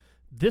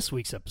This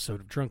week's episode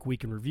of Drunk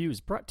Week in Review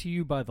is brought to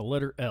you by the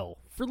letter L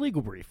for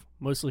Legal Brief,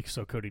 mostly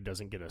so Cody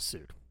doesn't get us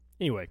sued.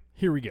 Anyway,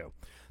 here we go.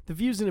 The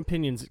views and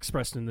opinions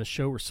expressed in this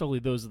show are solely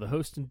those of the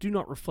host and do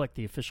not reflect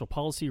the official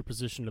policy or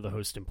position of the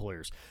host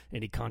employers.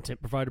 Any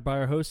content provided by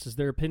our host is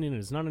their opinion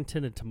and is not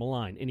intended to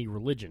malign any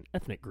religion,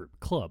 ethnic group,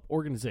 club,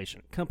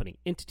 organization, company,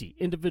 entity,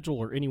 individual,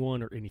 or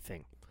anyone or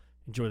anything.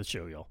 Enjoy the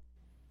show, y'all.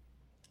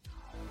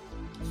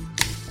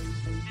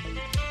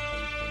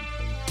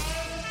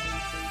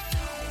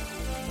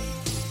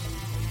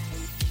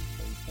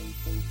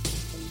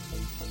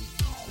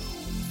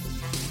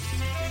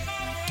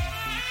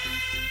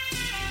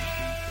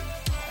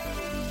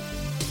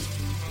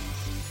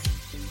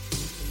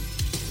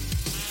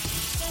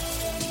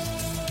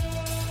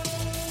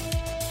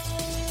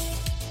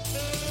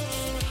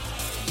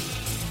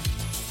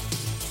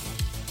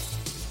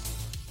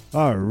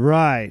 All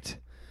right.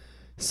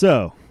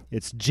 So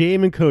it's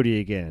James and Cody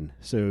again.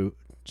 So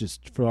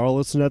just for all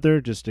listeners out there,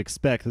 just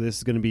expect that this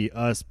is going to be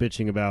us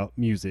bitching about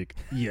music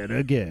yet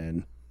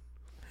again.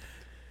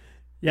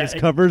 Yeah, it's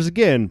covers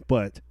again,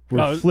 but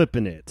we're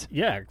flipping it.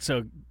 Yeah,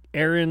 so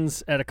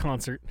Aaron's at a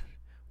concert.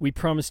 We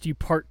promised you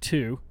part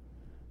 2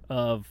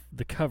 of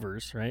the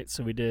covers, right?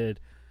 So we did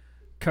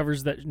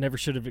covers that never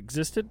should have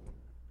existed.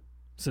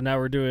 So now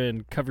we're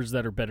doing covers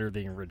that are better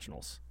than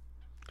originals.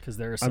 Because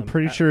there are some. I'm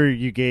pretty sure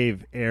you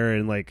gave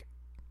Aaron like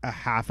a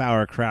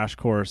half-hour crash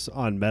course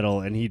on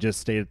metal, and he just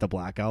stayed at the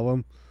Black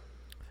Album.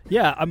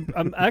 Yeah,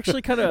 I'm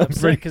actually kind of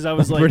upset because I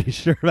was I'm pretty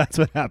sure that's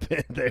what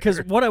happened there.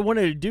 Because what I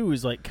wanted to do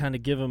is like kind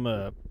of give him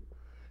a.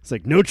 It's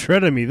like, no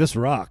tread on me, this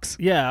rocks.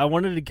 Yeah, I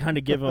wanted to kind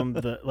of give him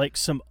the like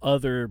some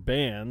other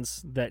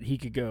bands that he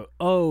could go,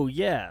 oh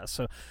yeah,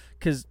 so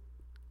because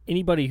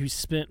anybody who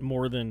spent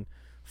more than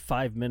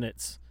 5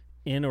 minutes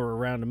in or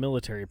around a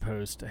military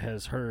post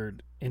has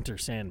heard Enter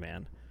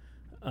Sandman.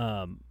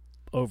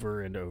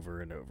 Over and over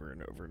and over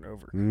and over and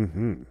over.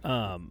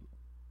 Mm-hmm.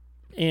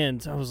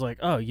 And I was like,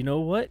 oh, you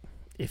know what?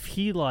 If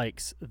he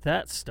likes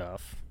that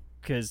stuff,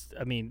 because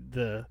I mean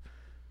the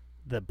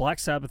Black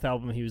Sabbath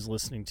album he was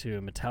listening to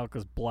and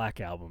Metallica's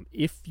Black Album,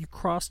 if you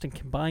crossed and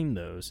combined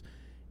those,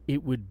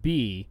 it would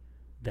be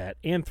that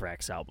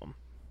Anthrax album.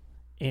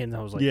 And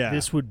I was like,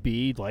 this would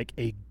be like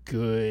a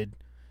good,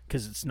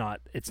 because it's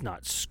not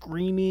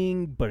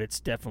screaming, but it's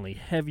definitely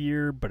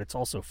heavier, but it's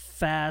also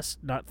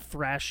fast, not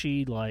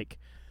thrashy like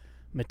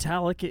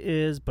Metallica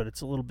is, but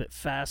it's a little bit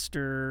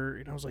faster.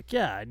 And I was like,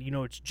 yeah, you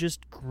know, it's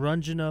just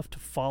grunge enough to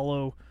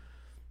follow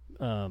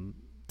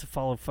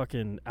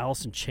fucking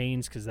Alice in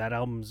Chains, because that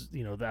album's,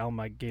 you know, the album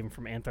I gave him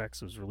from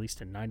Anthrax was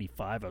released in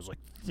 '95. I was like,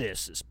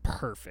 this is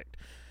perfect.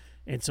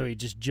 And so he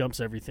just jumps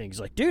everything.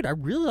 He's like, dude, I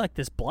really like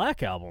this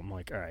Black Album. I'm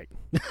like, all right.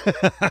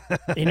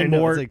 Any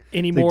more?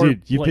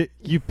 Dude,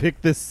 you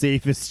picked the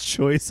safest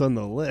choice on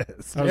the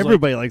list.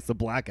 Everybody likes the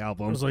Black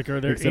Album. I was like,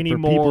 are there except any for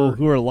more people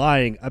who are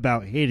lying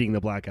about hating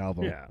the Black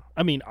Album? Yeah.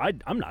 I mean,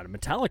 I'm not a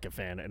Metallica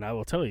fan, and I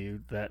will tell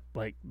you that,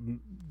 like,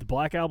 the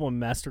Black Album and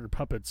Master of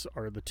Puppets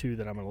are the two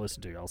that I'm going to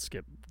listen to. I'll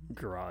skip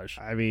Garage.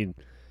 I mean,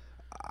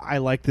 I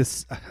like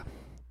this.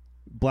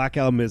 Black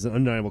Album is an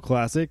undeniable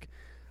classic.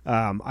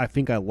 I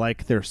think I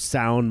like their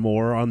sound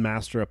more on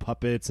Master of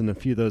Puppets and a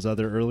few of those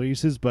other early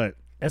uses, but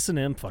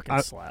S&M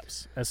fucking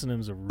slaps.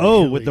 S&M's a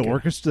really with the good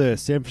orchestra,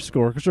 San Francisco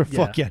Orchestra?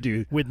 Yeah. Fuck yeah,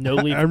 dude. With No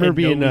Leaf, I remember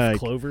being, No Leaf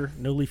Clover.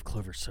 No Leaf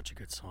Clover is such a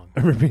good song. I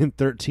remember being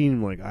 13,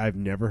 I'm like, I've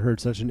never heard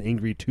such an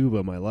angry tuba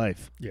in my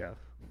life. Yeah.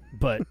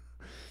 But,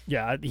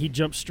 yeah, he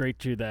jumped straight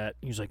to that.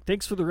 He was like,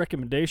 thanks for the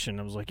recommendation.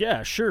 I was like,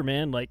 yeah, sure,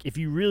 man. Like, if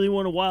you really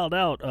want to wild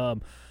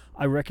out,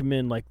 I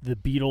recommend like the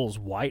Beatles'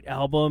 White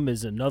Album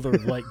is another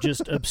like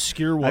just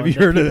obscure one. Have you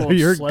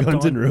heard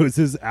Guns N'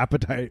 Roses'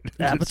 Appetite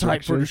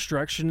for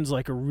Destruction is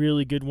like a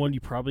really good one.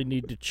 You probably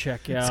need to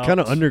check out. It's kind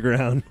of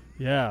underground.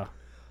 Yeah.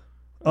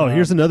 Oh,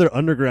 here's another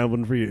underground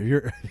one for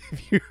you.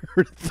 Have you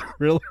heard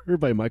Thriller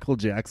by Michael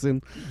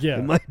Jackson? Yeah.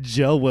 It might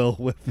gel well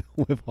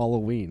with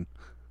Halloween.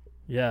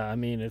 Yeah, I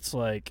mean it's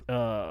like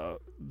the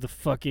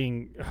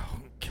fucking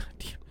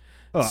goddamn.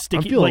 Oh,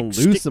 I'm feeling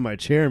loose in my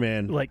chair,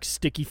 man. Like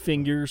Sticky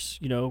Fingers,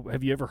 you know.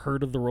 Have you ever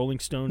heard of the Rolling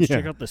Stones? Yeah.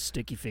 Check out the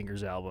Sticky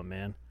Fingers album,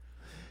 man.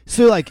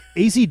 So, like,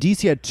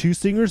 AC/DC had 2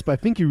 singers, but I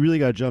think you really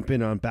got to jump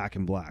in on Back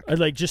in Black. I'd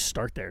like just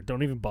start there.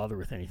 Don't even bother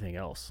with anything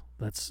else.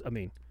 That's, I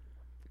mean,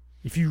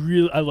 if you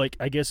really,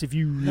 I guess if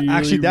you really,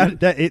 actually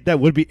that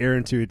would be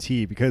Aaron to a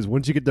T, because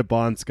once you get to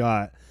Bon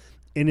Scott,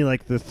 any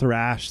like the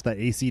thrash that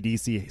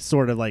AC/DC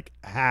sort of like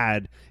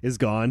had is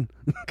gone,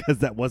 because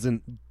that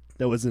wasn't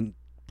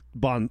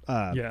Bon.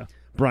 Yeah.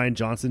 Brian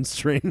Johnson's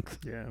strength.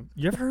 Yeah.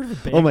 You ever heard of a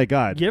band? Oh my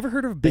God. You ever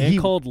heard of a band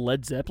called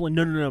Led Zeppelin?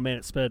 No, man.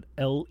 It's spelled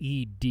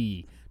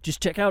LED. Just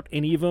check out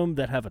any of them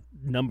that have a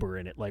number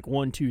in it, like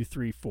 1, 2,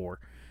 3, 4.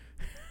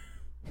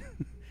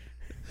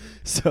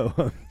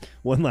 So,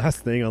 one last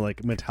thing on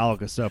like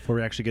Metallica stuff before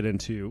we actually get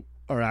into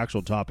our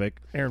actual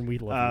topic. Aaron, we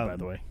love you, by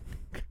the way.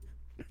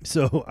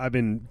 So, I've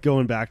been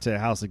going back to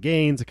House of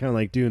Gains and kind of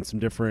like doing some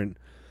different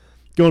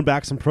going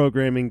back some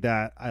programming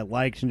that I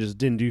liked and just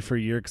didn't do for a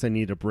year because I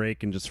needed a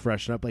break and just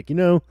freshen up. Like, I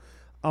want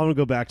to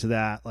go back to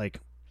that. Like,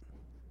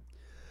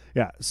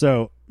 yeah.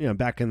 So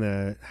back in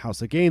the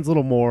House of Gaines a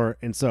little more,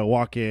 and so I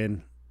walk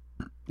in.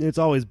 It's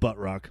always butt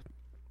rock.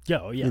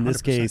 Yeah. In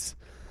this 100%.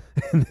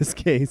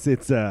 case,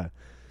 it's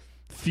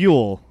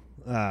Fuel,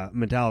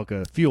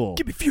 Metallica, Fuel.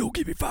 Give me fuel,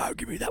 give me fire,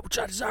 give me that which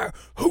I desire.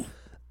 Who?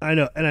 I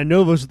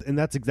know those, and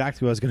that's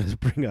exactly what I was going to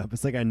bring up.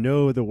 It's like I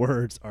know the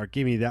words are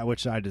 "Give me that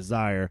which I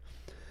desire,"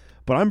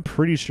 but I'm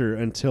pretty sure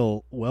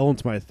until well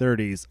into my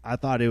 30s, I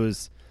thought it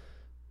was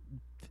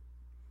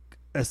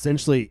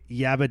essentially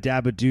 "Yabba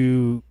Dabba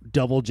Doo"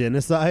 double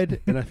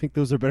genocide, and I think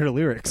those are better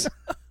lyrics.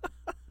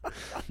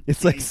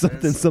 It's like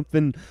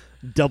something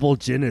double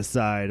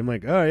genocide. I'm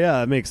like, oh yeah,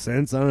 that makes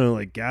sense. I don't know,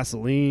 like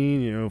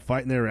gasoline,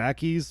 fighting the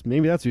Iraqis.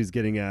 Maybe that's what he's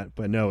getting at,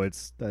 but no,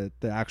 it's the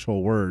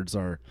actual words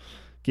are.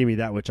 Give me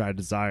that which I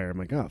desire. I'm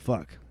like, oh,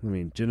 fuck. I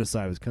mean,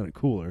 genocide was kind of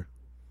cooler.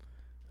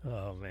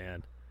 Oh,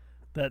 man.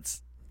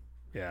 That's,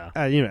 yeah.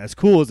 As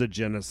cool as a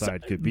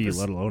genocide could be,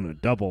 let alone a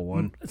double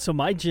one. So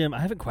my gym, I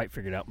haven't quite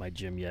figured out my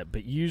gym yet,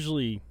 but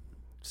usually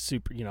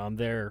I'm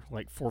there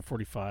like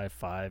 4:45,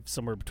 5,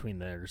 somewhere between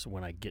there is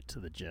when I get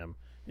to the gym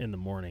in the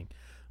morning.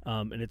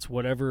 And it's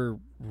whatever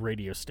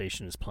radio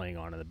station is playing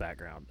on in the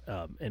background.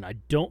 And I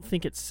don't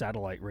think it's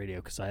satellite radio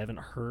because I haven't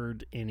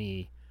heard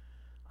any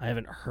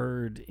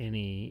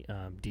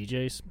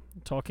DJs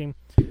talking,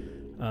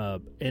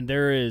 and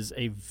there is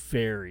a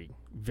very,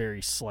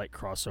 very slight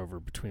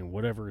crossover between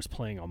whatever is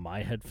playing on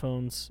my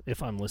headphones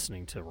if I'm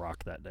listening to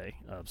rock that day.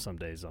 Some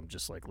days I'm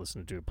just like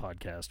listening to a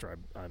podcast, or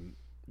I'm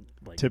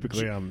like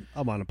typically I'm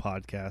on a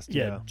podcast.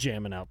 Yeah,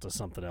 jamming out to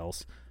something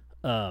else.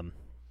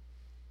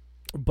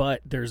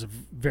 But there's a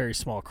very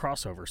small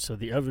crossover. So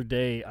the other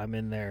day I'm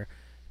in there,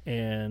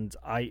 and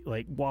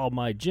while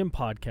my gym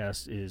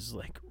podcast is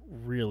like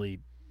really,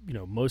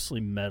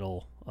 mostly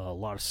metal, a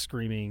lot of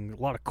screaming,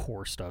 a lot of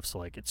core stuff. So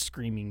like it's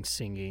screaming,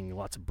 singing,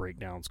 lots of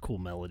breakdowns, cool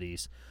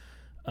melodies.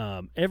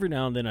 Every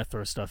now and then I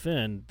throw stuff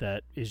in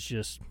that is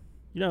just,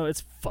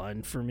 it's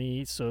fun for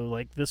me. So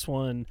like this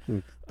one,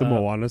 the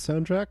Moana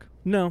soundtrack.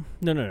 No.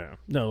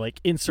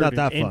 Like inserted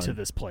into fun.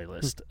 this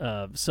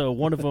playlist. So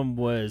one of them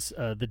was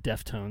the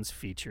Deftones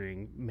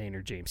featuring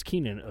Maynard James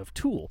Keenan of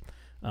Tool,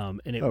 and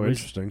it was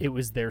interesting. It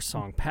was their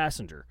song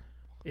 "Passenger."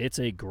 It's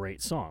a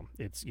great song.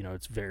 It's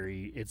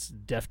it's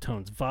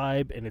Deftones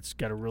vibe, and it's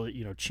got a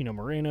really Chino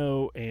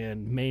Moreno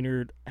and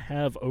Maynard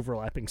have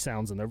overlapping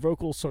sounds in their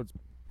vocals, so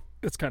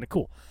it's kind of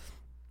cool.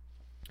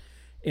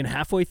 And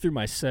halfway through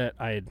my set,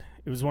 it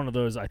was one of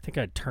those, I think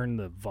I'd turned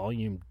the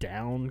volume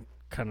down,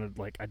 kind of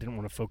like I didn't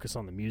want to focus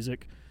on the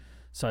music,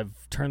 so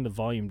I've turned the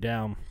volume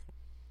down,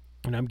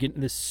 and I'm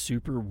getting this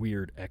super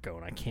weird echo,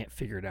 and I can't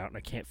figure it out,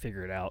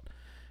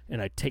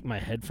 and I take my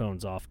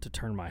headphones off to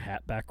turn my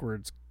hat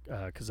backwards,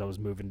 because I was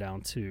moving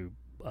down to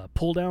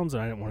pull downs,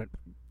 and I didn't want to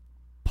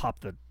pop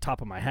the top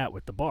of my hat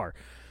with the bar.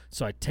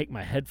 So I take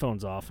my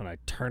headphones off and I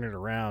turn it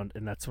around,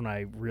 and that's when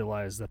I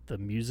realized that the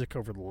music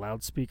over the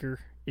loudspeaker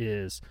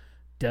is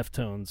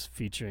Deftones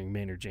featuring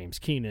Maynard James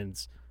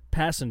Keenan's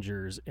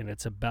Passengers, and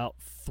it's about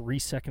 3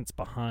 seconds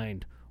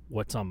behind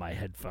what's on my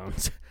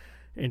headphones.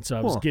 And so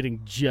I was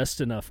getting just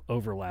enough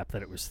overlap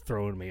that it was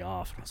throwing me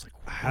off. And I was like,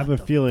 I have a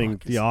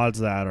feeling the odds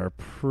of that are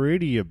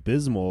pretty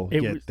abysmal,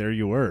 yet there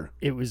you were.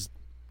 It was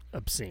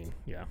obscene,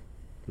 yeah.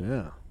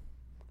 Yeah.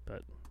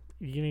 But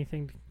you get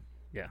anything?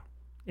 Yeah.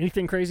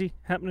 Anything crazy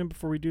happening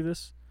before we do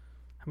this?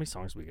 How many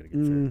songs are we going to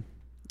get through?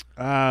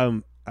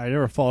 I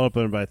never followed up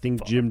on it, but I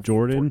think Jim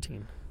Jordan,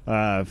 14.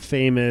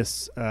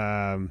 famous,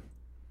 God,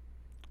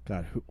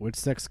 which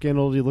sex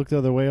scandal did he look the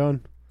other way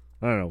on?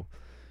 I don't know.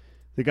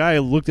 The guy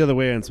who looked the other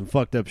way on some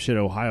fucked up shit,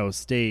 Ohio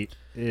State,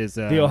 is...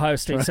 the Ohio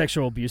State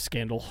sexual abuse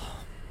scandal.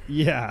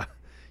 Yeah.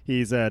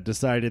 He's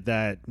decided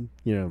that,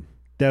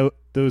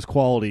 those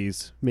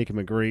qualities make him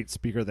a great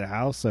Speaker of the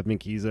House. I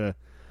think he's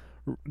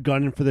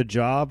gunning for the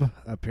job.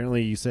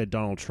 Apparently, you said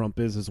Donald Trump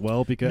is as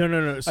well. Because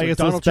no. So I guess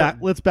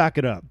let's back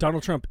it up.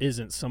 Donald Trump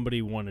isn't.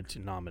 Somebody wanted to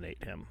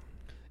nominate him.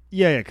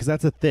 Yeah, because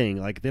that's a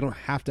thing. Like, they don't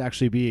have to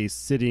actually be a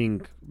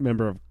sitting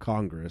member of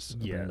Congress.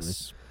 Apparently.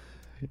 Yes.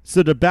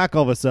 So to back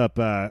all this up,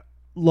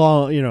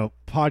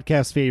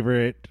 podcast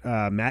favorite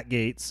Matt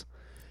Gaetz,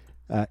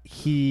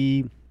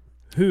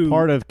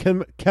 part of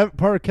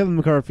Kevin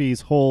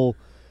McCarthy's whole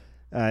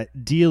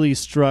deal he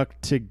struck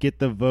to get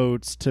the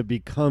votes to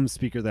become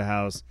Speaker of the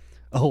House,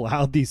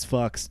 allowed these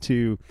fucks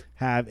to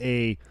have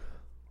a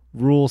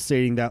rule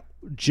stating that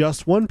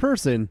just one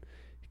person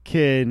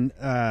can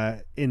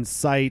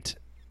incite,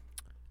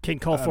 can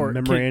call for,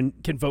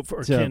 can vote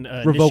for, or can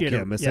revoke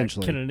him,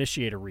 essentially. Can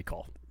initiate a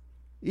recall.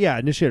 Yeah,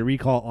 initiate a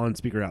recall on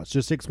Speaker of the House.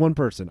 Just takes one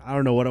person. I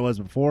don't know what it was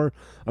before.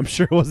 I'm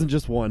sure it wasn't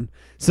just one.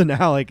 So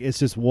now, it's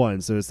just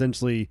one. So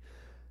essentially,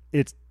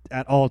 it's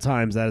at all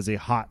times that is a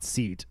hot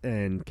seat.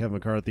 And Kevin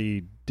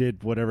McCarthy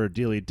did whatever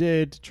deal he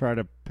did to try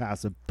to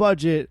pass a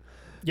budget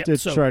to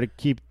try to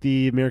keep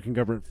the American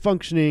government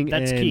functioning.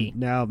 That's key.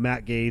 Now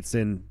Matt Gaetz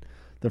and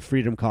the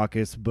Freedom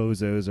Caucus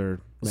bozos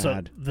are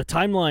mad. So the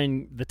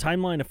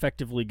timeline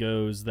effectively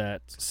goes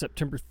that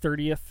September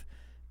 30th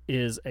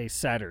is a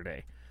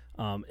Saturday.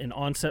 And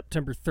on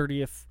September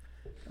 30th,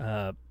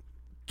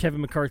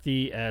 Kevin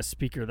McCarthy, as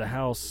Speaker of the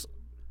House,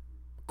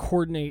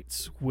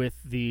 coordinates with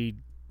the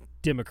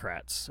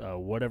Democrats,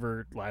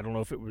 whatever, I don't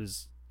know if it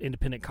was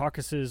independent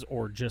caucuses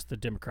or just the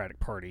Democratic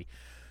Party,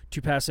 to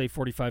pass a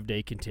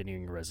 45-day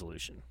continuing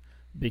resolution,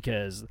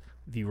 because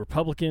the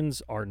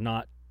Republicans are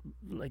not,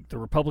 like, the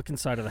Republican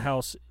side of the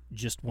House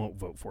just won't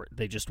vote for it.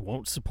 They just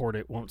won't support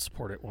it, won't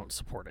support it, won't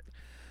support it.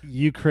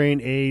 Ukraine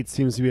aid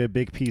seems to be a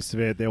big piece of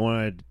it. They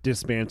want to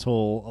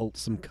dismantle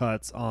some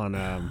cuts on.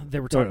 They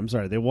were talking. I'm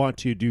sorry. They want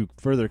to do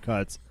further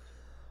cuts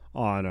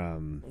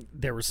on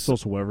there was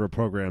social welfare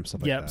programs,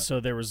 stuff like that.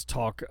 So there was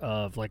talk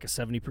of like a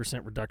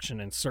 70% reduction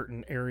in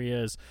certain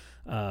areas,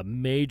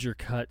 major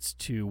cuts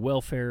to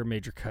welfare,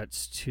 major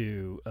cuts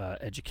to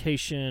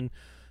education,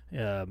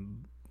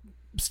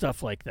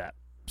 stuff like that.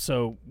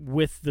 So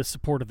with the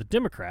support of the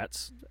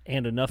Democrats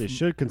and enough... They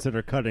should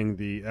consider cutting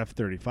the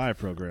F-35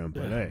 program,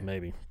 but hey.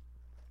 Maybe.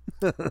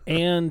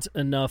 And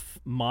enough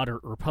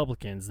moderate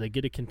Republicans, they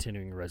get a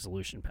continuing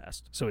resolution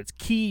passed. So it's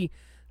key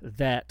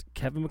that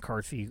Kevin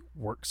McCarthy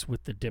works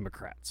with the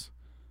Democrats,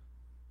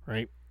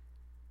 right?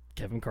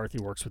 Kevin McCarthy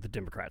works with the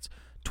Democrats.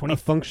 A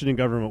functioning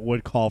government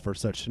would call for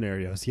such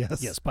scenarios,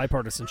 yes. Yes,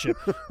 bipartisanship.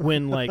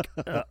 When, like,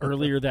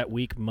 earlier that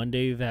week,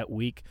 Monday that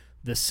week,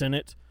 the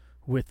Senate,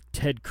 with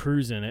Ted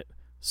Cruz in it,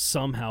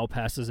 somehow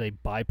passes a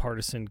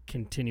bipartisan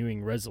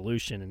continuing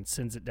resolution and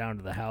sends it down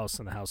to the House,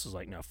 and the House is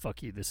like, no,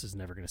 fuck you, this is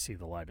never going to see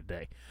the light of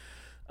day.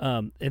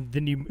 And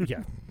then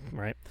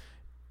right?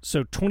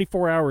 So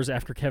 24 hours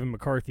after Kevin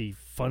McCarthy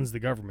funds the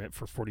government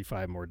for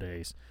 45 more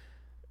days,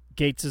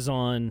 Gates is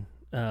on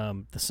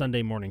the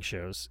Sunday morning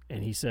shows,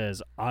 and he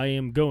says, I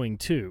am going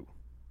to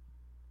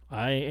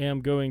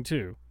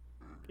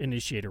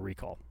initiate a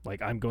recall.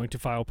 Like, I'm going to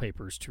file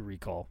papers to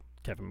recall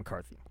Kevin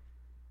McCarthy.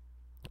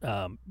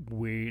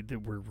 We're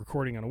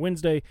recording on a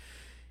Wednesday.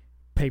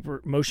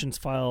 Motions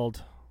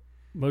filed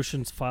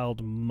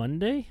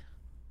Monday.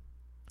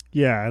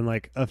 Yeah, and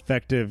like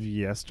effective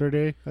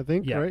yesterday, I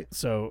think. Yeah. Right.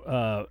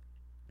 So,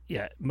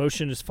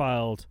 motion is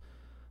filed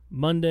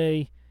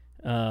Monday.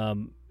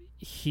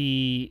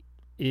 He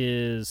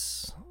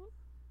is,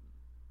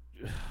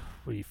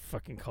 what do you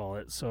fucking call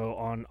it? So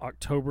on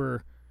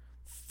October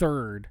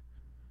 3rd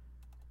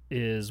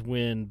is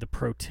when the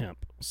pro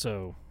temp.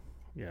 So.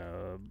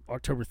 Yeah,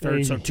 October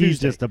 3rd, so Tuesday. He's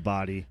just a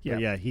body.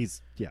 Yeah.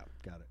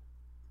 Got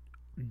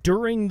it.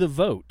 During the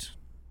vote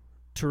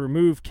to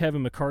remove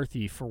Kevin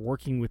McCarthy for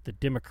working with the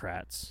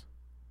Democrats,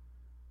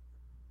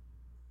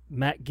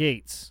 Matt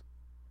Gaetz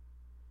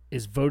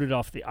is voted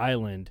off the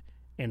island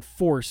and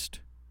forced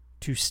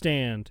to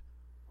stand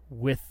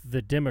with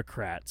the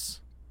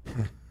Democrats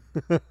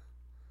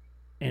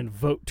and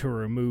vote to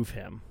remove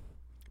him.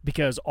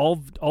 Because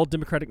all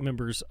Democratic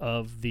members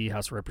of the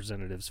House of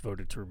Representatives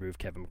voted to remove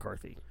Kevin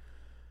McCarthy.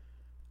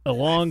 I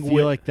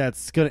feel like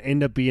that's going to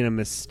end up being a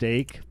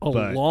mistake.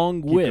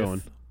 Along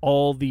with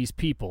all these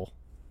people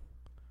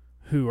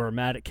who are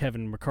mad at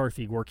Kevin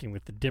McCarthy working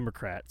with the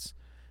Democrats,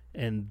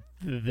 and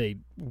they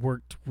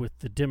worked with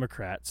the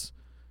Democrats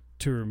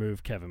to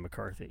remove Kevin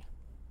McCarthy.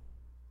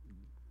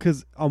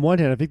 Because on one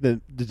hand, I think the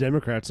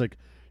Democrats, like,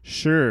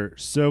 sure,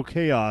 sow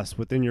chaos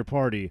within your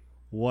party,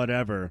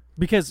 whatever.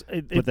 Because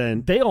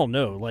then they all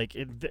know, like,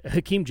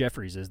 Hakeem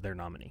Jeffries is their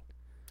nominee.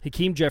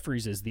 Hakeem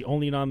Jeffries is the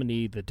only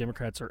nominee the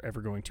Democrats are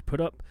ever going to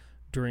put up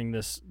during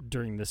this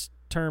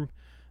term,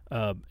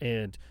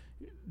 and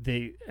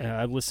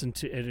I've listened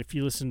to, and if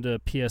you listen to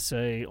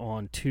PSA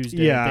on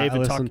Tuesday, I think I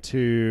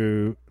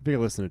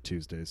listen to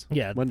Tuesdays,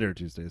 Monday or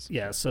Tuesdays.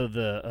 Yeah, so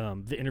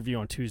the interview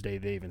on Tuesday,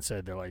 they even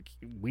said, they're like,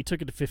 we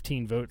took it to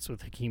 15 votes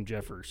with Hakeem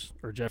Jeffries.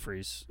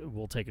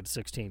 We'll take it to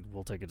 16.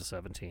 We'll take it to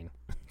 17.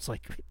 It's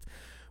like,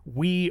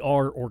 we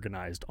are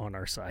organized on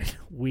our side.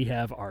 We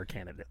have our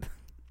candidate.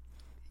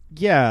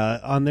 Yeah,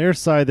 on their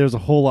side, there's a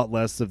whole lot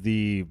less of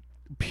the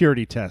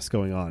purity test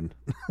going on.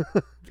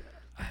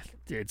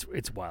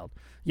 It's wild.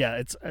 Yeah,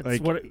 it's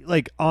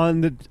like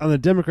on the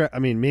Democrat. I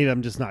mean, maybe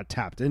I'm just not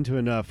tapped into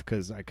enough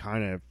because I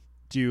kind of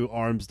do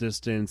arm's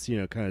distance,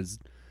 kind of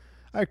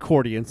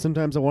accordion.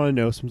 Sometimes I want to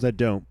know, sometimes I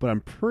don't. But I'm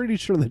pretty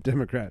sure on the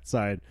Democrat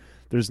side,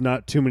 there's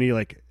not too many,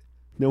 like,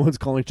 no one's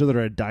calling each other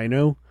a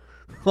dino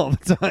all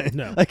the time.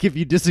 No. Like, if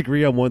you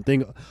disagree on one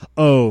thing,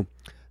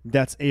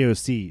 that's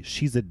AOC.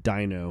 She's a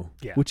dino.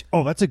 Yeah.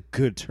 That's a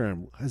good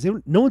term.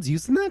 No one's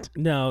using that?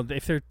 No,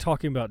 if they're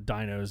talking about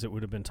dinos, it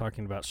would have been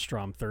talking about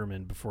Strom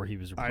Thurmond before he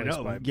was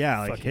replaced by...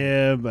 Yeah, like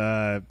him,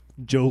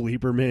 Joe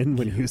Lieberman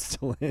when he was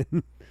still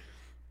in.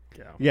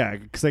 Yeah,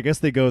 because I guess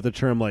they go with the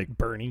term like...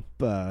 Bernie.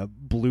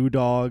 Blue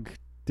Dog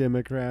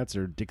Democrats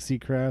or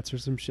Dixiecrats or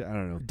some shit. I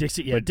don't know.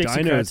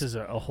 Dixiecrats is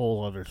a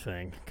whole other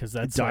thing. Because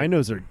that's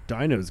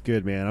Dinos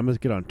good, man. I'm going to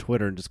get on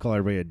Twitter and just call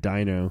everybody a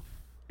dino.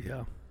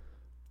 Yeah.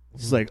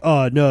 It's like,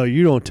 oh no,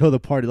 you don't toe the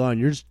party line.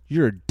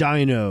 You're a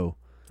dino.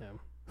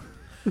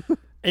 Yeah.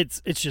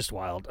 It's just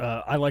wild.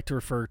 I like to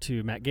refer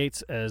to Matt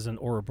Gaetz as an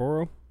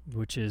Ouroboros,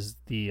 which is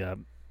the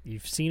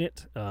you've seen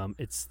it.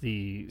 It's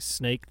the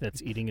snake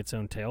that's eating its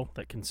own tail,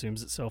 that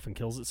consumes itself and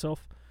kills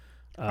itself.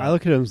 I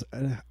look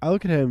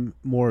at him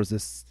more as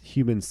this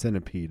human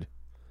centipede.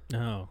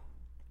 Oh,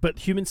 But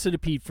Human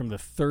Centipede from the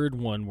third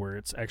one, where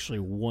it's actually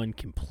one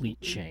complete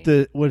chain.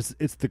 That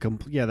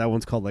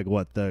one's called like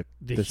what the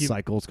The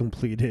cycle's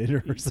completed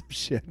or some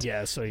shit.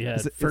 Yeah, so you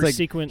had It's first like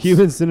sequence,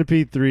 Human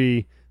Centipede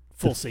 3,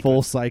 full the sequence.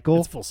 full cycle,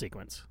 It's full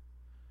sequence.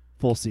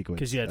 full sequence.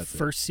 Because you had That's it.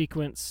 first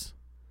sequence.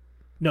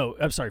 No,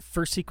 I'm sorry.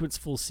 First sequence,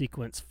 full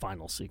sequence,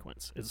 final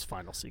sequence. It's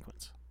final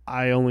sequence.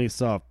 I only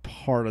saw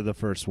part of the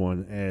first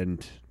one,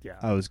 and Yeah.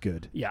 I was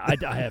good. Yeah,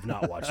 I have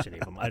not watched any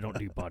of them. I don't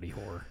do body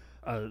horror.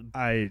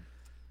 I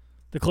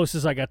The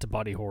closest I got to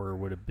body horror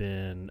would have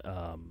been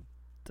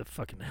the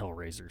fucking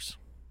Hellraisers.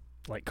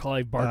 Like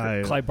Clive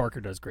Barker. Clive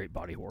Barker does great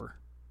body horror.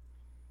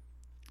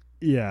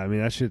 Yeah, I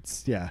mean that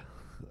shit's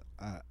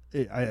I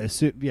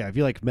assume if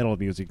you like metal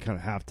music, you kind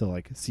of have to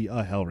like see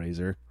a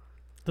Hellraiser.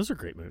 Those are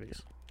great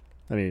movies.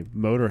 I mean,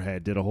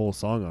 Motorhead did a whole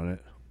song on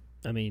it.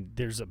 I mean,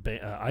 there's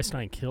Ice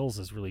Nine Kills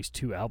has released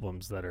 2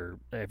 albums that are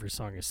every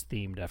song is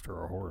themed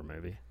after a horror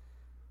movie.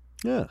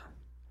 Yeah,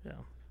 Yeah.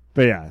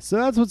 but yeah, so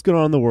that's what's going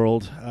on in the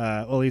world.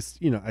 Well, at least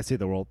I say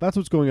the world. That's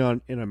what's going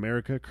on in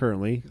America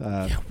currently.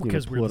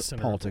 Because we're the center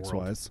of the politics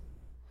world. wise.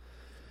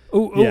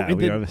 Oh,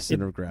 we are the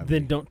center of gravity.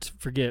 Then don't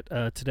forget,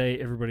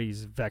 today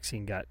everybody's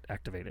vaccine got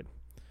activated.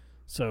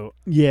 So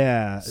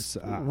yeah,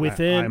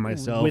 within I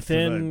myself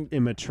within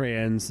am a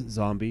trans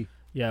zombie.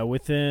 Yeah,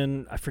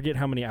 within I forget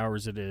how many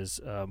hours it is.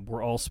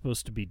 We're all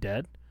supposed to be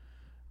dead.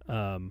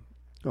 Oh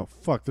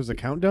fuck! There's a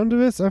countdown to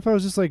this. I thought it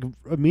was just like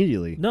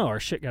immediately. No, our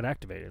shit got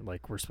activated.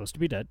 Like we're supposed to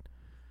be dead.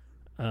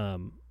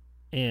 And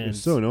It's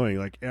so annoying.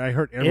 Like I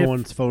heard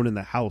everyone's phone in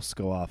the house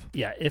go off.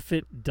 Yeah, if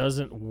it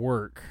doesn't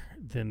work,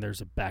 then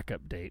there's a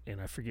backup date,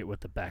 and I forget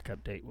what the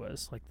backup date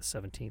was, like the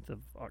 17th of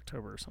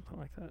October or something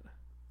like that.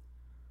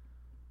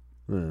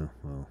 Well,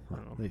 I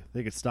don't know.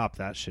 they could stop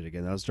that shit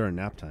again. That was during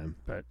nap time.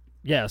 But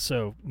yeah,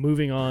 so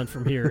moving on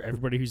from here,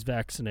 everybody who's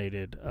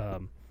vaccinated,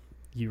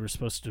 you were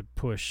supposed to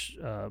push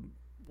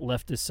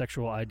leftist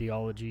sexual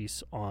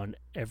ideologies on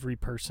every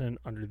person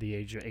under the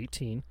age of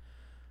 18.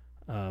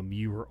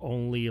 You were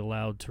only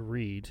allowed to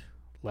read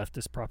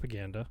leftist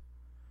propaganda.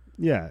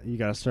 Yeah, you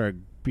got to start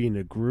being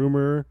a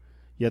groomer.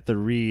 You have to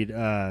read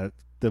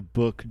the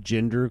book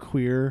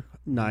Genderqueer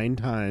 9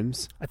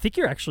 times. I think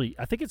it's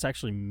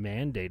actually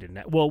mandated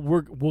now. Well,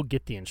 we'll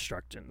get the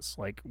instructions.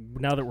 Like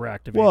now that we're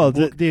activated. Well,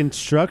 the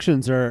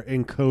instructions are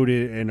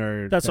encoded in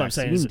our That's what I'm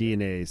saying, vaccine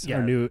DNAs, yeah.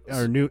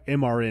 our new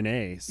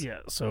mRNAs. Yeah,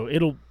 so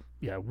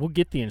we'll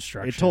get the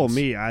instructions. It told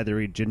me I had to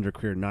read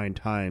Genderqueer 9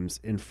 times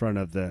in front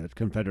of the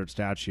Confederate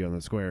statue on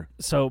the square.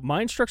 So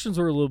my instructions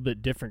were a little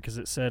bit different because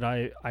it said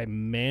I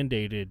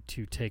mandated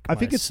to take. I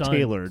think it's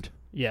tailored.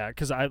 Yeah,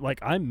 because I'm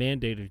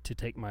mandated to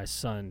take my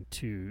son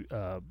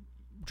to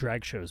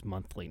drag shows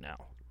monthly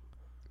now.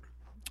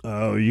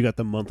 Oh, you got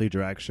the monthly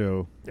drag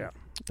show. Yeah,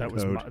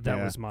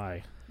 was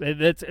my.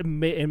 That's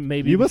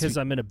maybe because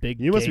I'm in a big.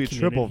 You must gay be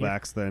triple here.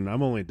 vaxxed then.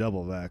 I'm only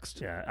double vaxxed.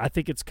 Yeah, I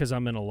think it's because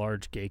I'm in a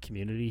large gay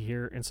community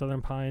here in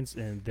Southern Pines,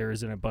 and there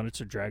is an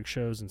abundance of drag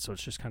shows, and so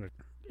it's just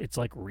it's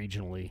like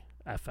regionally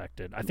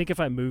affected. I think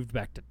if I moved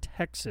back to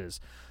Texas,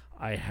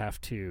 I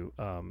have to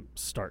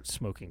start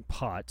smoking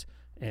pot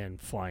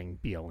and flying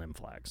BLM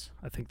flags.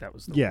 I think that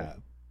was the rule.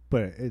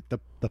 But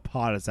the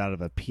pot is out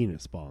of a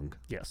penis bong.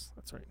 Yes,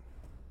 that's right.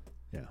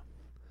 Yeah.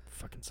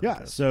 Fucking psychos.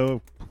 Yeah,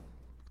 so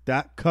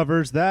that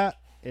covers that,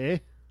 eh?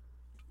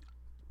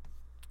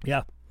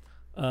 Yeah.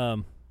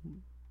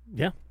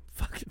 Yeah.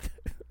 Fuck it.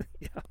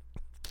 Yeah.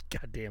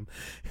 Goddamn.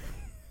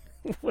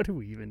 What are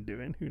we even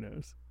doing? Who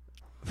knows?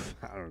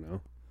 I don't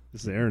know.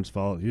 This is Aaron's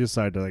fault. He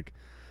decided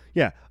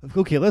to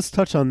okay, let's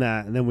touch on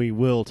that, and then we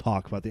will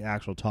talk about the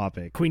actual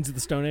topic. Queens of the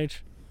Stone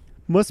Age?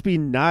 Must be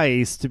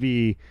nice to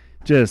be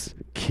just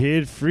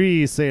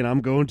kid-free saying,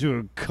 I'm going to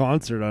a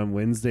concert on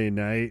Wednesday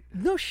night.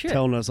 No shit.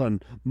 Telling us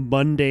on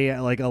Monday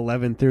at like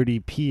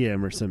 11:30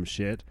 p.m. or some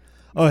shit.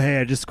 Oh, hey,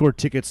 I just scored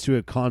tickets to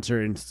a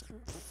concert in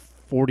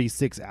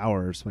 46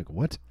 hours. I'm like,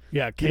 what?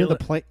 Yeah, You didn't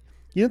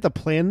have to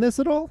plan this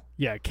at all?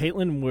 Yeah,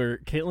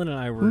 Caitlin and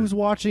I were. Who's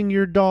watching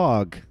your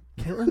dog?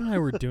 Caitlin and I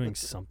were doing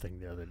something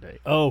the other day.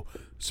 Oh,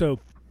 so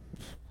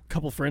a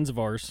couple friends of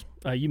ours,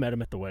 you met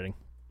them at the wedding,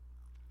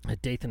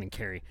 Dathan and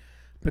Carrie,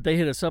 but they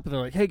hit us up and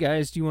they're like, "Hey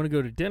guys, do you want to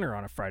go to dinner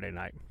on a Friday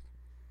night?"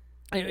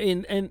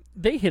 And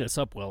they hit us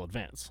up well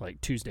advanced, like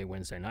Tuesday,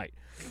 Wednesday night.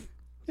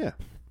 Yeah.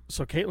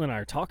 So Caitlin and I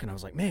are talking. I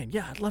was like, "Man,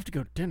 yeah, I'd love to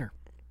go to dinner."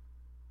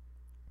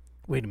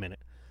 Wait a minute.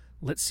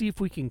 Let's see if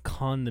we can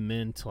con them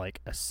into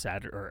like a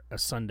Saturday or a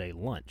Sunday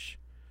lunch.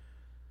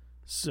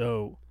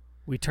 So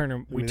we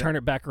turn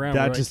it back around.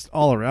 That just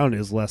all around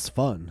is less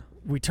fun.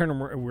 We turn them.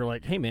 We're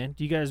like, "Hey man,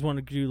 do you guys want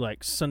to do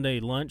like Sunday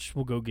lunch?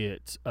 We'll go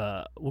get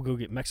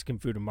Mexican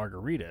food and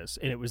margaritas."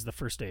 And it was the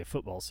first day of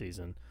football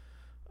season,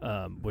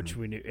 which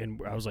we knew.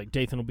 And I was like,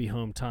 "Dathan will be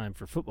home time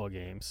for football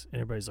games."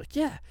 And everybody's like,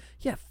 "Yeah,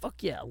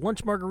 fuck yeah,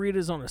 lunch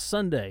margaritas on a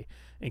Sunday."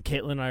 And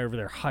Caitlin and I are over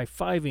there high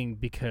fiving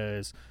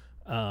because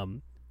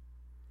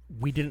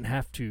we didn't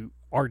have to.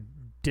 Our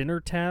dinner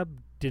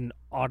tab didn't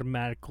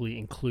automatically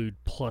include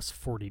plus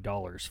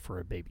 $40 for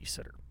a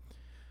babysitter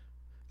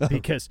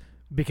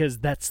because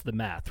that's the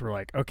math. We're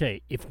like,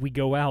 okay, if we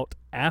go out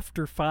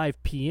after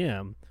 5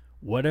 p.m.,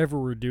 whatever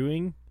we're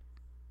doing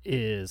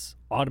is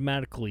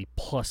automatically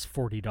plus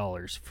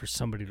 $40 for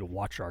somebody to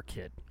watch our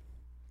kid.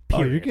 Oh,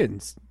 you're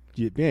Period.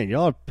 getting, man,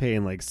 y'all are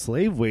paying like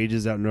slave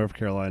wages out in North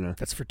Carolina.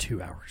 That's for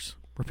 2 hours.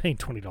 We're paying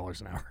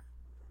 $20 an hour.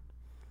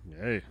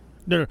 Hey.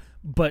 No,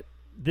 but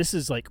this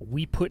is like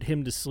we put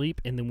him to sleep,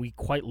 and then we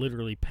quite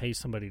literally pay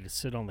somebody to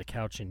sit on the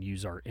couch and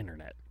use our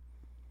internet.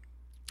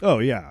 Oh,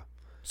 yeah.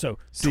 So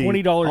See, $20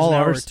 an all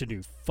hour ours- to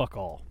do fuck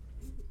all.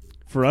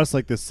 For us,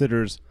 like the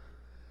sitters,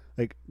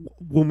 like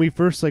when we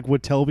first like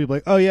would tell people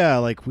like, oh yeah,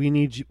 like we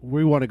need you,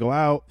 we want to go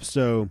out,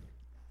 so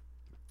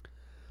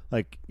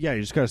like yeah,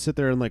 you just gotta sit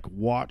there and like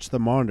watch the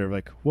monitor.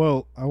 Like,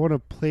 well, I want to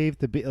play with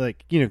the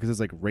like because it's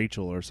like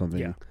Rachel or something.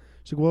 Yeah.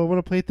 She's like, well, I want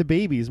to play with the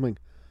babies. I'm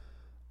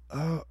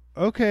like,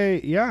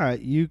 okay, yeah,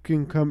 you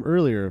can come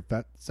earlier if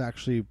that's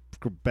actually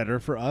better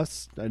for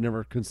us. I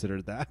never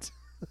considered that.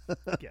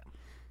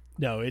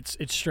 No, it's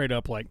straight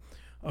up like,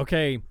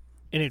 okay,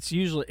 and it's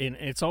usually and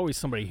it's always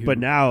somebody who. But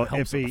now,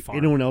 helps if on the farm.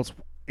 anyone else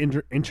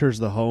enters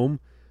the home,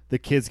 the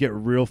kids get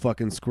real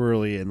fucking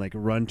squirrely and like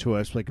run to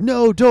us like,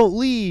 no, don't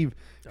leave,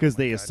 because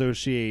my they God.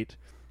 associate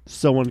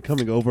someone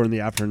coming over in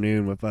the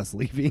afternoon with us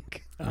leaving.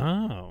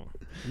 Oh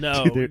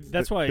no, Dude,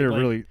 that's why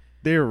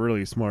they're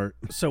really smart.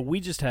 So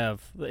we just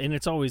have, and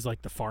it's always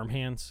like the farm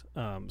hands.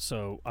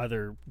 So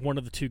either one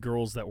of the two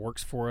girls that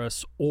works for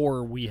us,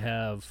 or we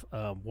have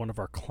one of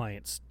our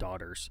clients'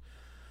 daughters,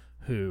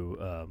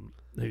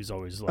 who's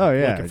always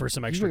like looking for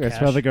some extra you guys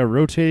cash. have like a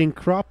rotating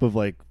crop of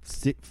like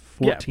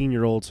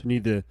 14-year-olds who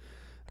need the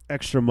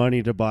extra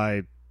money to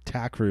buy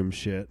tack room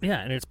shit. Yeah,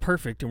 and it's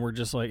perfect. And we're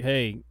just like,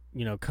 hey,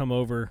 come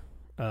over.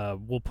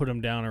 We'll put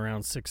them down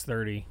around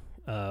 6:30.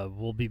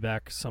 We'll be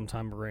back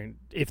sometime around.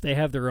 If they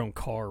have their own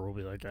car, we'll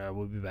be like,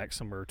 we'll be back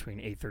somewhere between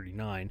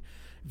 8:39.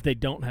 If they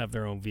don't have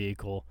their own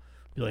vehicle,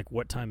 be like,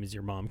 what time is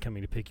your mom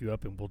coming to pick you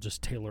up? And we'll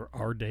just tailor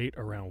our date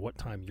around what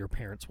time your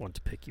parents want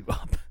to pick you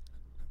up.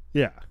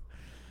 Yeah.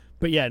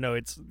 But yeah, no,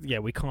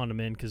 we con them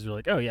in because we're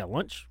like, oh yeah,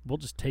 lunch, we'll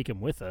just take him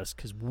with us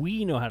because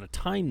we know how to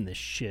time this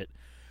shit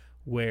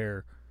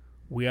where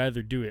we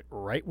either do it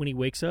right when he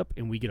wakes up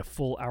and we get a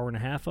full hour and a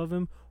half of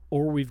him,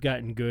 or we've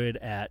gotten good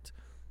at,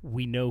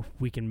 we know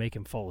we can make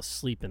him fall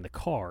asleep in the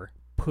car,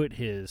 put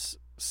his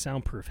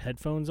soundproof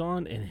headphones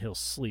on, and he'll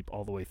sleep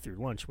all the way through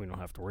lunch. We don't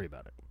have to worry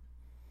about it.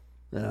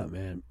 Oh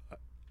man.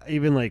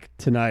 Even like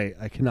tonight,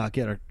 I cannot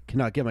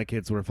get my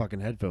kids to wear fucking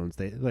headphones.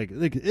 They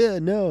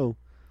no.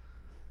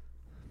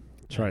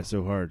 Try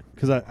so hard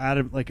because I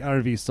don't know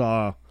if you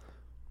saw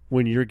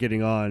when you're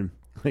getting on,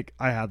 like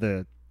I had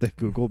the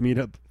Google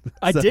meetup.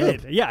 I set did.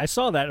 up. Yeah, I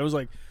saw that. I was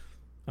like,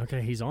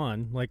 okay, he's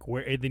on. Like,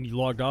 where? And then you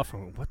logged off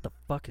and went, what the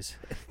fuck is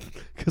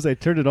Because I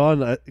turned it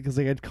on because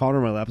I had Connor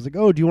on my lap. I was like,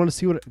 oh, do you want to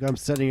see what I'm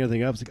setting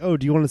everything up? I was like, oh,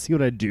 do you want to see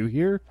what I do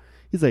here?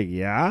 He's like,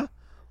 yeah.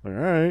 All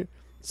right.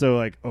 So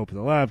like open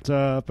the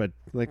laptop, I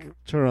like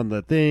turn on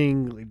the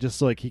thing like, just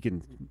so like he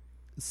can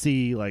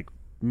see like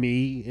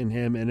me and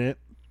him in it.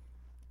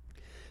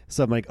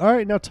 So I'm like, all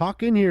right, now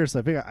talk in here. So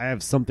I think I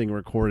have something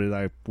recorded.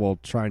 I will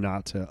try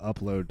not to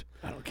upload.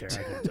 I don't care.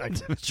 I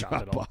can chop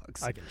it all.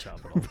 Dropbox. I can chop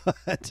it all.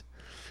 But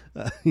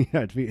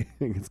yeah,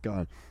 it's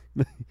gone.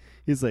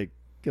 He's like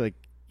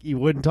he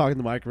wouldn't talk in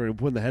the microphone,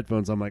 putting the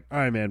headphones on. I'm like, all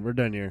right, man, we're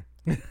done here.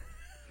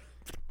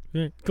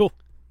 Yeah, cool.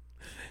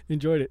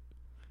 Enjoyed it.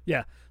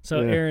 Yeah.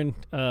 So Yeah. Aaron,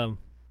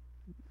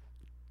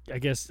 I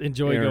guess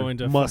enjoy Aaron, going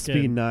to must be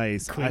fucking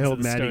nice. I Queens of hope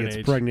the Maddie Stone gets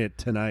Age. pregnant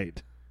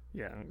tonight.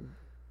 Yeah,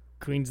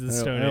 Queens of the I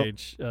Stone don't-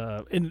 Age.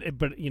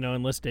 But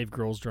unless Dave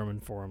Grohl's drumming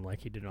for him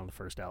like he did on the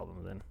first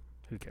album, then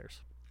who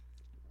cares?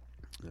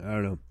 I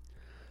don't know.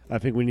 I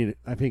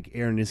think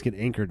Aaron needs to get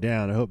anchored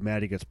down. I hope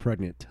Maddie gets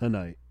pregnant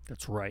tonight.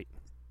 That's right.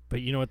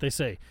 But you know what they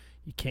say?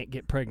 You can't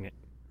get pregnant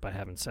by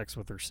having sex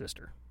with her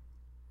sister.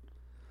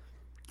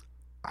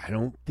 I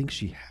don't think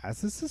she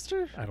has a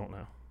sister, I don't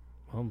know.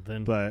 Well,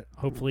 then but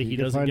hopefully you he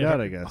can doesn't find get out,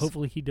 her, I guess.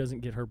 Hopefully he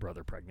doesn't get her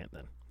brother pregnant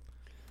then.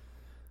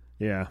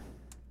 yeah.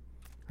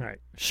 All right.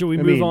 Should we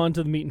I move mean, on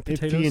to the meat and If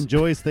potatoes? he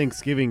enjoys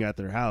Thanksgiving at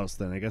their house,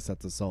 then I guess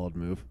that's a solid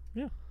move.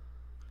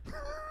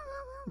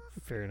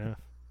 Fair enough.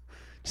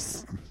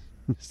 Just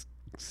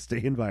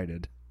stay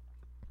invited.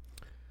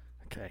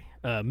 Okay.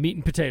 Meat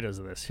and potatoes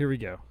of this. Here we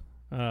go.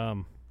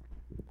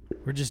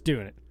 We're just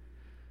doing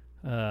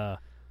it.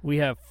 We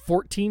have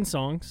 14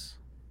 songs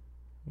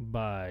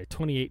by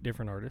 28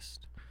 different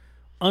artists.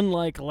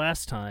 Unlike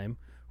last time,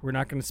 we're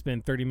not going to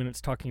spend 30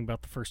 minutes talking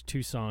about the first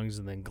two songs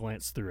and then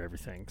glance through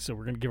everything. So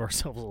we're going to give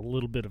ourselves a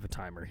little bit of a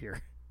timer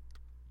here.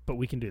 But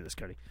we can do this,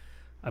 Cody.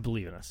 I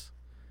believe in us.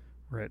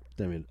 Right.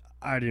 I mean,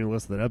 I didn't even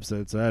listen to that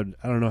episode, so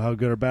I don't know how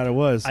good or bad it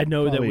was. I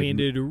know that Probably- we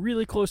ended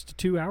really close to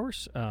 2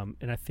 hours, and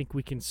I think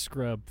we can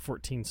scrub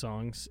 14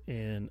 songs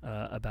in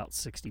about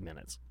 60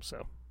 minutes.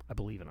 So I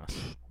believe in us.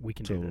 We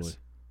can do Totally. this.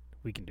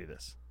 We can do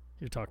this.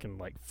 You're talking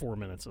like 4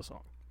 minutes a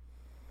song.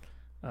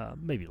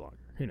 Maybe longer.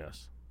 Who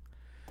knows?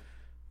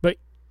 But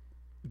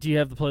do you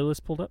have the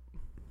playlist pulled up?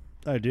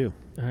 I do.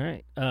 All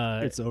right.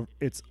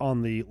 It's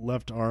on the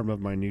left arm of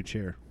my new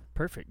chair.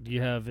 Perfect. Do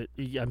you have it?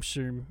 I'm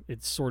sure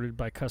it's sorted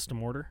by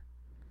custom order.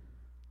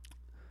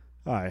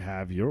 I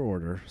have your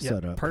order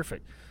set up.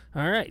 Perfect.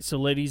 All right, so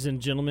ladies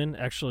and gentlemen,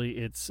 actually,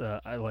 it's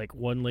I like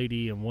one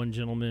lady and one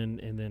gentleman,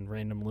 and then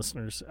random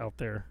listeners out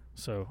there.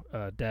 So,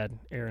 Dad,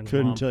 Aaron's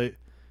Couldn't mom.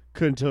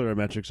 tell what our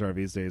metrics are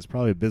these days.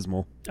 Probably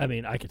abysmal. I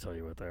mean, I can tell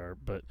you what they are,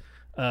 but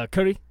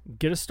Cody,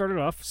 get us started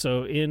off.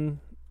 So,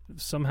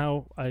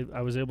 somehow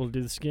I was able to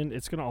do this again.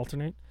 It's going to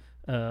alternate.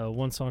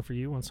 One song for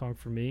you, one song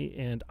for me,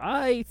 and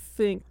I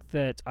think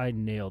that I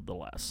nailed the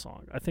last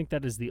song. I think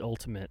that is the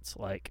ultimate,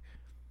 like,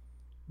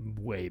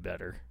 way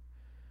better.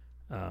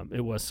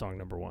 It was song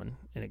number 1,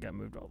 and it got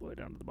moved all the way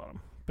down to the bottom.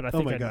 But I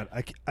think oh my god,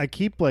 I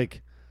keep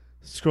like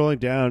scrolling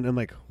down and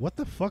like, what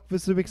the fuck?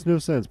 This makes no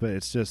sense. But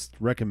it's just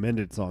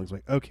recommended songs.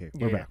 Like, okay,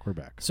 we're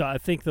back. So I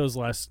think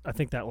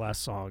that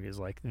last song is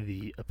like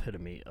the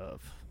epitome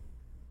of,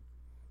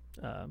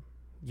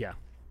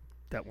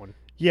 that one.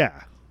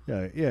 Yeah,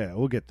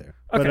 we'll get there.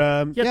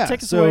 Okay. But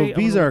take us so away.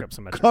 these are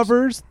some metrics.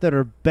 covers that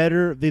are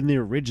better than the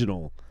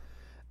original,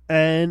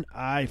 and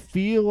I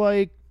feel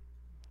like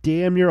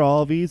damn near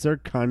all of these are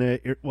kind of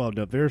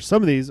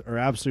some of these are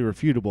absolutely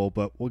refutable,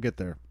 but we'll get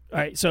there. All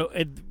right, so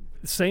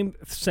same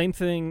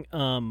thing.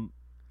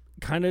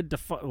 Kind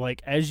of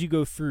like as you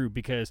go through,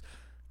 because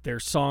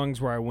there's songs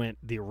where I went,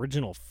 the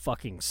original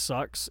fucking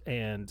sucks,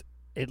 and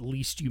at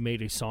least you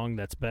made a song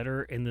that's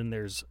better. And then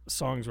there's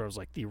songs where I was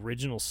like, the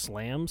original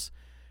slams,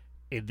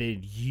 and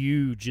then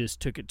you just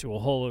took it to a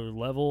whole other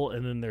level.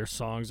 And then there's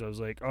songs I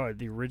was like, oh,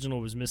 the original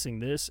was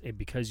missing this, and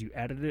because you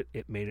added it,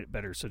 it made it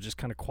better. So just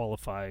kind of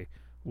qualify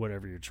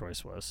whatever your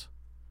choice was.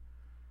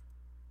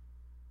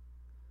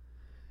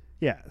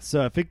 Yeah,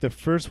 so I think the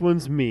first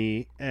one's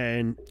me,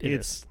 and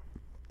It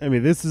I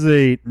mean, this is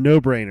a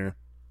no-brainer.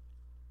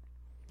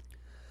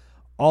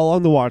 All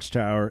on the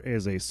Watchtower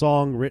is a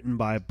song written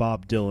by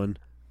Bob Dylan.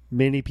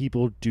 Many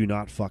people do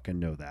not fucking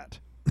know that.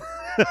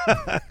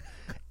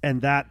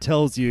 And that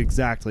tells you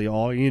exactly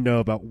all you know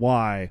about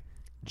why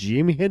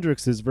Jimi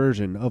Hendrix's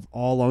version of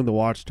All Along the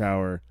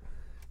Watchtower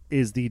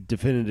is the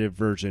definitive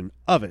version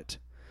of it.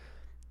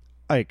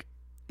 Like,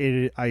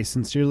 I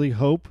sincerely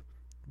hope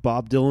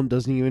Bob Dylan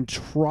doesn't even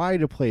try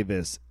to play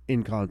this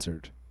in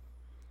concert.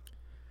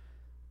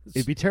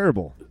 It'd be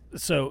terrible.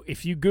 So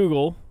if you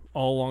Google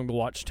All Along the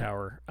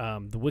Watchtower,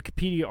 the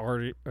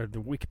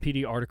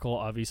Wikipedia article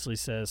obviously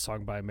says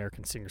song by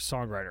American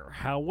singer-songwriter.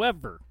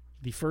 However,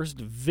 the first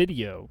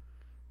video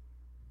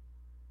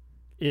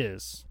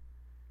is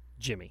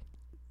Jimmy.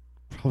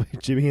 Probably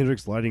Jimi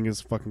Hendrix lighting his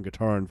fucking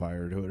guitar on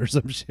fire to it or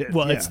some shit.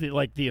 Well, yeah. it's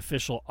the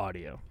official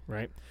audio,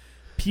 right?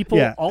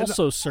 People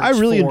also search. I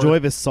really for, enjoy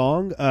this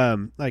song.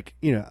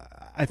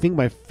 I think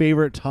my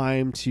favorite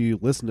time to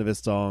listen to this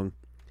song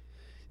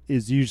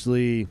is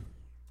usually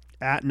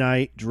at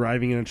night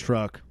driving in a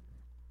truck,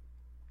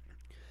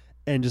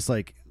 and just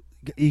like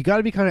you got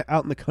to be kind of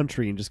out in the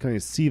country and just kind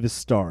of see the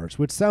stars,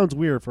 which sounds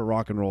weird for a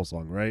rock and roll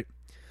song, right?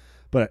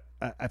 But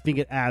I think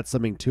it adds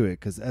something to it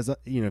because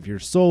if you're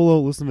solo,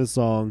 listen to this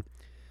song,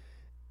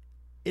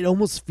 it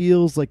almost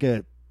feels like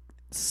a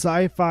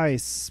sci-fi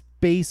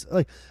space.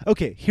 Like,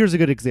 okay, here's a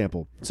good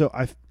example. So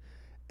I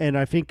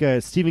think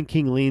Stephen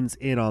King leans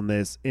in on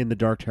this in the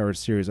Dark Tower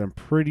series. I'm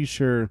pretty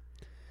sure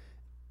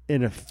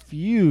in a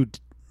few,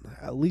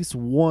 at least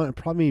one,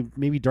 probably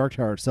maybe Dark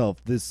Tower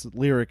itself, this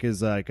lyric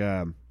is like,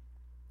 or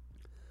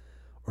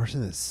is it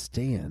The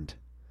Stand?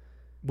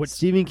 What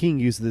Stephen King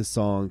used this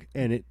song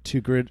and it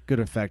to good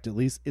effect, at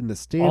least in The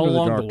Stand All or the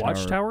Along Dark the Tower.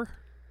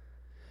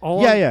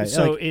 Watchtower?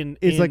 So like,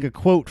 it's like a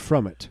quote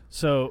from it.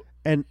 So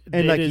and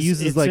like he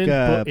uses like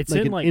an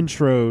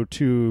intro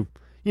to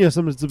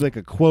something's like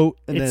a quote,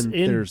 and then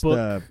there's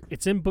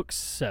it's in book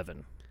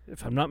 7,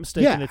 if I'm not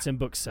mistaken. It's in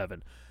book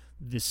 7.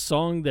 The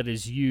song that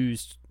is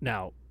used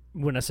now,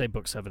 when I say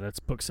book 7, that's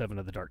book 7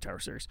 of the Dark Tower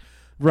series,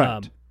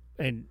 right?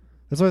 And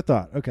that's what I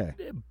thought. Okay,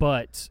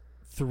 but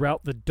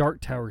throughout the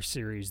Dark Tower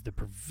series, the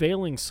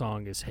prevailing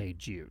song is "Hey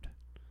Jude."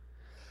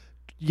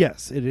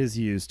 Yes, it is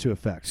used to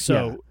effect.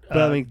 So,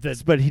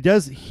 but he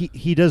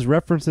does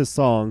reference this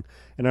song,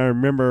 and I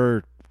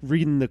remember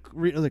reading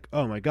like,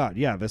 oh my god,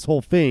 yeah, this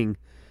whole thing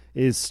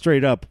is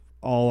straight up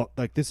all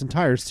like this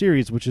entire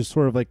series, which is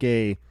sort of like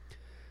a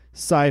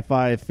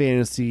sci-fi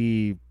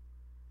fantasy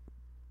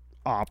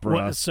opera.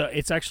 Well, so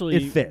it's actually,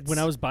 it fits. When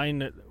I was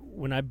buying it,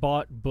 when I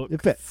bought book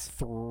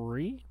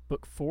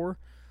 4.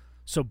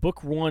 So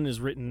book 1 is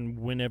written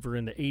whenever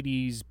in the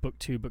 80s, book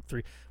 2, book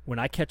 3. When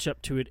I catch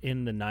up to it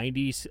in the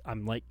 90s,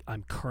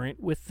 I'm current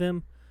with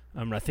them.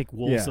 I think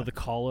Wolves of the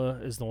Kala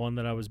is the one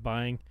that I was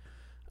buying.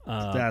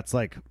 That's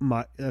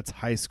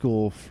high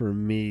school for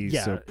me.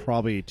 Yeah, so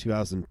probably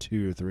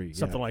 2002 or 3,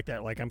 something like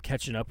that. Like I'm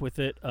catching up with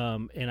it.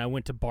 And I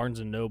went to Barnes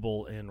and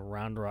Noble in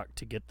Round Rock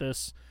to get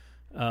this,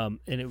 and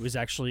it was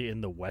actually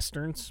in the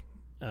westerns.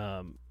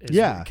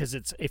 Because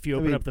if you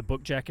open up the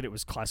book jacket, it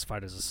was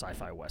classified as a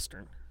sci-fi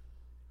western.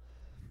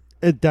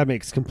 That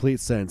makes complete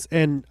sense,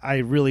 and I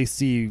really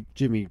see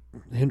Jimi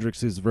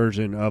Hendrix's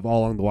version of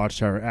All Along the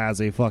Watchtower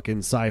as a fucking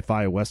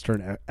sci-fi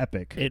western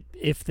epic.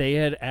 If they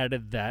had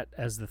added that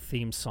as the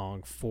theme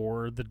song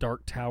for the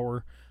Dark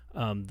Tower,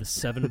 The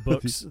 7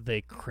 books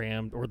they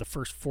crammed, or the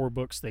first 4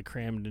 books they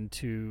crammed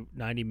into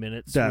 90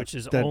 minutes, which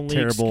is that only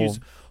terrible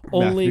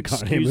only Matthew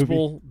McConaughey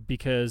excusable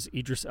because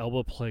Idris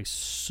Elba plays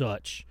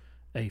such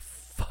a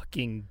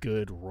fucking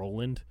good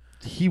Roland.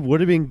 He would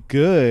have been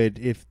good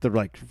if the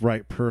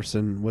right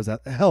person was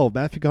at. Hell,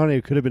 Matthew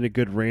McConaughey could have been a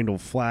good Randall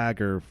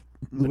Flagg or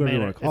whatever you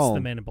want to call it's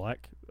him. the Man in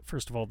Black.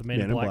 First of all, the Man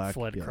in Black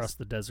fled across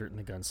the desert, and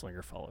the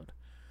gunslinger followed.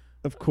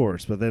 Of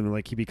course, but then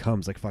like he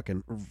becomes like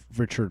fucking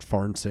Richard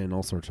Farnson,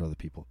 all sorts of other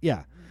people.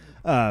 Yeah.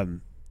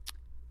 The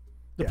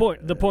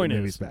point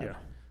is, bad.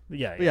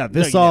 yeah.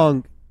 This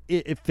song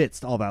it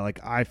fits all that. Like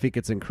I think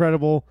it's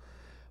incredible.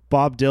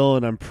 Bob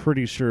Dylan, I'm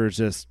pretty sure,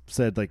 just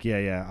said like,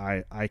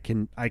 I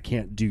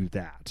can't do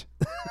that,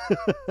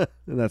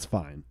 and that's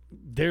fine.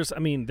 There's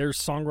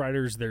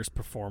songwriters, there's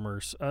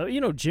performers.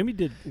 Jimmy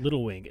did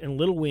Little Wing, and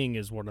Little Wing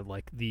is one of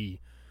like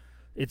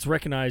it's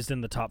recognized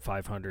in the top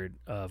 500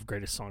 of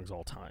greatest songs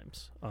all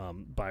times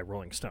by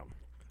Rolling Stone.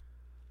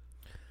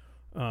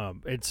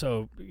 And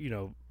so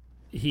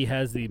he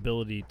has the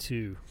ability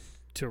to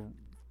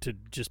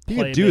just play.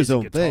 He could do his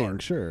own guitar. thing,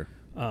 sure.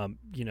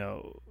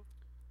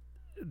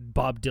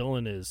 Bob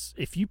Dylan is,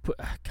 if you put,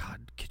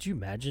 God, could you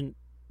imagine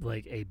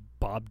like a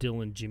Bob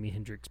Dylan, Jimi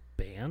Hendrix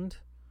band?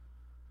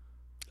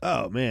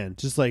 Oh man,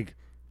 just like,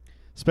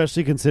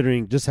 especially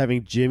considering just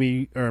having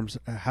Jimmy or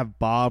have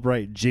Bob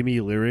write Jimmy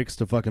lyrics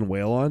to fucking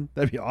wail on,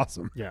 that'd be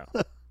awesome. Yeah.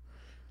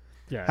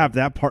 Yeah. Have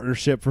that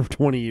partnership for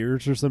 20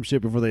 years or some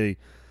shit before they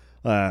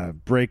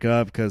break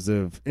up because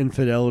of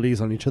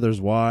infidelities on each other's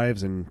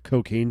wives and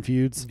cocaine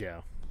feuds. Yeah.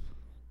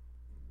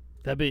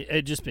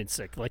 It'd just been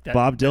sick like that.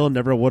 Bob Dylan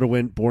never would have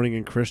went Born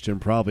Again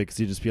Christian probably because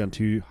he'd just be on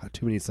too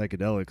many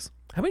psychedelics.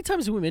 How many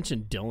times have we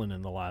mentioned Dylan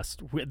in the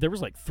last? There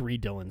was like 3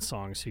 Dylan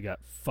songs who got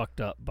fucked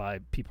up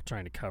by people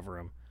trying to cover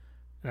him,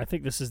 and I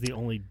think this is the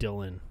only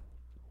Dylan.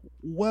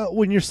 Well,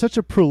 when you're such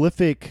a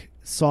prolific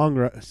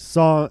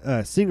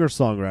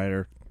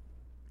singer-songwriter,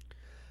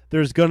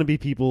 there's going to be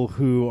people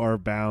who are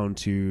bound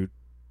to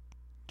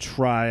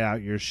try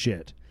out your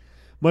shit,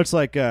 much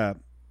like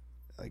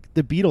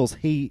the Beatles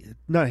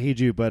not Hey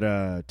Jude, but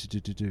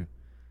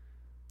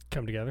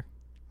Come Together.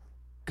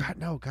 God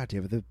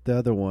damn it, the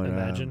other one.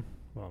 Imagine.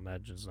 Well,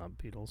 Imagine's not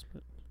Beatles,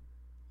 but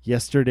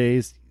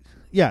Yesterday's.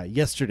 Yeah,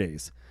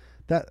 Yesterday's.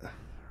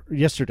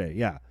 Yesterday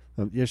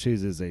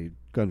is a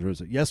Guns N'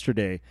 Roses.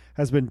 Yesterday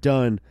has been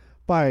done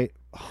by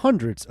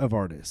hundreds of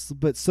artists,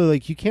 but so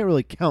like you can't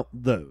really count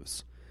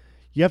those.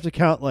 You have to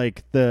count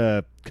like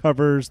the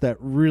covers that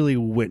really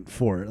went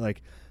for it.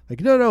 Like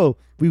no,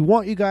 we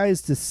want you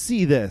guys to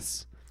see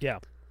this.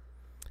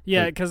 Yeah,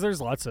 because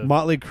there's lots of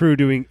Motley Crue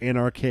doing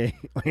Anarchy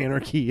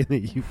in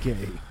the UK,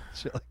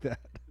 shit like that.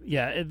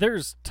 Yeah,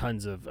 there's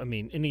tons of. I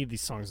mean, any of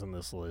these songs on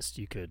this list,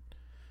 you could,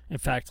 in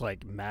fact,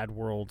 like Mad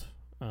World.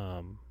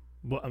 Well,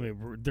 I mean,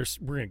 we're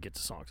gonna get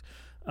to songs,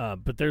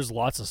 but there's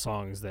lots of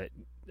songs that,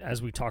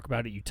 as we talk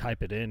about it, you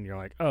type it in, and you're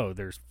like, oh,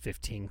 there's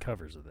 15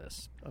 covers of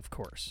this. Of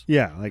course.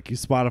 Yeah, like you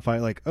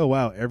Spotify, like, oh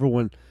wow,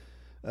 everyone.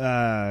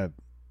 I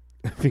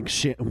think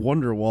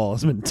Wonderwall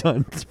has been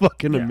done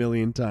fucking a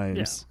million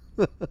times.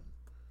 Yeah.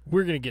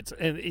 We're gonna get to,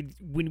 and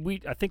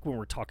I think when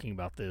we're talking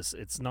about this,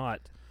 it's not.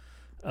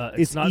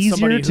 It's not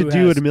easier to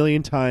do it a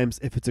million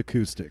times if it's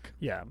acoustic.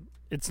 Yeah,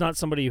 it's not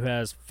somebody who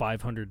has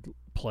 500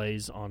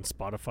 plays on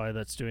Spotify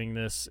that's doing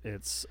this.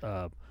 It's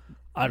I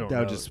don't know.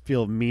 That would just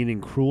feel mean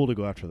and cruel to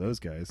go after those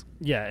guys.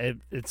 Yeah,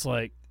 it's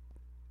like.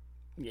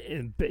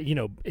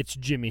 It's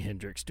Jimi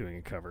Hendrix doing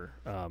a cover.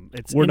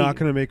 We're not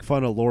going to make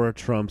fun of Laura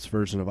Trump's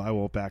version of "I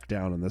Won't Back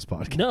Down" on this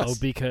podcast. No,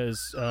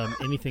 because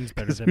anything's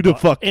better than who the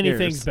fuck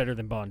anything's cares? better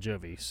than Bon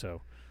Jovi.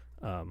 So,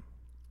 Tom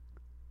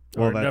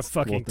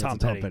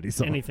Petty.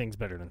 Song. Anything's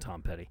better than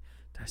Tom Petty.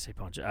 Did I say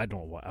Bon Jovi? I don't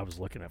know why I was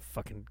looking at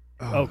fucking.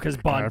 Because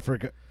Bon. I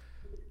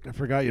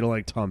forgot you don't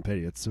like Tom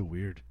Petty. It's so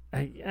weird.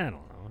 I don't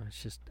know.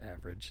 It's just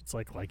average. It's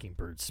like liking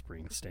Bruce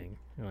Springsteen.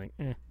 You're like,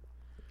 eh.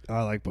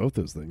 I like both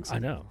those things. I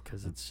know,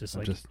 because it's just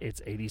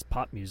it's 80s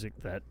pop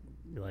music that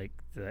I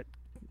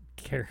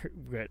can't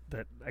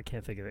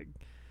think of it,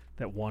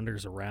 that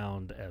wanders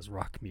around as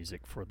rock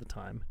music for the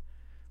time.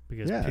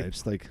 Because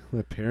it's like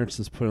my parents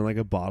just put in like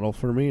a bottle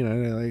for me,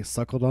 and I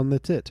suckled on the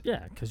tit.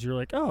 Yeah, because you're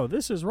like, oh,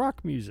 this is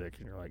rock music,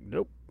 and you're like,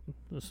 nope,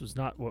 this was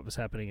not what was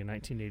happening in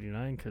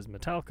 1989, because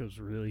Metallica was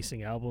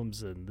releasing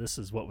albums, and this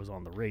is what was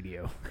on the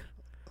radio.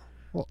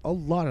 Well, a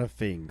lot of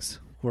things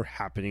were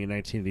happening in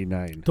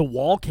 1989. The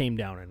wall came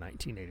down in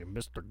 1980.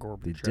 Mr.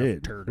 Gorbachev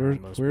did. turned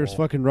on those Where's wall.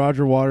 fucking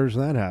Roger Waters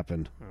when that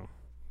happened? Oh.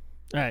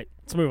 All right,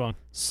 let's move on.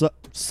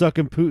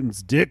 Sucking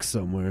Putin's dick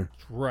somewhere.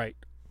 That's right.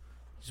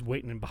 He's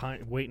waiting in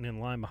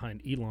line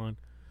behind Elon.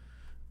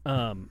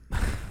 All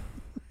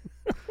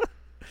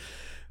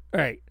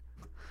right,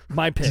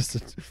 my pick.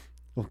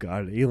 Oh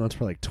God, Elon's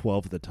probably like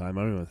 12 at the time.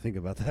 I don't even think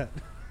about that.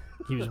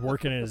 He was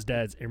working in his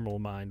dad's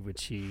emerald mine,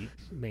 which he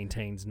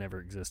maintains never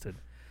existed.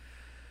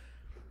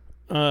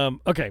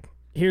 Okay,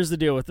 here's the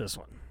deal with this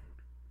one.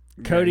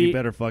 Cody, you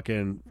better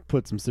fucking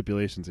put some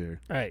stipulations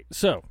here. All right,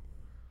 so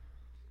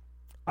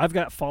I've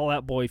got Fall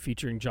Out Boy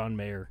featuring John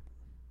Mayer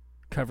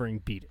covering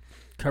Beat It,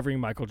 covering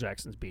Michael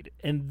Jackson's Beat It.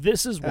 And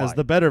this is why. As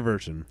the better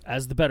version.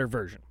 As the better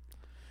version.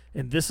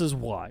 And this is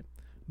why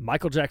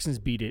Michael Jackson's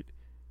Beat It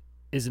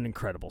is an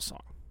incredible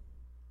song.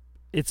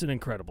 It's an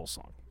incredible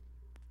song.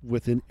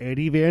 With an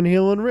Eddie Van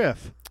Halen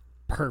riff.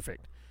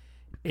 Perfect.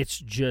 It's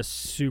just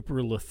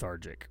super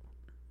lethargic.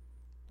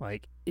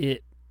 Like,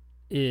 it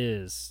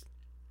is...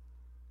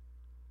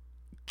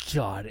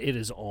 God, it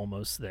is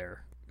almost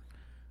there.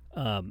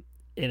 And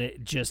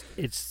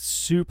it's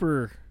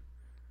super...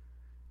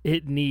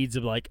 It needs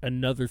like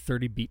another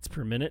 30 beats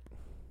per minute.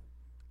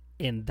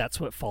 And that's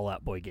what Fall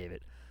Out Boy gave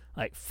it.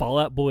 Like, Fall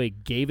Out Boy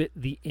gave it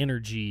the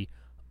energy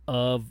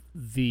of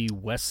the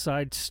West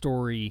Side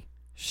Story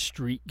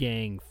street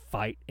gang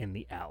fight in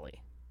the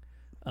alley.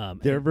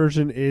 Their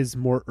version is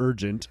more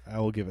urgent. I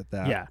will give it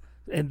that. Yeah.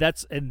 And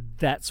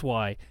that's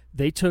why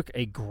they took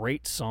a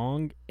great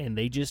song and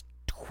they just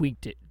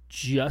tweaked it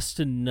just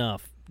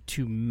enough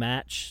to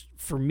match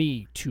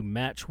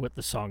what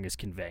the song is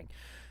conveying.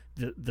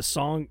 The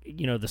song,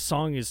 the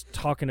song is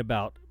talking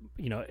about,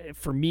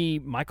 for me,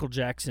 Michael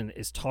Jackson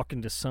is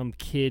talking to some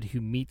kid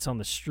who meets on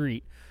the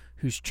street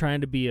who's trying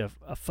to be a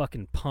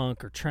fucking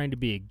punk or trying to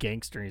be a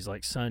gangster. And he's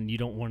like, son, you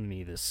don't want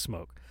any of this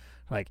smoke.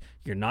 Like,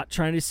 you're not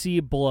trying to see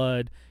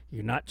blood.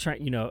 You're not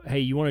trying, hey,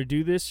 you want to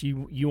do this?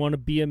 You want to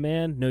be a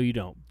man? No, you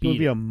don't. You want to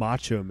be a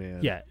macho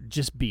man. Yeah,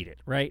 just beat it,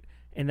 right?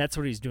 And that's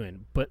what he's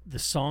doing. But the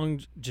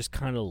song just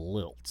kind of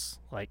lilts.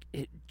 Like,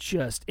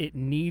 it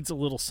needs a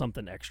little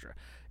something extra.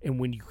 And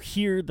when you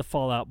hear the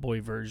Fall Out Boy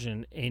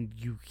version and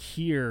you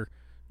hear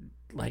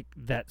like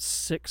that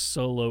sick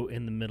solo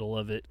in the middle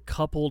of it,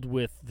 coupled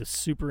with the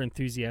super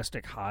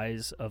enthusiastic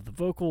highs of the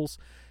vocals,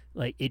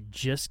 like, it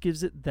just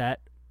gives it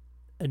that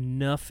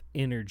enough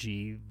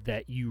energy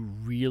that you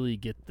really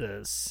get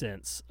the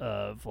sense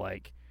of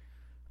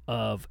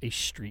a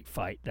street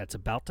fight that's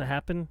about to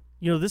happen.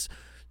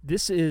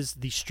 This is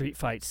the street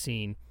fight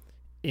scene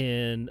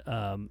in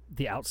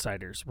The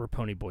Outsiders where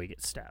Ponyboy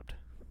gets stabbed.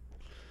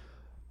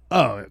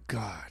 Oh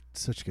God,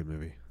 such a good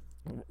movie.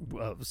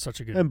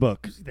 Such a good and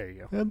book. There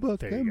you go. And book.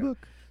 There you and go.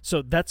 book.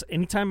 So that's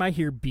anytime I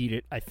hear "Beat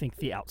It," I think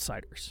The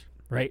Outsiders,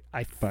 right?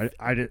 I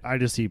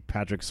just see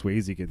Patrick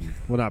Swayze getting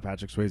not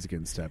Patrick Swayze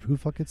getting stabbed. Who the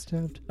fuck gets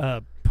stabbed?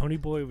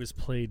 Ponyboy was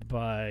played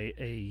by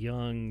a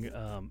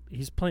young.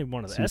 He's playing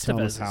one of the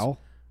Estevezes.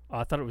 Howell?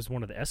 I thought it was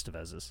one of the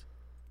Estevezes.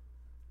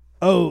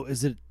 Oh,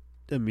 is it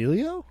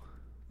Emilio?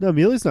 No,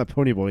 Emilio's not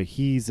Ponyboy.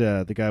 He's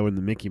the guy with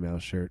the Mickey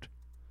Mouse shirt.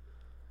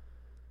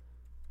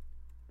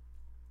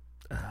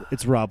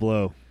 It's Rob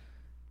Lowe.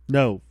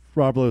 No,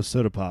 Rob Lowe's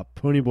Soda Pop.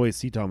 Ponyboy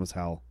C. Thomas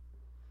Howell.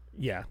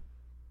 Yeah.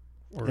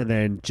 And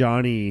then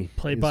Johnny...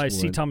 Played by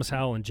C. Thomas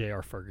Howell and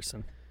J.R.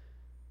 Ferguson.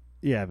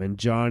 Yeah, then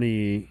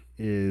Johnny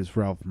is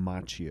Ralph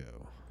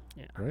Macchio.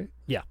 Yeah. Right?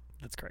 Yeah,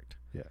 that's correct.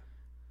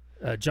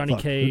 Yeah. Johnny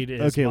Cade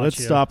is Okay,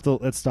 Macchio.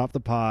 let's stop the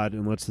pod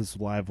and let's just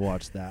live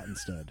watch that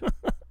instead.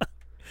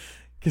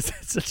 Because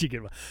that's such a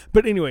good one.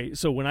 But anyway,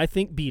 so when I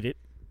think Beat It,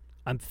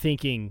 I'm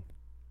thinking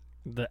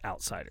The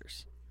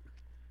Outsiders.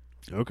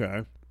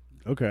 Okay.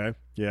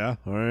 Yeah.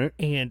 All right.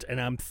 And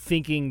I'm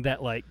thinking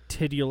that like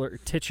titular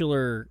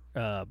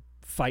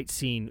fight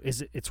scene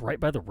it's right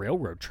by the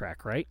railroad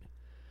track, right?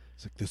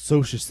 It's like the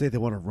socialists say they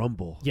want to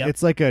rumble. Yeah.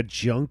 It's like a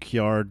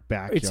junkyard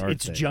backyard.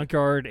 It's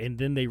junkyard, and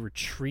then they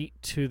retreat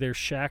to their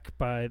shack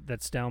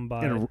that's down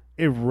by. And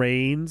it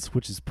rains,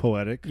 which is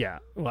poetic. Yeah.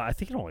 Well, I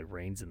think it only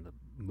rains in the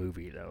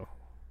movie though.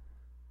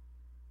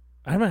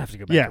 I'm gonna have to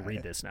go back and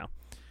read this now.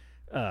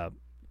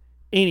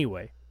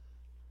 Anyway.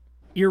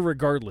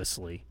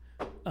 Irregardlessly,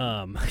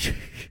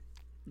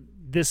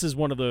 this is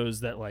one of those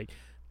that like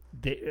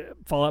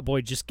Fall Out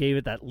Boy just gave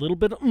it that little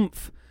bit of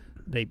oomph.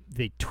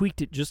 They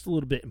tweaked it just a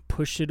little bit and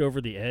pushed it over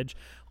the edge.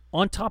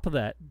 On top of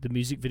that, the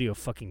music video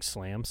fucking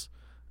slams.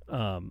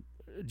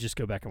 Just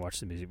go back and watch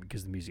the music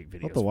because the music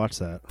video I'll have to watch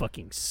that.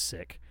 Fucking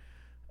sick.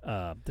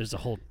 There's a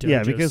whole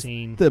dojo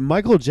scene. The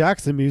Michael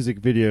Jackson music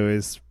video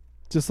is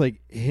just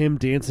like him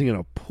dancing in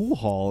a pool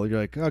hall. You're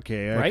like,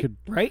 okay,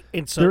 right.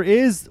 And so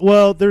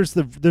there's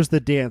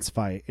the dance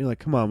fight. You're like,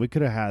 come on, we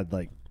could have had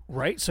like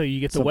right. So you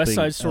get the West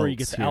Side Story, you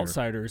get the here.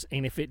 Outsiders,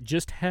 and if it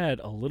just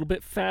had a little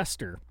bit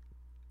faster,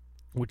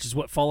 which is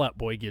what Fall Out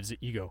Boy gives it,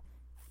 you go,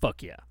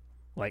 fuck yeah,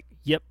 like,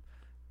 yep,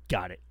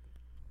 got it.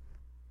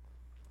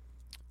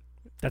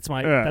 That's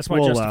my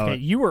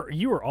justification. You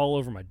were all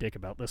over my dick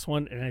about this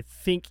one, and I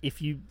think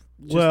if you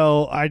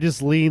I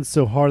just leaned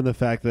so hard on the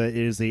fact that it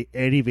is a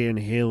Eddie Van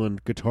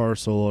Halen guitar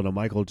solo and a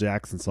Michael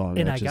Jackson song,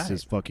 and that just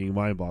is fucking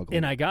mind-boggling.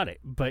 And I got it,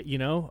 but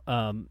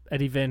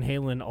Eddie Van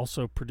Halen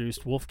also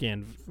produced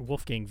Wolfgang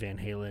Van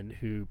Halen,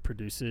 who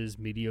produces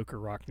mediocre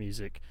rock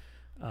music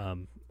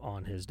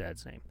on his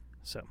dad's name.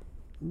 So,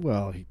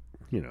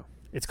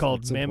 it's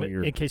called Mammoth.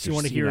 In case you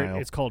want to hear it,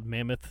 it's called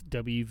Mammoth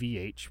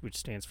WVH, which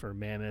stands for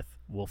Mammoth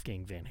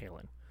Wolfgang Van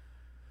Halen.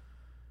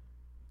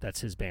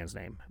 That's his band's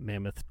name,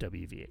 Mammoth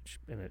WVH,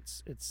 and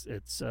it's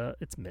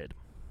mid.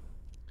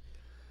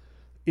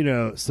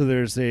 So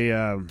there's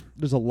a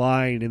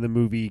line in the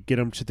movie Get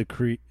Him to the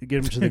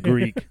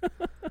Greek,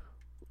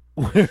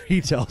 where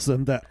he tells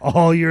them that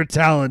all your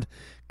talent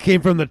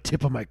came from the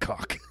tip of my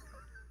cock.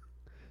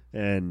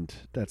 And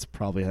that's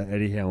probably how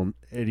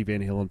Eddie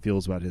Van Halen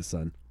feels about his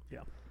son.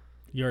 Yeah.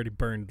 You already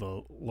burned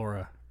the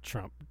Laura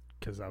Trump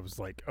because I was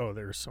like, oh,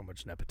 there's so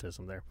much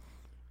nepotism there.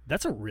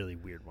 That's a really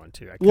weird one,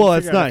 too. Well,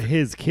 it's not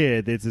his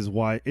kid. It's his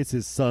wife. It's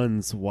his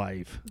son's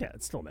wife. Yeah,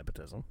 it's still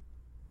nepotism.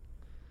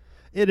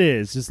 It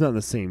is, just not in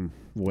the same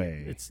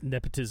way. It's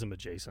nepotism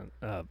adjacent.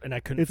 And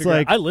I couldn't It's figure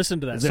like- out. I listened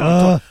to that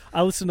song.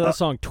 I listened to that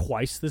song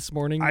twice this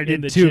morning. I in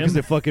did the too gym. because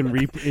it fucking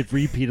it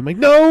repeated. I'm like,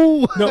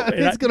 no, No, and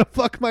it's gonna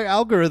fuck my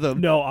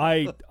algorithm. No,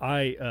 I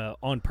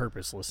on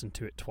purpose listened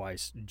to it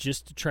twice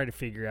just to try to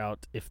figure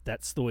out if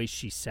that's the way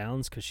she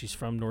sounds because she's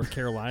from North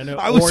Carolina.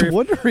 I was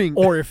wondering,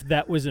 or if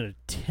that was an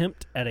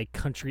attempt at a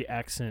country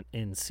accent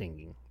in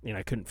singing, and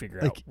I couldn't figure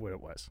out Like- what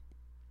it was.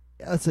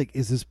 it's like,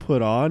 is this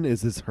put on?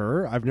 Is this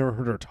her? I've never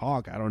heard her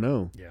talk. I don't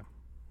know. Yeah.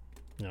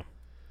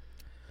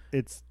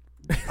 It's.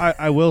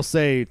 I will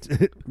say,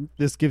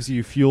 this gives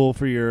you fuel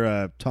for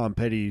your Tom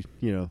Petty,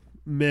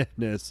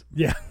 mehness.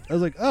 Yeah. I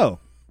was like, oh,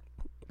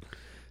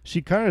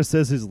 she kind of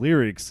says his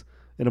lyrics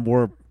in a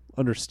more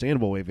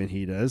understandable way than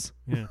he does.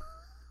 Yeah.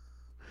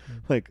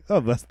 Like,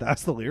 oh,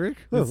 that's the lyric.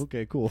 Oh,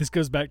 okay, cool. This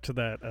goes back to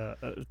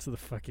that to the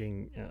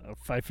fucking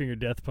Five Finger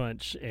Death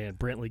Punch and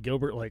Brantley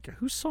Gilbert. Like,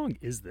 whose song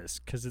is this?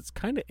 Because it's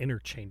kind of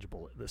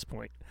interchangeable at this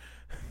point.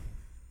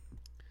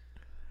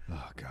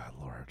 Oh God,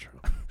 Laura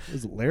Trump.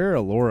 Is it Lara or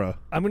Laura?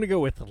 I'm gonna go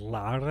with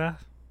Laura.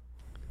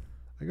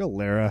 I go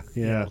Lara.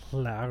 Yeah.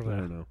 Laura. I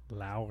don't know.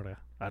 Laura.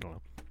 I don't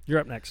know. You're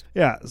up next.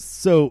 Yeah.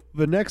 So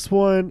the next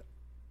one,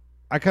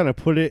 I kind of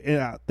put it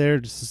out there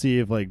just to see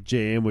if like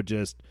JM would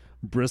just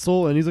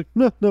bristle, and he's like,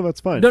 no,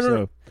 that's fine.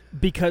 No.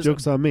 Because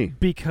joke's on me.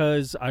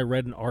 Because I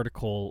read an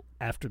article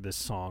after this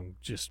song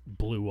just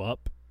blew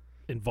up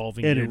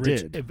involving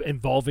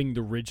involving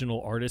the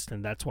original artist,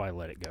 and that's why I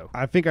let it go.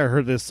 I think I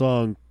heard this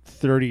song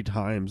 30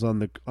 times on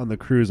the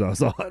cruise I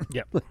was on.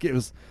 Yep. Like it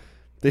was,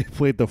 they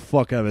played the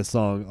fuck out of this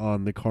song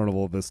on the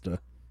Carnival Vista.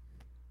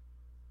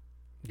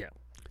 Yeah.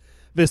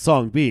 This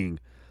song being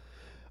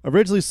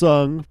originally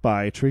sung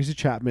by Tracy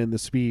Chapman,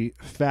 this would be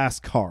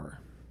Fast Car,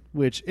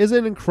 which is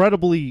an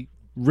incredibly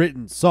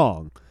written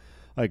song.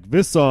 Like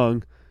this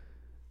song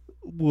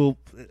will,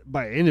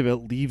 by the end of it,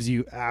 leaves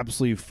you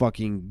absolutely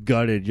fucking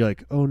gutted. You're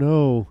like, oh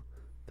no,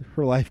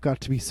 her life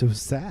got to be so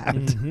sad.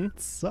 Mm-hmm. It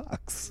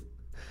sucks.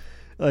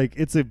 Like,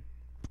 it's a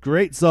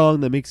great song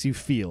that makes you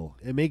feel.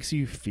 It makes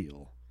you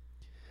feel.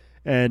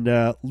 And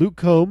Luke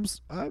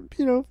Combs,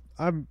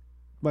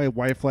 my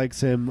wife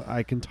likes him.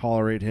 I can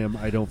tolerate him.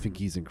 I don't think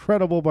he's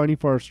incredible by any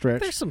far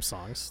stretch. There's some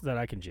songs that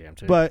I can jam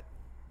to. But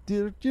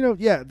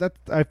that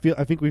I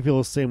think we feel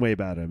the same way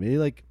about him.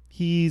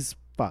 He's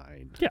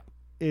fine. Yeah.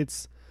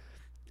 It's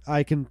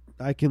I can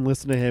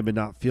listen to him and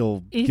not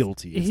feel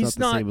guilty. It's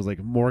not the same as like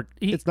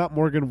it's not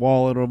Morgan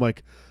Wallen, or I'm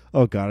like,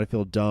 oh God, I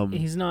feel dumb.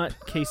 He's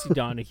not Casey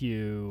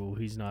Donahue.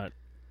 He's not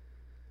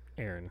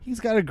Aaron. He's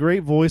got a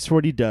great voice for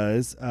what he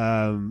does.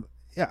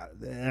 Yeah,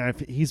 and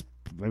he's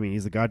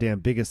the goddamn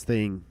biggest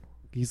thing.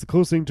 He's the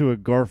closest thing to a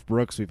Garth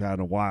Brooks we've had in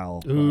a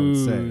while. I would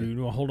say.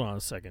 Well, hold on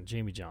a second.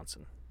 Jamie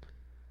Johnson.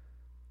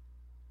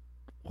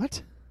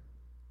 What?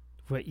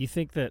 Wait, you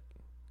think that?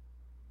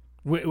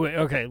 Wait.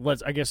 Okay.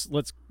 Let's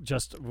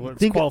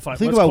Think qualify.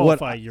 about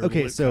qualify what. your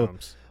Okay, Luke so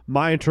Combs.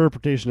 my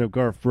interpretation of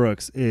Garth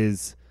Brooks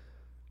is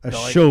a The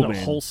showman,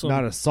 wholesome-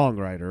 not a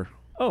songwriter.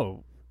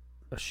 Oh,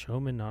 a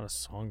showman, not a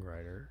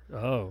songwriter.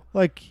 Oh,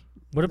 Like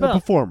what a about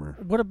performer.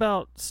 What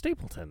about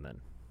Stapleton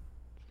then?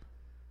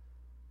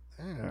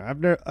 I've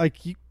never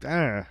like you.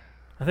 I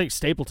think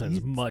Stapleton's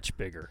He's- much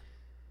bigger.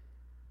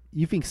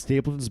 You think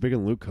Stapleton's bigger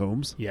than Luke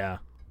Combs? Yeah.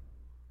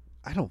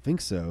 I don't think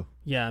so.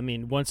 Yeah, I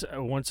mean, once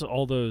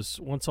all those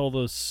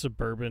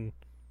suburban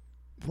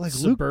Like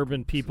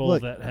Luke. people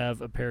like- that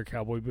have a pair of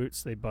cowboy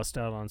boots, they bust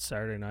out on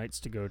Saturday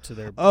nights to go to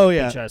their Oh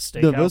yeah, bitch-ass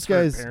No, steakhouse those for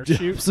a guys. parent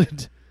shoot.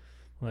 absolutely-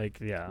 Like,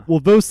 yeah, Well,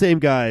 those same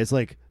guys,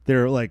 like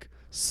they're like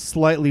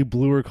slightly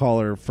bluer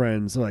collar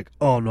friends. Are like,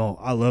 oh no,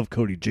 I love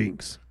Cody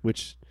Jinks,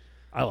 which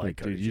I like Like,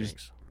 Cody dude, you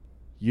Jinks.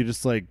 you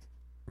just like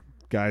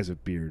guys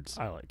with beards.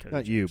 I like Cody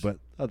Not you, Jinks.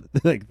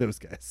 but like those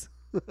guys.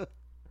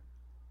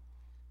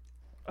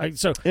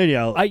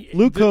 Anyhow,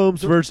 Luke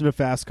Combs' version of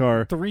Fast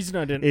Car The reason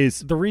I didn't is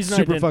the reason I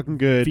super didn't fucking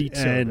good, veto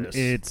and this.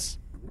 it's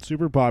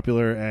super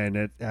popular, and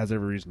it has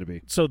every reason to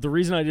be. So the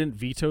reason I didn't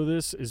veto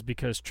this is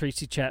because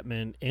Tracy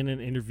Chapman, in an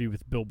interview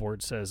with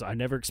Billboard, says, I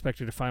never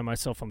expected to find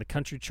myself on the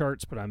country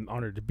charts, but I'm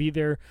honored to be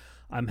there.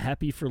 I'm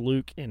happy for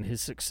Luke and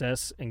his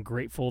success and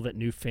grateful that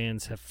new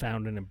fans have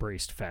found and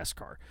embraced Fast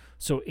Car.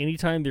 So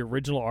anytime the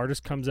original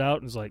artist comes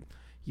out and is like,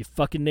 you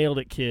fucking nailed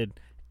it, kid,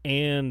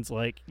 and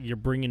like you're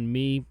bringing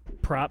me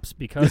props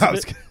because I of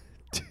was it,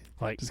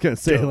 like, just gonna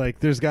say, dope. like,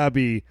 there's gotta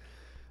be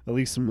at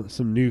least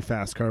some new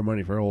Fast Car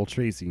money for old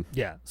Tracy.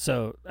 Yeah.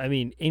 So, I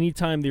mean,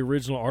 anytime the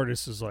original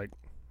artist is like,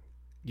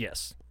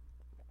 yes,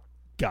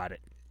 got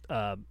it.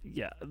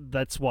 Yeah,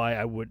 that's why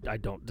I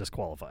don't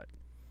disqualify it.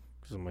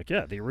 Because I'm like,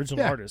 yeah, the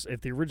original artist,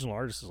 if the original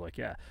artist is like,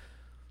 yeah.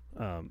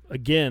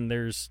 Again,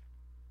 there's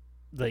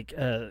like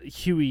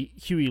Huey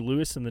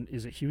Lewis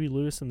is it Huey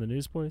Lewis and the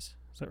Newsboys?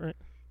 Is that right?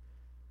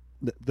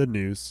 The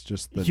News,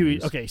 just the Huey.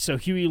 News. Okay, so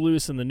Huey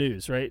Lewis and the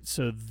News, right?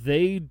 So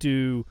they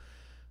do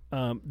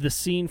the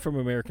scene from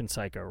American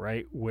Psycho,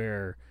 right,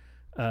 where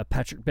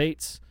Patrick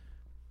Bates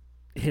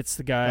hits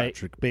the guy.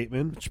 Patrick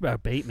Bateman.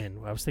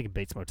 Bateman. I was thinking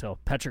Bates Motel.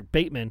 Patrick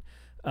Bateman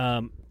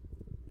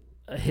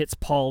hits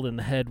Paul in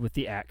the head with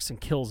the axe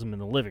and kills him in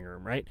the living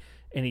room, right?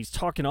 And he's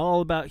talking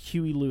all about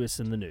Huey Lewis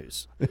and the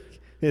News.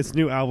 His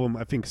new album,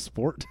 I think,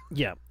 Sport.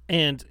 Yeah,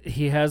 and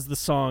he has the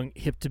song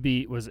 "Hip to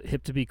Be." Was it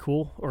 "Hip to Be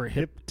Cool" or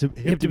Hip to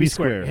Be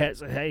Square.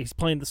 He's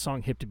playing the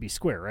song "Hip to Be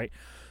Square," right?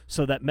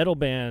 So that metal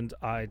band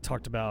I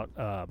talked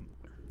about,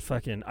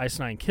 fucking Ice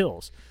Nine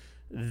Kills,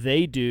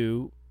 they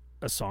do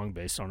a song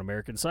based on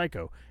American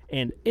Psycho,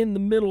 and in the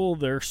middle of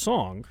their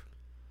song,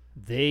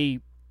 they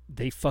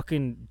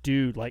fucking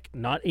do like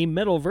not a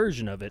metal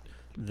version of it.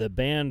 The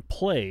band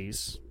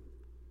plays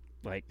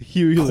like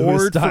Huey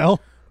Lewis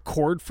style,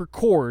 chord for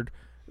chord.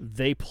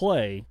 They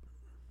play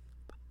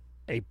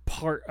a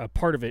part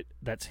of it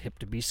that's "Hip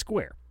to Be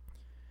Square."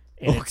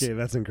 And okay,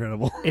 that's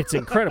incredible. It's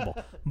incredible.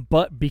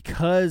 But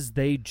because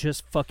they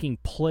just fucking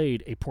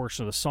played a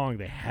portion of the song,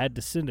 they had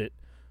to send it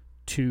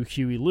to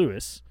Huey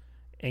Lewis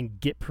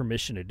and get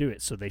permission to do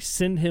it. So they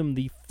send him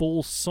the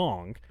full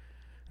song,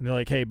 and they're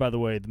like, hey, by the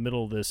way, the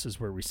middle of this is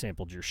where we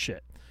sampled your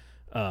shit.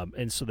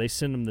 And so they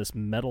send him this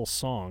metal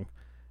song,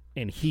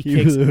 and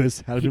Huey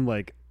Lewis had him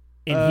like,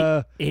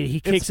 he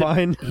kicks it's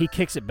fine. He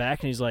kicks it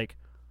back, and he's like,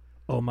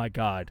 oh my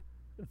God,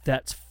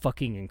 that's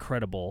fucking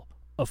incredible.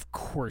 Of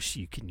course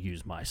you can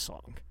use my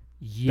song.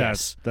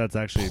 Yes. That's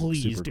actually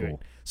please super do cool.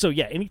 it. So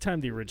yeah, anytime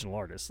the original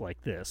artist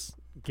like this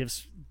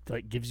gives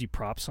you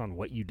props on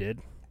what you did,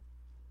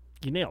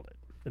 you nailed it.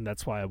 And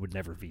that's why I would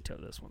never veto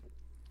this one.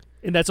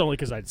 And that's only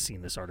because I'd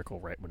seen this article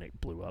right when it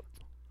blew up.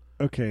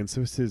 Okay, and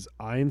so it says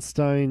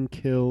Einstein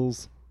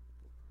Kills.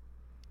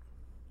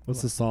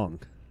 What's the song?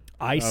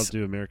 I'll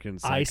do American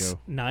Psycho.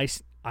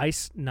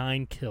 Ice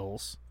Nine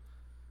Kills.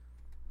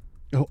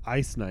 Oh,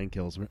 Ice Nine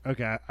Kills.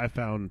 Okay, I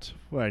found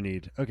what I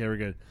need. Okay, we're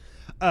good.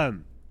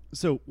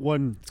 So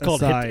one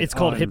It's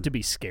called Hip to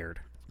Be Scared.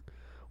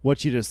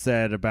 What you just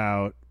said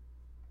about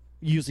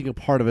using a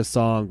part of a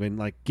song and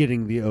like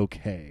getting the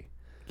okay.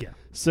 Yeah.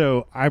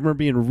 So I remember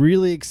being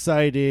really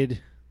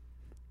excited.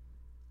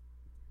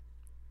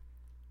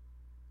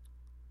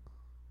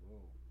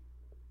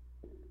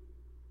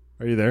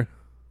 Are you there?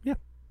 Yeah.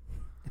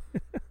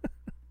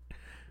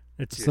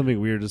 Something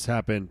weird just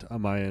happened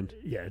on my end.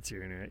 Yeah, it's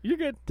your internet. You're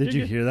good. Did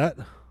you hear that?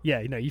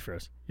 Yeah, no, you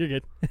froze. You're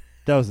good.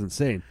 That was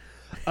insane.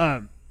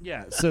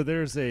 Yeah, so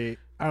there's I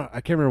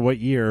can't remember what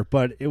year,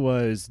 but it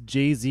was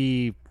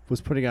Jay-Z was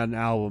putting out an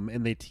album,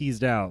 and they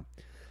teased out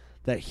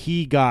that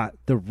he got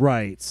the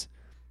rights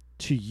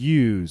to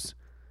use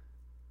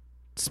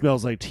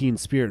Smells Like Teen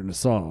Spirit in a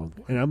song.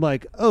 And I'm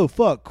like, oh,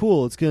 fuck,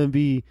 cool. It's going to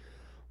be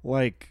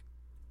like,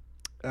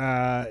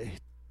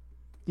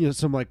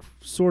 some like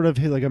sort of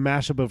like a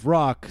mashup of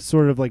rock,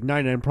 sort of like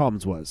 99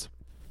 Problems was.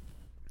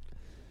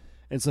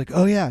 And it's like,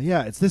 oh,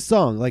 yeah, it's this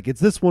song. Like,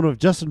 it's this one of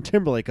Justin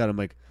Timberlake on. I'm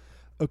like,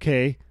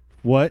 okay,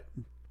 what?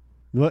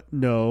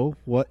 No,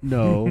 what?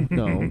 No,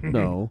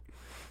 no.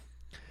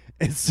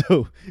 And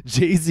so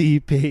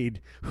Jay-Z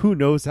paid who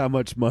knows how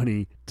much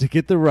money to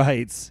get the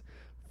rights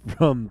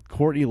from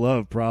Courtney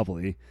Love,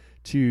 probably,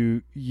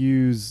 to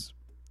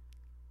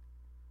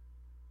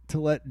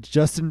let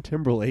Justin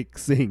Timberlake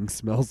sing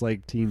Smells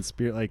Like Teen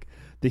Spirit, like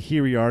the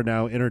Here We Are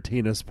Now,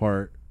 Entertain Us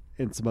part,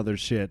 and some other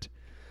shit.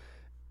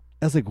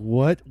 I was like,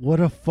 what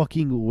a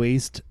fucking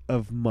waste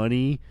of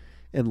money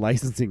and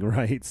licensing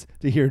rights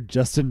to hear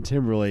Justin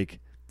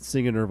Timberlake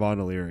sing a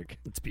Nirvana lyric.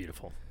 It's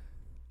beautiful.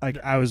 Like,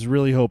 I was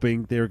really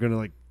hoping they were going to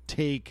like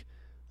take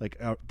like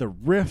the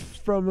riff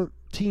from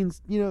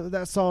Teens,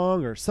 that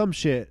song or some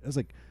shit. I was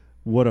like,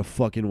 what a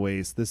fucking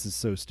waste. This is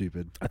so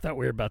stupid. I thought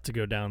we were about to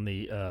go down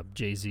the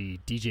Jay-Z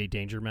DJ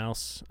Danger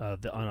Mouse,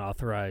 the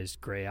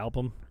unauthorized Grey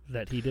album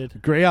that he did.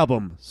 Grey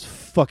album is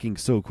fucking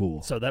so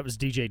cool. So that was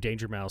DJ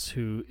Danger Mouse,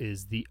 who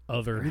is the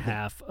other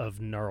half of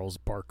Gnarls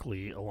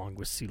Barkley along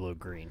with CeeLo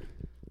Green.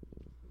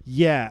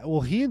 Yeah,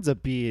 well, he ends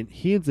up being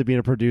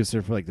a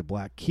producer for like the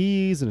Black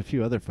Keys and a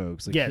few other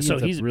folks. Like, so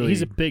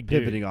he's a big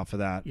dude. Pivoting off of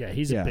that. Yeah,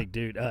 he's a big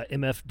dude.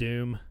 MF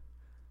Doom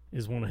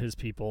is one of his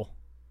people.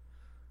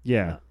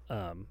 Yeah.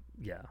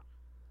 Yeah,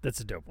 that's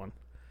a dope one.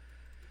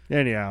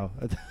 Anyhow,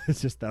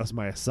 it's just that was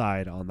my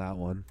aside on that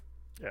one.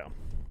 Yeah.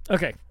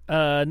 Okay.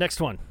 Next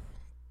one.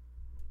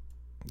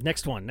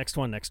 This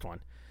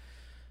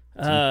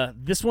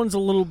one's a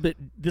little bit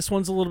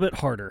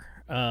harder.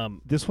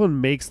 This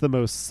one makes the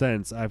most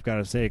sense, I've got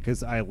to say,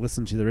 because I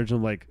listened to the original.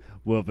 I'm like,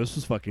 well, this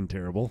was fucking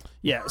terrible.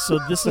 Yeah. So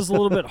this is a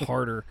little bit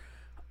harder.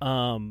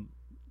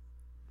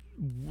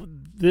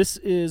 This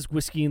is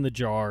Whiskey in the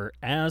Jar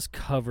as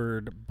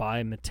covered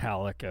by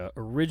Metallica,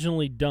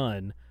 originally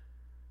done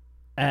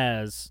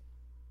as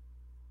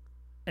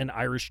an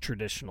Irish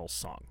traditional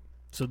song.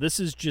 So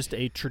this is just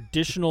a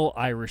traditional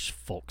Irish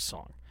folk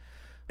song.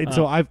 And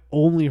so I've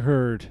only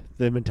heard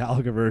the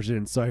Metallica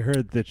version, so I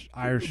heard the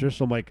Irish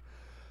traditional. I'm like,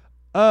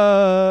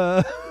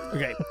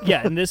 Okay,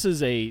 yeah, and this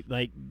is a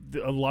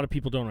lot of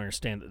people don't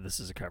understand that this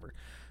is a cover.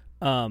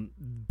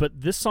 But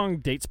this song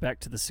dates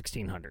back to the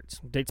 1600s.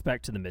 Dates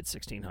back to the mid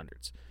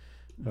 1600s.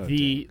 Oh,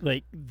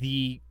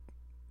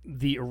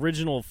 The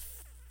original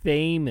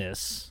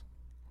famous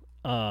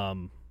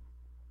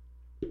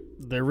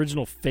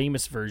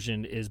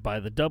version is by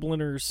the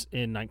Dubliners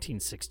in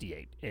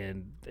 1968,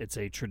 and it's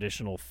a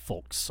traditional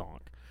folk song.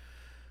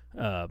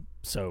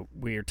 So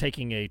we're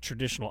taking a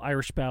traditional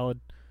Irish ballad,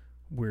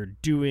 we're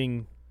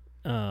doing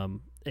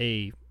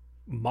a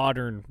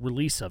modern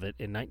release of it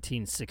in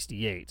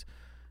 1968,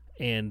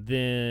 and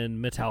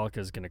then Metallica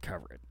is going to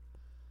cover it.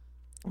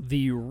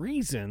 The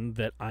reason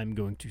that I'm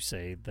going to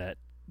say that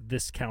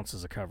this counts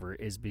as a cover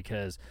is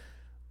because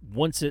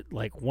once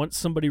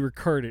somebody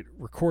recorded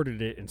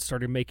it and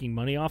started making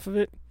money off of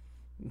it,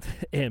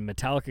 and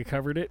Metallica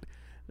covered it,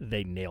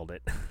 they nailed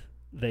it.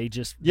 They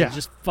just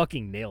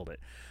fucking nailed it.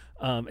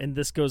 And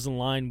this goes in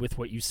line with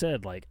what you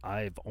said. Like,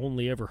 I've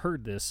only ever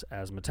heard this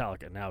as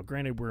Metallica. Now,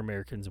 granted, we're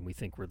Americans and we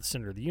think we're the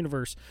center of the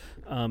universe.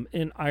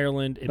 In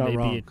Ireland, it may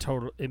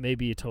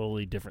be a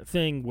totally different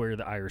thing, where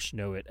the Irish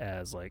know it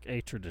as like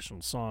a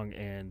traditional song,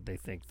 and they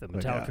think the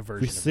Metallica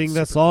version. We sing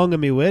that song at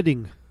my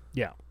wedding.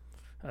 Yeah,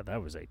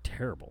 that was a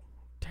terrible,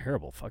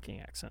 terrible fucking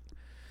accent.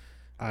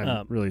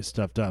 I'm really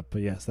stuffed up,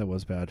 but yes, that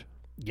was bad.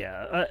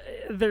 Yeah,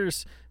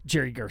 there's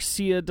Jerry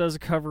Garcia does a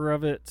cover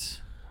of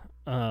it.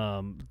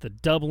 The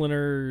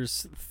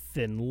Dubliners,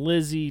 Thin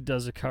Lizzy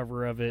does a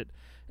cover of it,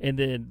 and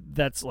then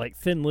that's like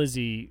Thin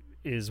Lizzy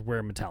is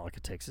where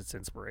Metallica takes its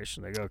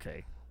inspiration. They go,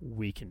 okay,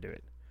 we can do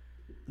it.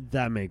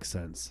 That makes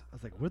sense. I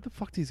was like, where the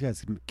fuck do these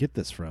guys get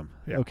this from?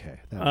 Yeah. Okay,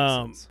 that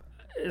makes sense.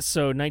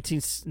 So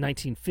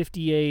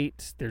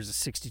 1958, there's a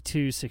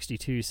 62,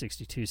 62,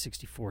 62,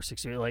 64,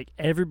 68. Like,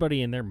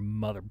 everybody and their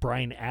mother.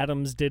 Bryan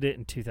Adams did it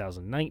in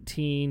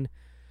 2019.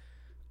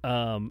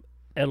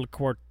 El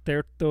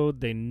Cuarteto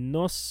de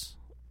Nos,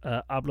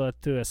 Habla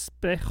tu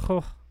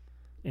Espejo,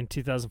 in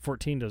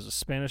 2014. There's a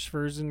Spanish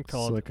version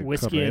called like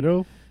Whiskey.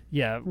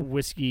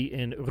 Whiskey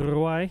in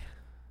Uruguay.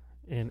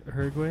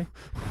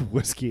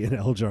 Whiskey in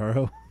El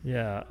Jarro.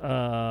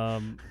 Yeah.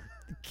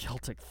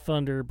 Celtic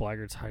Thunder,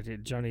 Blackguard's High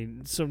Johnny.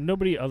 So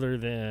nobody other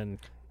than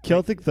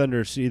Celtic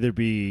Thunder should either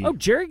be. Oh,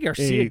 Jerry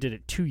Garcia did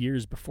it 2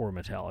 years before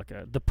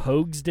Metallica. The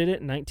Pogues did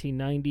it in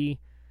 1990.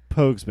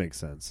 Pogues makes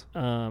sense.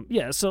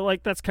 Yeah, so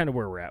like that's kind of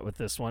where we're at with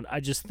this one. I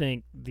just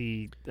think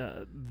the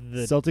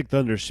Celtic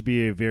Thunder should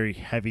be a very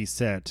heavy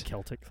set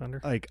Celtic Thunder,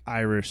 like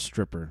Irish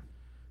stripper.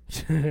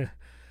 Yeah,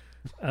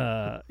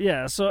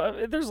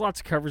 so there's lots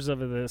of covers of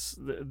this.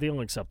 The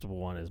only acceptable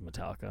one is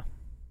Metallica.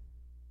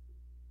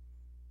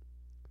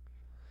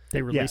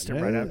 They released it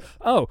right after.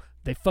 Oh,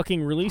 they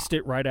fucking released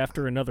it right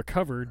after another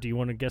cover. Do you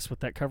want to guess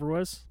what that cover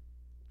was?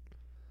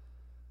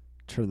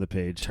 Turn the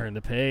Page. Turn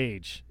the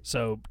Page.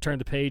 So, Turn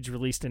the Page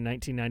released in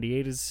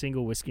 1998 as a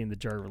single. Whiskey in the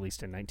Jar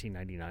released in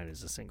 1999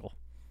 as a single.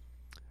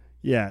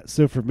 Yeah,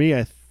 so for me,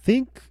 I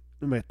think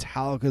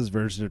Metallica's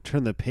version of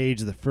Turn the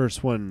Page, the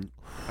first one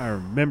I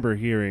remember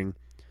hearing,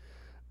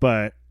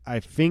 but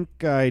I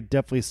think I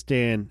definitely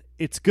stand.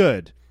 It's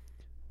good,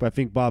 but I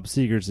think Bob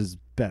Seger's is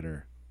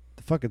better.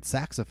 The fucking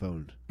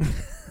saxophone.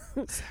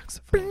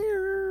 Saxophone.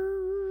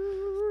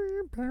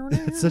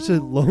 It's such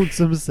a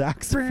lonesome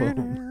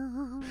saxophone.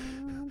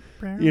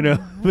 You know,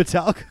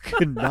 Metallica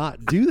could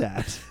not do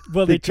that.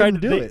 Well, they tried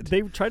to do it.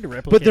 They tried to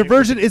replicate but their it.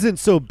 version isn't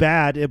so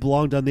bad. It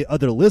belonged on the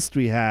other list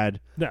we had.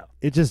 No.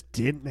 It just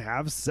didn't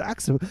have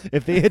saxophone.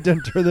 If they had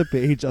done Turn the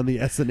Page on the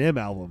S&M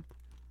album.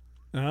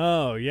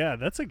 Oh, yeah,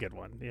 that's a good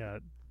one. Yeah.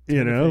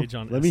 You know,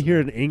 let me hear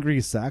an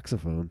angry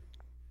saxophone.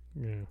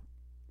 Yeah.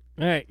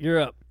 All right, you're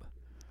up.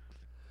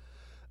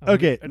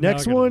 Okay,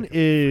 next one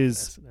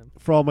is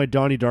for all my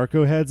Donnie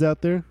Darko heads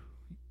out there.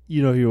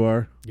 You know who you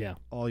are. Yeah.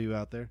 All you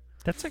out there.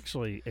 That's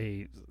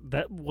actually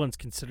that one's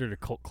considered a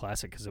cult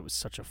classic because it was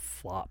such a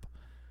flop.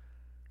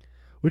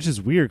 Which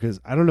is weird because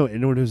I don't know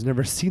anyone who's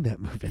never seen that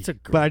movie. It's a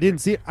great but I didn't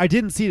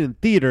see it in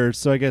theaters,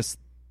 so I guess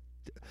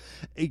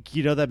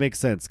that makes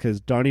sense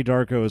because Donnie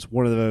Darko is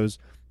one of those,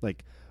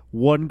 like,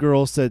 one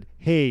girl said,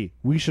 "Hey,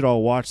 we should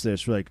all watch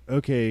this." We're like,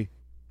 "Okay,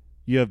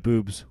 you have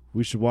boobs.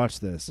 We should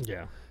watch this."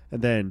 Yeah.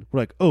 And then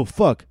we're like, "Oh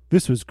fuck,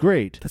 this was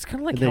great." That's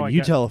kind of like and then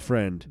you tell a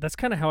friend. That's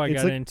kind of how I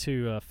got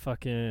into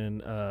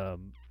fucking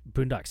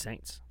Boondock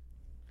Saints.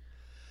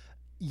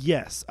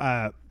 Yes,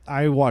 I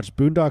watched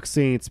Boondock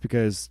Saints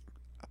because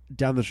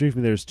down the street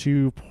from me there's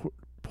two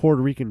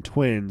Puerto Rican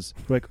twins.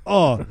 We're like,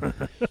 "Oh,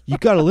 you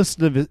got to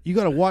listen to this. You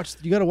got to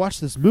watch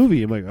this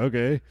movie." I'm like,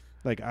 "Okay."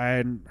 Like, I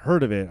hadn't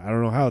heard of it. I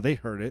don't know how they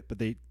heard it, but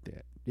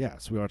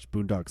so we watched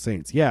Boondock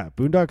Saints. Yeah,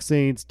 Boondock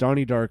Saints,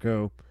 Donnie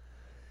Darko.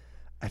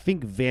 I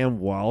think Van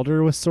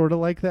Wilder was sort of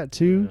like that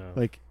too.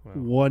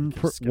 One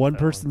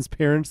person's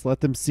parents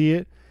let them see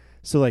it,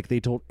 so like they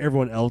told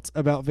everyone else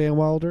about Van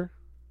Wilder.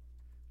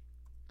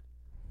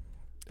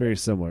 Very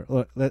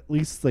similar. At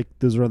least like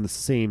those are on the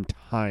same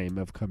time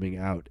of coming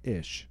out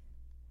ish.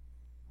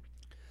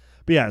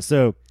 But yeah,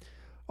 so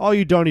all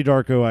you Donnie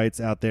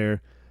Darkoites out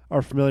there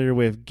are familiar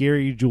with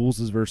Gary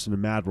Jules' version of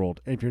Mad World,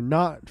 and if you're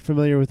not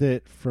familiar with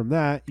it from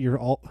that,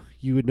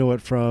 you would know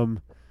it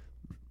from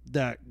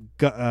that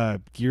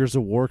Gears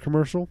of War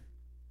commercial.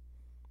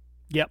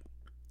 Yep,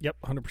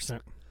 100%.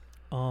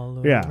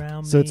 All Yeah,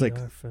 around so it's me like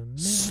are familiar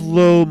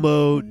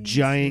slow-mo faces,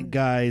 giant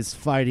guys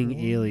fighting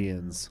familiar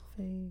aliens.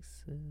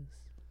 faces.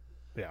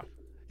 Yeah.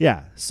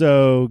 Yeah,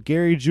 so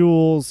Gary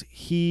Jules,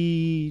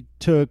 he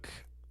took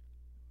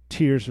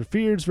Tears for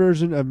Fears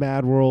version of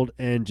Mad World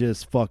and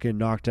just fucking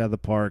knocked out of the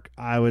park.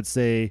 I would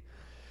say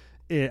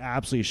it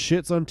absolutely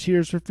shits on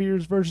Tears for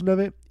Fears version of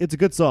it. It's a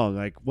good song,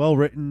 like well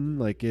written,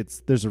 like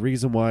there's a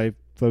reason why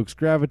folks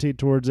gravitate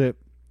towards it,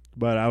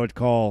 but I would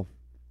call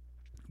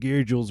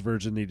Gary Jules'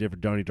 version they did for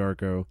Donnie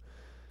Darko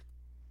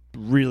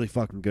really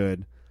fucking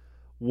good.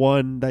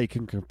 One that you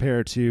can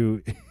compare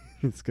to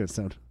it's gonna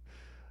sound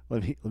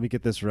let me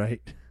get this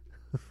right.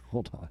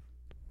 Hold on.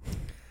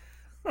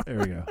 There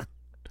we go.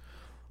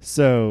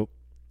 So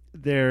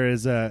there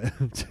is the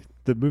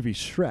movie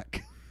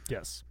Shrek.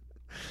 Yes.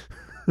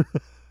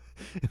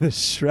 The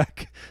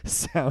Shrek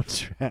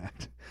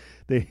soundtrack.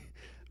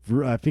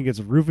 I think it's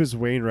Rufus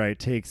Wainwright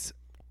takes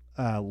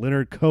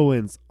Leonard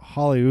Cohen's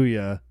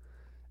Hallelujah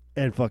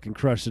and fucking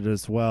crushed it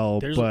as well.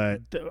 I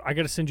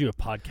got to send you a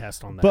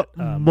podcast on that. But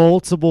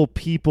multiple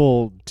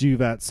people do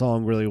that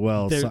song really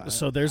well.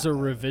 So there's a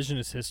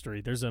revisionist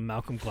history. There's a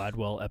Malcolm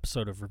Gladwell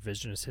episode of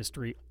revisionist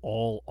history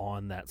all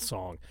on that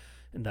song,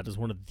 and that is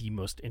one of the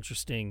most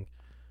interesting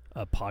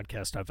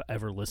podcast I've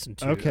ever listened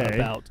to. Okay.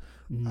 About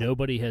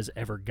nobody has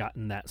ever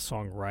gotten that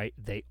song right.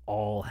 They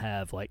all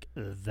have like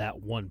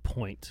that one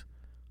point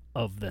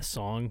of the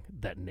song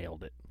that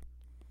nailed it.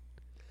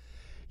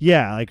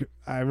 Yeah, like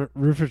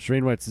Rufus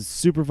Wainwright's is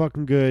super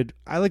fucking good.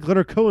 I like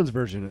Leonard Cohen's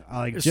version. I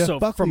like Jeff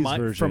Buckley's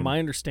version. From my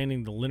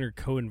understanding, the Leonard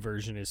Cohen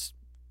version is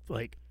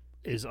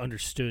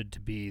understood to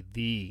be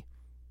the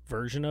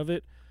version of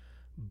it,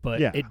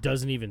 but it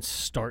doesn't even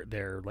start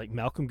there. Like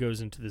Malcolm goes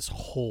into this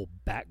whole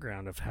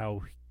background of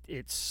how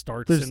it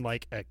starts in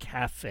like a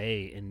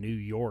cafe in New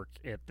York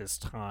at this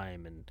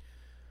time, and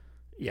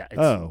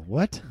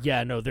what?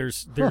 Yeah, no,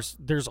 there's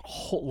a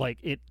whole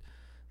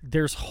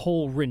There's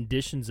whole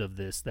renditions of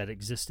this that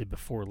existed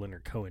before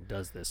Leonard Cohen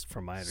does this,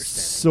 from my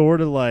understanding.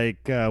 Sort of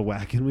like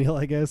Whack and Wheel,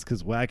 I guess,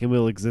 because Whack and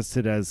Wheel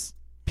existed as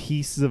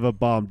pieces of a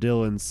Bob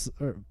Dylan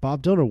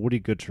or Woody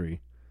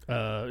Guthrie.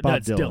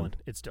 It's Dylan.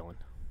 It's Dylan.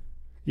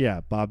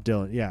 Yeah, Bob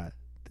Dylan. Yeah,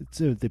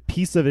 so the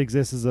piece of it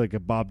exists as like a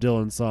Bob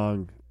Dylan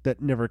song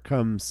that never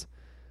comes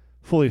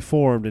fully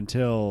formed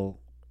until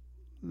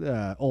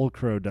Old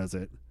Crow does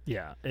it.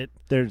 Yeah,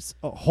 there's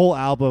a whole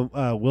album.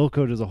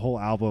 Wilco does a whole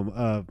album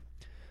of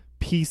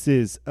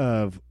pieces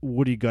of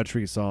Woody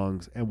Guthrie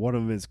songs, and one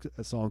of them is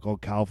a song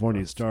called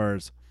California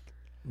Stars.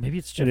 Maybe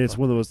it's Jeff and it's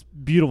one of the most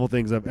beautiful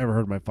things I've ever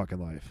heard in my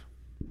fucking life.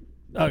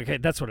 Okay,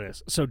 that's what it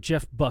is. So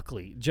Jeff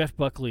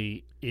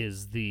Buckley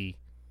is the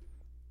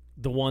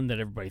one that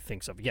everybody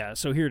thinks of. Yeah,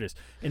 so here it is.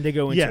 And they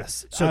go into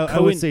yes. So I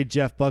would say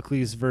Jeff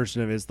Buckley's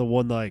version of it is the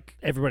one like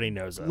everybody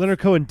knows of. Leonard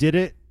Cohen did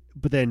it,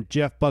 but then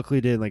Jeff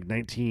Buckley did in like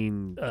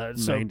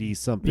 1990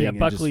 something. Yeah, and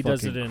Buckley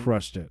just does it in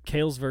crushed it.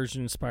 Cale's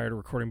version inspired a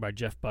recording by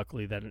Jeff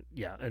Buckley in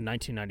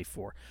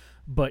 1994.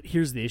 But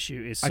here's the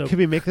issue: is I could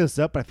be making this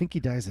up, but I think he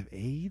dies of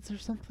AIDS or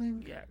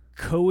something. Yeah,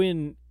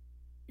 Cohen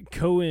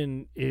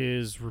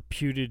is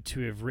reputed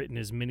to have written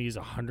as many as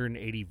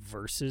 180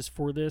 verses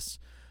for this,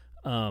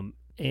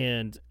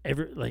 and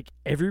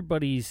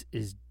everybody's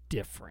is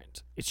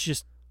different. It's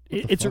just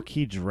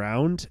he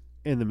drowned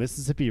in the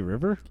Mississippi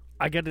River.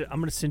 I'm going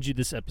to send you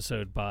this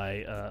episode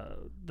by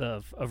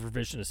of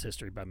Revisionist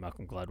History by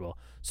Malcolm Gladwell,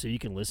 so you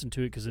can listen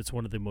to it, because it's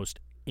one of the most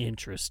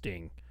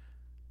interesting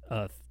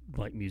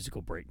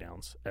musical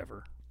breakdowns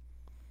ever.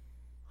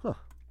 Huh.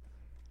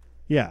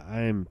 Yeah,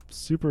 I'm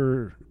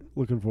super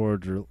looking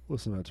forward to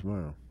listening to that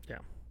tomorrow. Yeah.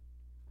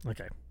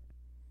 Okay.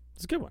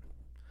 It's a good one.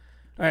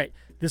 All right.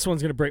 This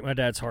one's going to break my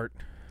dad's heart,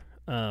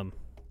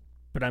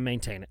 but I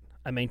maintain it.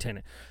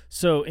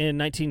 So in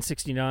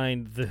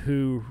 1969, The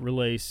Who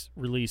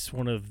released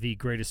one of the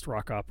greatest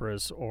rock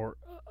operas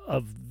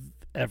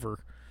ever.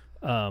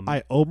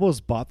 I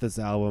almost bought this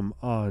album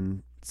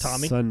on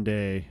Tommy?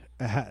 Sunday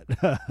at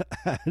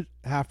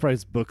Half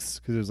Price Books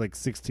because it was like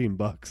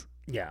 $16.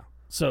 Yeah.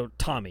 So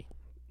Tommy,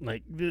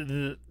 like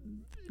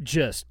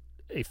just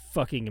a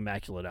fucking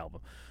immaculate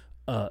album.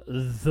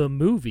 The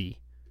movie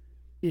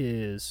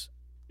is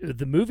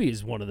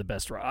one of the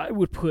best. I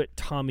would put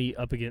Tommy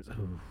up against.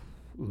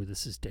 Ooh,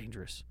 this is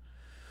dangerous.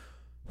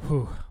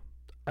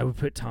 I would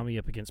put Tommy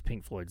up against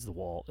Pink Floyd's The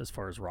Wall as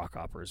far as rock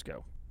operas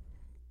go.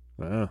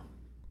 Wow.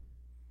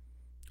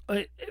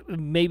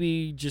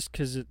 Maybe just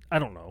because I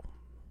don't know.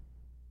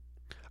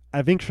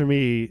 I think for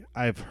me,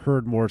 I've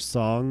heard more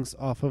songs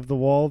off of The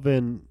Wall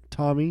than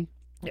Tommy.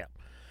 Yeah.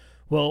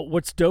 Well,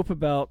 what's dope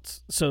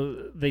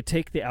so they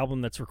take the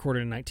album that's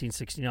recorded in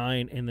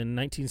 1969, and then in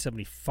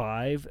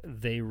 1975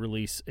 they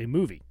release a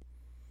movie.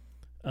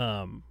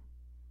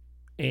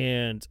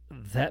 And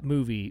that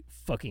movie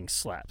fucking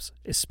slaps,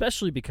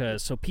 especially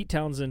because Pete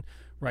Townsend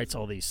writes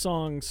all these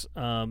songs.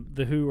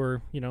 The Who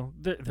are,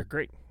 they're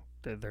great.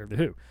 They're The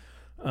Who.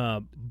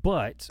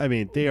 But I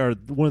mean, they are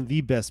one of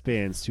the best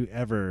bands to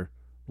ever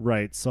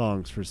write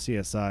songs for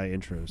CSI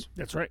intros.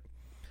 That's right.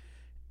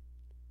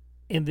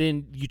 And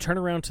then you turn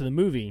around to the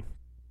movie,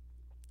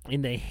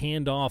 and they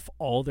hand off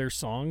all their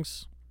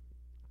songs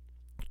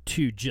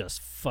to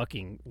just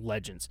fucking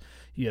legends.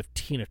 You have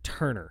Tina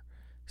Turner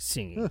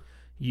singing.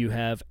 You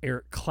have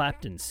Eric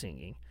Clapton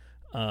singing.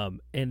 And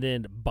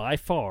then by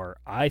far,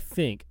 I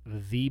think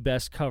the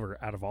best cover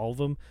out of all of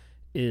them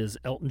is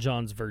Elton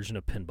John's version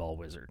of Pinball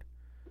Wizard.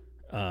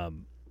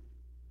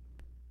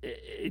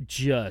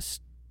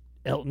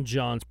 Elton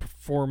John's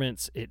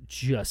performance, it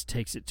just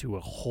takes it to a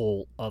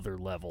whole other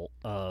level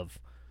of,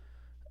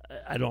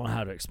 I don't know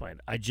how to explain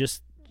it.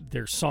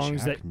 There's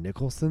songs Jack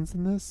Nicholson's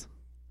in this?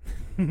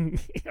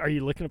 Are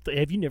you looking up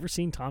have you never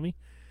seen Tommy?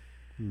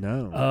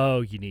 No.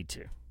 Oh, you need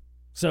to.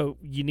 So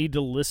you need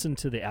to listen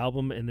to the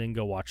album and then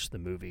go watch the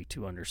movie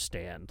to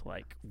understand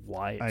like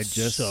why it's I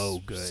just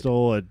so good.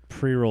 stole a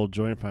pre-rolled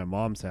joint from my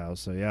mom's house,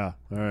 so yeah.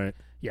 All right.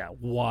 Yeah,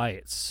 why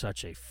it's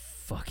such a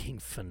fucking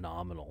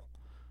phenomenal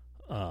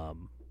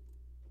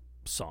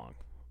song.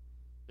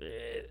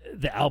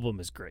 The album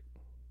is great.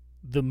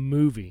 The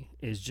movie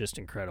is just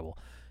incredible.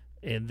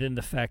 And then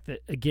the fact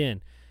that,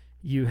 again,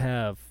 you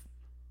have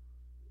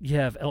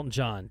Elton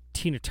John,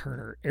 Tina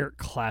Turner, Eric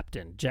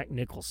Clapton, Jack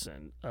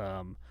Nicholson.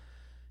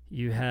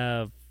 You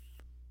have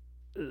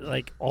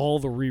like all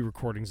the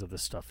re-recordings of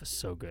this stuff is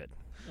so good.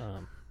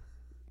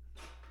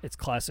 It's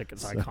classic.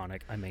 It's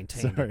iconic. I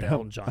maintain that the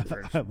Elton John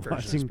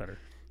version is better.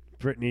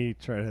 Brittany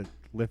try to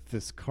lift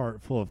this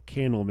cart full of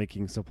candle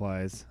making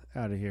supplies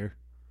out of here.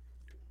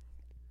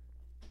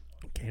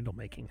 Candle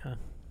making, huh?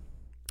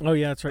 Oh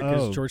yeah, that's right.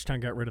 Because Georgetown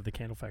got rid of the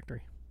candle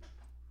factory.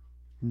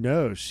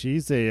 No,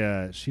 she's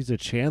a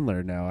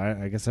Chandler now.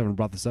 I guess I haven't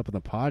brought this up in the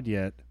pod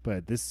yet,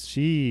 but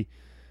she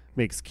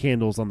makes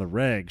candles on the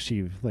reg.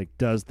 She like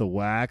does the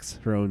wax,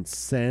 her own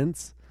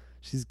scents.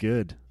 She's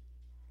good.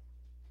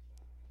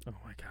 Oh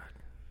my god.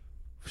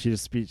 She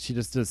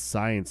just does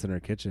science in her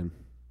kitchen.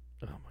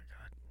 Oh my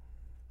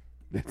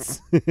god.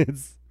 It's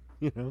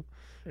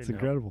it's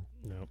incredible.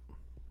 Nope.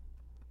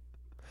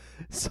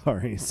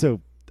 Sorry.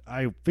 So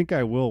I think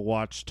I will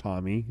watch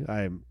Tommy.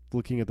 I'm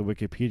looking at the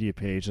Wikipedia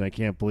page and I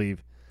can't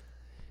believe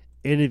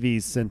any of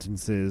these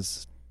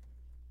sentences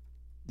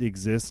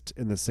exist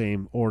in the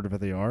same order that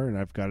they are, and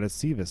I've got to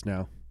see this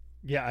now.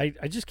 Yeah,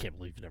 I just can't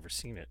believe you've never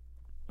seen it.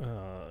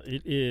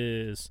 It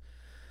is.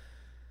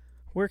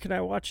 Where can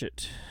I watch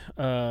it?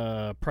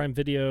 Prime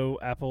Video,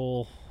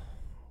 Apple.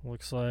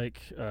 Looks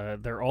like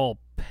they're all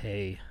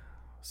pay.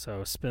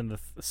 So spend the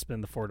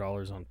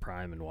 $4 on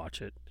Prime and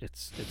watch it.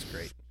 It's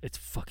great. It's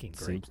fucking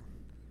great.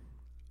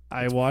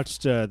 I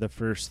watched the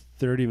first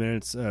 30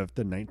 minutes of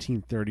the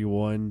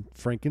 1931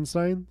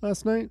 Frankenstein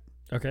last night.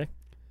 Okay.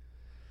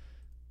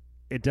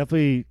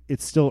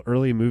 It's still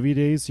early movie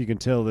days. So you can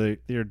tell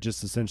they're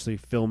just essentially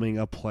filming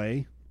a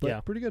play. But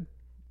yeah. Pretty good.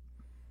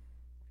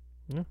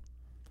 Yeah.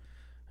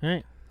 All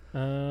right.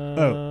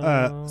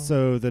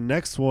 So the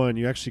next one,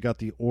 you actually got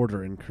the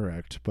order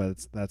incorrect,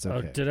 but that's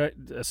okay. Oh, did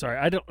I? Sorry,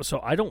 I don't.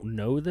 So I don't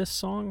know this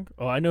song.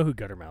 Oh, I know who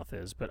Guttermouth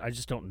is, but I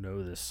just don't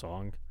know this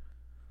song.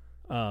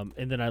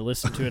 And then I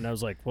listened to it and I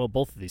was like, well,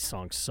 both of these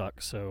songs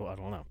suck, so I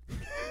don't know.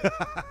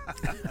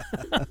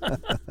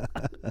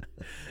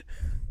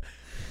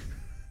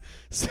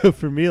 So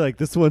for me, like,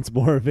 this one's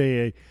more of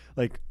a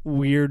like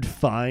weird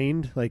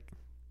find. Like,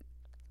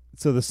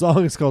 so the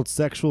song is called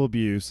Sexual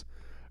Abuse,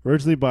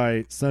 originally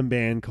by some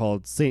band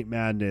called Saint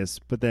Madness,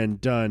 but then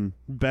done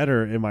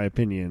better, in my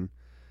opinion,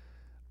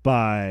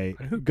 by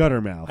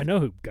Guttermouth. I know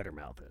who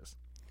Guttermouth is.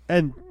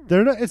 And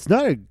they're not, it's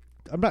not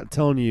I'm not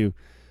telling you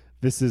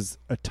this is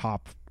a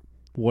top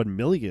 1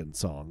 million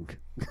song.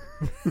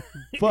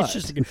 But it's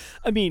just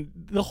I mean,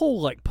 the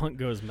whole like punk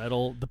goes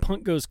metal, the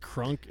punk goes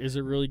crunk is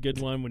a really good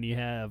one when you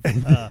have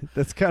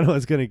that's kind of what I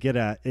was going to get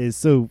at is,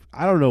 so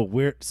I don't know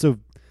where, so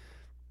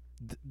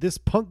this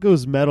punk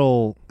goes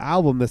metal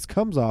album this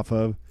comes off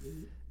of,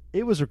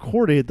 it was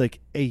recorded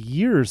like a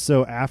year or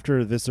so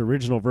after this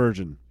original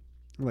version.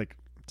 Like,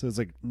 so it's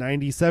like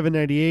 97,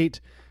 98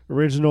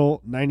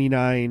 original,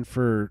 99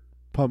 for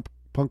punk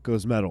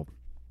goes metal.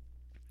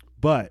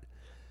 But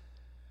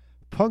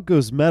Punk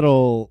Goes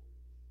Metal,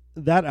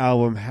 that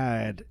album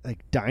had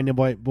like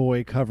Dynamite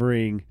Boy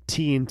covering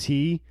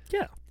TNT.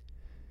 Yeah.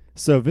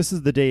 So this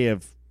is the day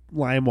of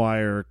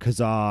LimeWire,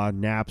 Kazaa,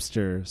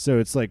 Napster. So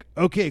it's like,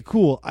 okay,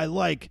 cool. I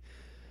like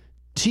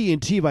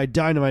TNT by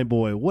Dynamite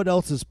Boy. What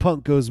else is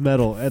Punk Goes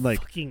Metal? And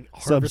like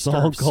some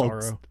song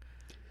called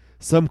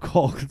some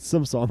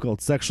song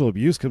called Sexual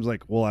Abuse comes,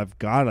 like, well, I've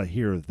gotta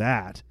hear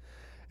that.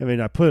 I mean,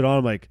 I put it on,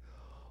 I'm like,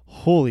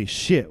 holy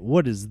shit,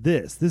 what is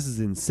this? This is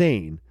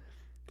insane.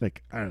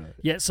 Like, I don't know.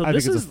 Yeah, so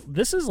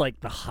this is like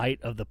the height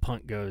of the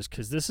punk goes,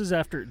 because this is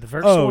after the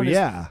first one.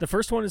 The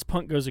first one is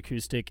Punk Goes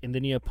Acoustic, and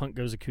then you have Punk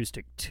Goes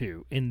Acoustic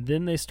 2, and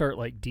then they start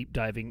like deep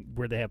diving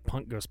where they have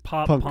Punk Goes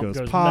Pop, Punk goes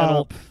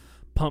Metal,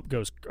 Punk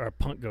Goes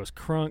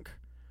Crunk.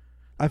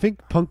 I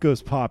think Punk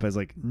Goes Pop has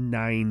like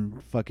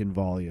 9 fucking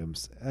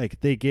volumes.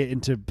 Like, they get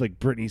into like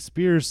Britney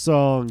Spears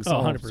songs,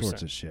 all 100%.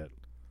 Sorts of shit.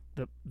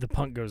 The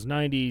Punk Goes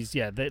 90s,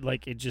 yeah, they,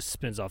 like, it just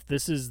spins off.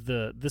 This is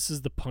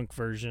the punk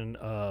version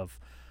of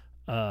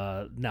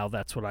Now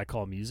That's What I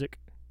Call Music.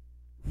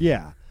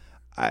 Yeah.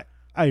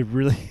 I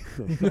really,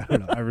 I don't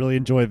know. I really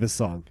enjoy this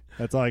song.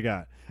 That's all I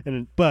got.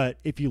 But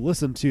if you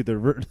listen to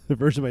the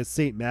version by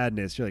Saint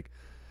Madness, you're like,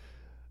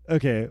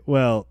 okay,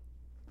 well,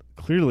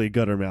 clearly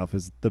Guttermouth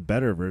is the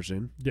better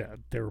version. Yeah,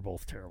 they were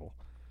both terrible.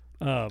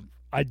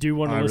 I do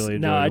want to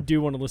listen. Really I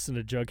do want to listen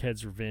to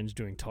Jughead's Revenge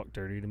doing "Talk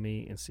Dirty to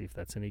Me" and see if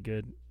that's any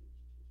good.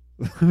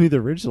 I mean, the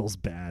original's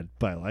bad,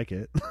 but I like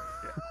it.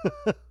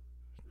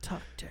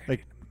 Talk dirty Like,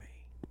 to me.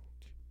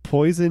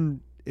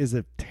 Poison is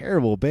a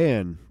terrible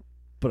band,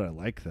 but I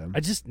like them.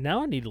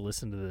 Now I need to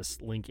listen to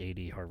this Link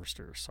 80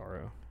 Harvester of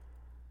Sorrow.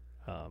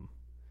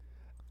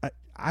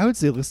 I would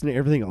say listen to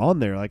everything on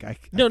there.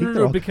 Like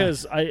No,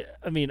 because I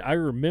mean I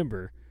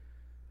remember.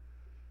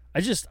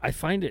 I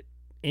find it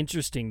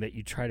interesting that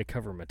you try to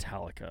cover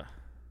Metallica.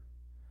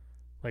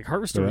 Like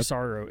Harvester of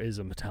Sorrow is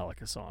a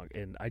Metallica song,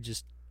 and I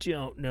just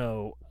don't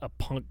know a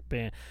punk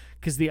band,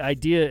 because the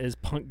idea is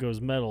punk goes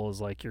metal is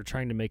like you're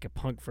trying to make a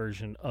punk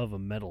version of a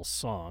metal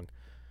song,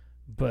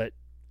 but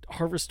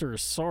Harvester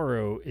of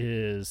Sorrow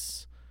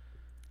is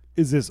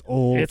this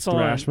old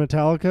thrash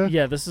Metallica?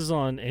 Yeah, this is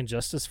on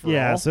Injustice for All.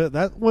 Yeah, so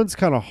that one's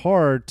kind of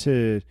hard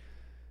to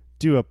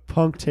do a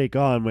punk take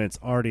on when it's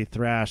already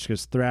thrash,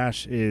 because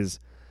thrash is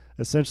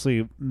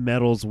essentially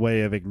metal's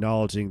way of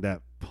acknowledging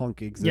that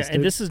punk existed. Yeah,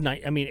 and this is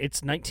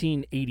it's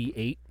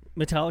 1988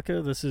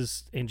 Metallica. This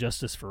is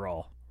Injustice for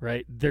All,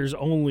 right?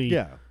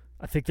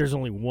 I think there's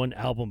only one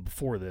album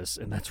before this,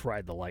 and that's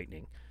Ride the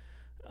Lightning.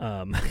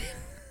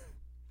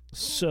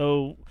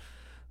 So,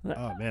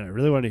 oh man, I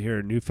really want to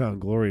hear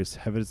Newfound Glory's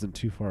Heaven Isn't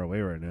Too Far Away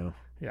right now.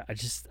 Yeah, I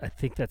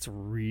think that's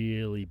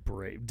really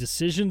brave.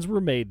 Decisions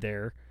were made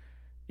there,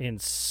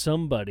 and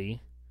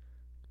somebody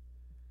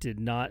did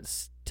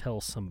not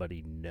tell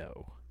somebody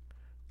no.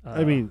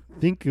 I mean,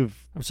 think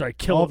of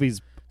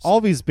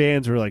all these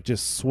bands were like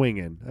just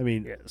swinging. I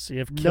mean, yeah, so you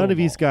have none of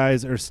these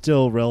guys are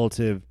still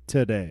relative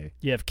today.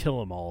 You have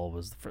Kill 'Em All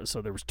was the first,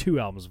 so there was 2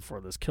 albums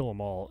before this: Kill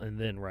 'Em All, and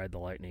then Ride the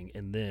Lightning,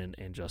 and then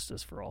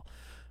Injustice for All,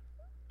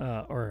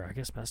 or I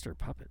guess Master of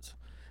Puppets.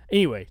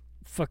 Anyway,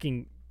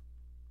 fucking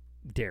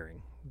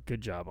daring.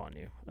 Good job on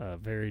you.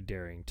 Very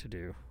daring to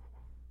do.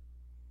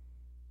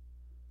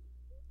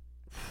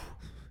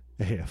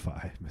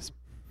 AFI.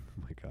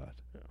 Oh my God.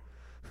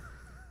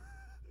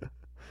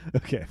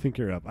 Okay, I think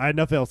you're up. I had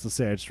nothing else to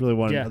say. I just really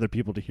wanted other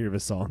people to hear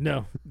this song.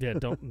 No, yeah,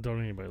 don't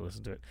anybody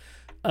listen to it.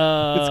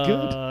 It's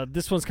good.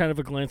 This one's kind of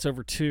a glance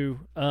over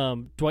too.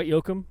 Dwight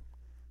Yoakam,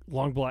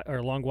 Long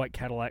White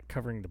Cadillac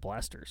covering the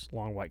Blasters.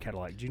 Long White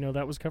Cadillac. Do you know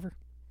that was cover?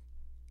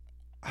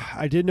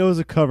 I didn't know it was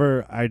a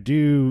cover. I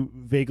do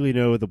vaguely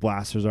know what the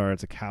Blasters are.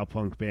 It's a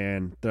cowpunk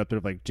band. They're up there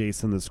with like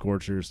Jason the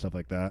Scorcher, stuff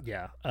like that.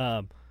 Yeah.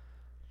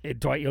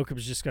 Dwight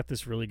Yoakam's just got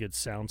this really good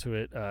sound to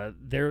it.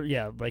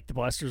 Like the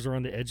Blasters are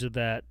on the edge of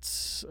that.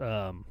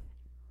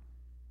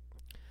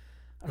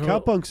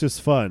 Cowpunk's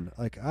just fun.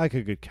 Like I like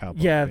a good cowpunk.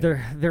 Yeah,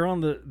 band. they're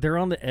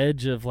on the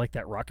edge of like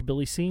that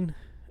rockabilly scene,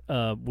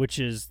 which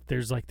is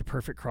there's like the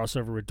perfect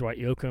crossover with Dwight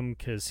Yoakam,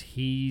 because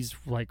he's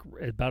like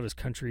about as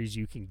country as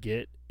you can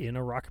get in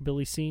a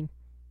rockabilly scene.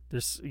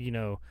 There's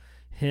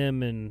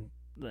him and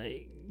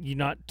like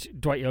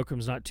Dwight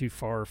Yoakam's not too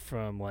far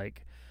from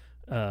like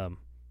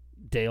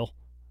Dale.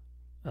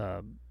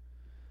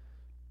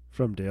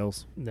 From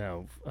Dale's?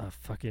 No,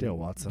 fucking Dale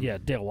Watson. Yeah,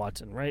 Dale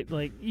Watson, right?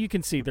 Like you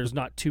can see there's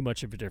not too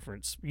much of a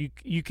difference.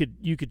 You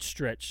could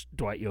stretch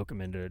Dwight Yoakam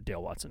into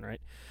Dale Watson,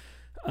 right?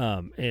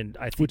 And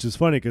I think, which is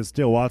funny because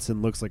Dale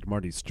Watson looks like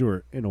Marty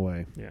Stewart in a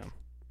way.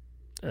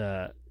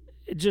 Yeah.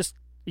 It just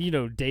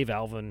Dave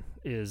Alvin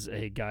is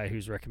a guy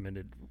who's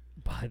recommended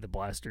by the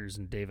Blasters,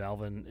 and Dave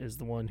Alvin is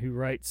the one who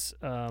writes.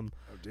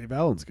 Dave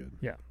Alvin's good.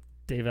 Yeah,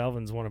 Dave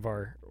Alvin's one of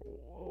our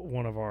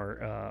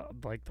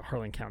like the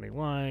Harlan County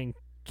Line,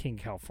 King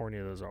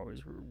California. Those are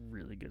always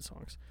really good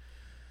songs.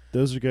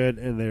 Those are good,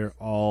 and they're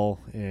all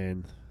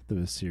in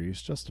the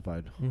series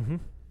Justified. Mm-hmm.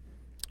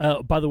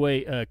 By the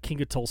way,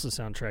 King of Tulsa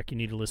soundtrack, you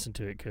need to listen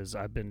to it, because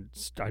I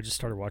just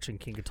started watching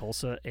King of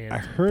Tulsa, and I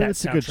heard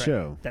it's a good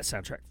show. That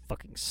soundtrack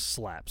fucking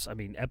slaps. I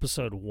mean,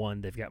 episode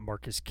 1, they've got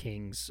Marcus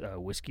King's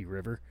Whiskey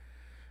River.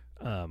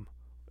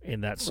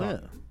 In that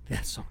song,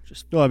 that song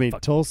just. No, I mean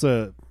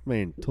Tulsa.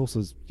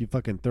 Tulsa's you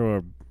fucking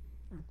throw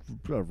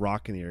a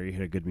rock in the air, you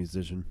hit a good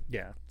musician.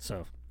 Yeah,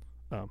 so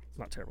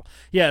not terrible.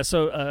 Yeah,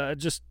 so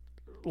just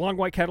Long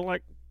White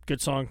Cadillac,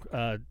 good song.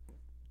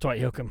 Dwight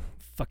Yoakam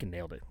fucking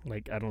nailed it.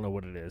 Like I don't know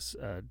what it is.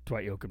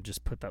 Dwight Yoakam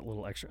just put that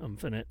little extra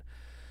oomph in it.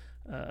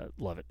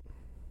 Love it.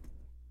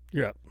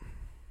 You're up.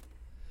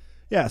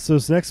 Yeah, so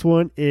this next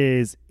one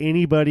is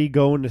Anybody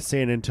Going to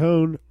San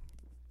Antone.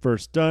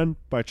 First Done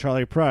by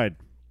Charlie Pride.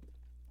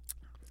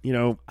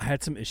 I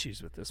had some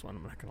issues with this one,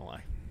 I'm not going to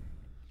lie.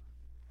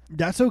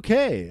 That's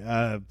okay.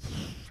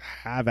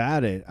 Have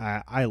at it.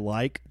 I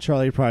like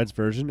Charlie Pride's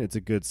version. It's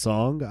a good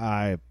song.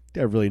 I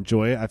really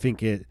enjoy it. I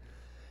think it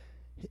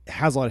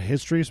has a lot of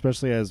history,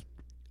 especially as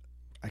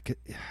I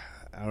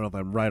don't know if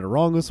I'm right or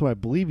wrong with this one. I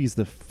believe he's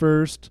the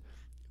first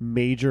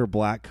major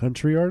black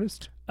country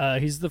artist.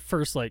 He's the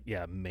first,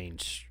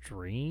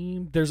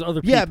 mainstream. There's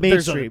other people. Yeah,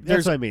 mainstream.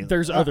 That's what I mean.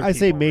 There's other I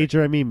say people, major,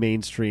 right? I mean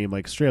mainstream,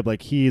 like straight up.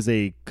 Like he is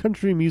a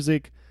country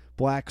music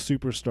black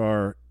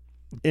superstar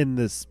in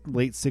this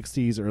late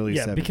 60s, early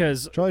 70s.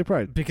 Because Charlie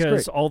Pride.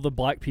 Because all the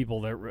black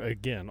people that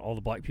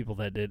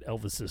did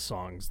Elvis's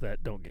songs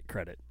that don't get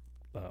credit.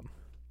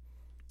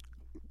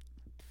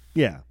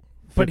 Yeah.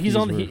 But he's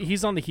on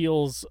the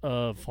heels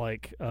of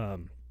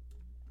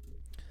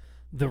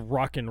the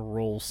rock and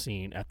roll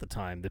scene at the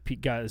time. The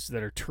guys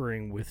that are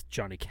touring with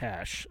Johnny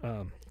Cash.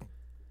 I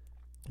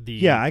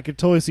could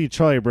totally see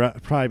Charlie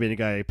Pride being a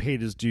guy who paid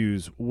his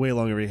dues way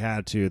longer than he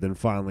had to, then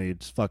finally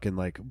just fucking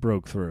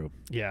broke through.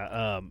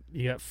 Yeah,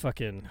 you got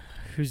fucking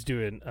who's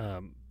doing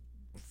who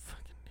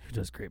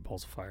does Great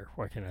Balls of Fire?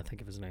 Why can't I think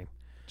of his name?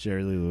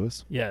 Jerry Lee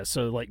Lewis. Yeah,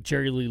 so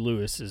Jerry Lee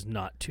Lewis is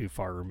not too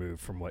far removed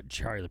from what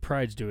Charlie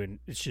Pride's doing.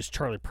 It's just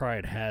Charlie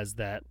Pride has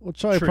that. Well,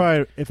 Charlie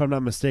Pride, if I'm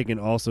not mistaken,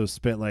 also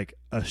spent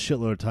a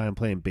shitload of time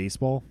playing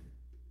baseball.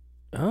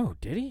 Oh,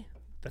 did he?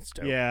 That's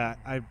dope. Yeah,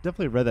 I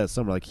definitely read that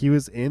somewhere. He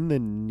was in the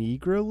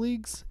Negro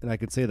Leagues, and I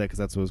could say that because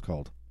that's what it's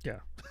called. Yeah.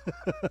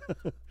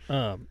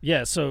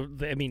 So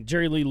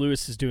Jerry Lee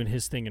Lewis is doing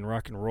his thing in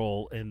rock and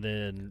roll, and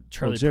then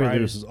Jerry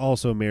Lewis is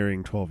also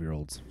marrying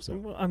 12-year-olds. So.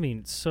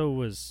 Well, so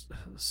was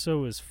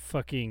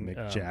fucking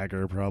Mick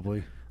Jagger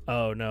probably.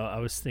 Oh no, I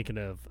was thinking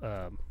of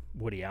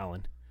Woody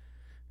Allen.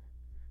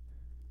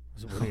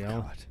 Was it Woody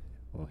Allen? God.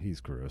 Well,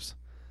 he's gross.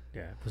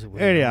 Yeah. Was it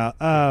Woody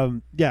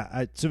Allen?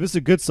 So this is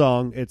a good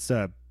song. It's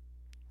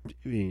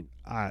he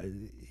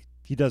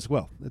does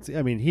well. He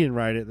didn't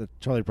write it.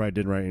 Charlie Pride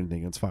didn't write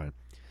anything. It's fine.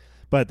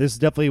 But this is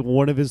definitely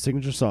one of his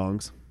signature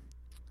songs,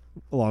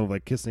 along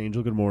with Kiss an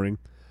Angel, Good Morning.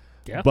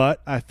 Yeah.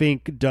 But I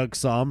think Doug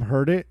Somm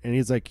heard it, and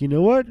he's like, you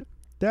know what?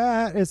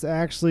 That is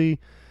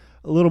actually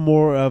a little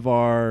more of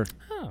our...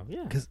 Oh,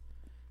 yeah.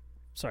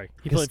 Sorry.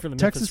 He played for the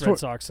Memphis Red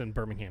Sox and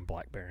Birmingham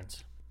Black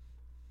Barons.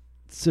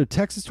 So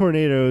Texas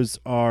Tornadoes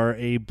are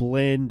a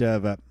blend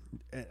of...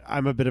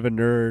 I'm a bit of a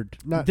nerd.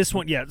 Not this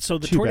one, yeah. So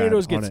the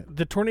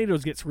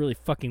Tornadoes gets really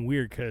fucking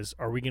weird because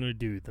are we going to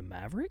do the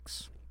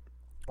Mavericks?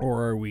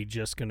 Or are we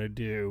just going to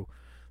do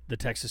the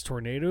Texas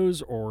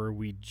Tornadoes? Or are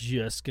we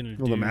just going to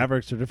do... Well, the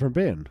Mavericks are a different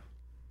band.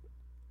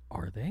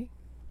 Are they?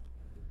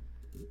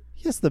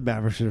 Yes, the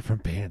Mavericks are a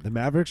different band. The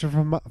Mavericks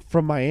are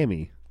from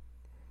Miami.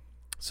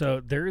 So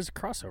there is a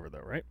crossover, though,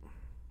 right?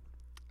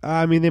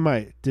 They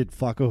might. Did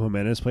Flaco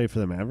Jimenez play for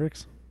the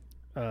Mavericks?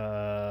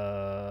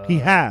 He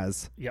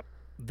has. Yep.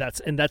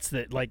 That's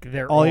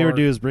the all you ever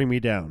do is bring me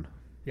down.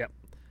 Yep.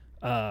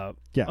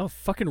 Yeah. Oh,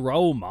 fucking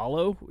Raul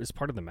Malo is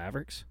part of the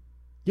Mavericks.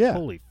 Yeah.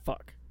 Holy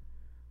fuck.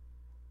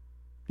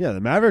 Yeah,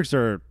 the Mavericks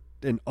are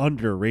an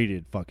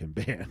underrated fucking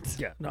band.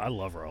 Yeah. No, I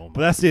love Raul Malo.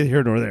 But that's neither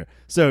here nor there.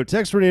 So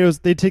Texas Tornadoes,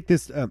 they take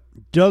this.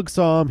 Doug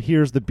Somm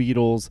hears the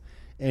Beatles,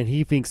 and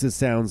he thinks it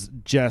sounds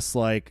just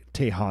like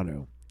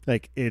Tejano.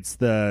 It's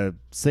the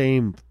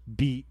same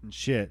beat and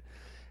shit.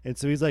 And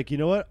so he's like, you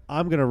know what?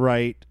 I'm gonna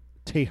write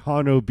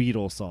Tejano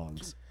Beatles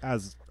songs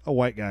as a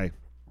white guy.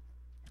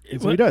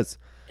 That's what he does.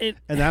 And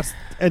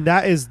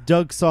that is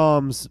Doug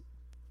Somm's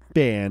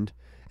band.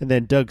 And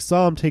then Doug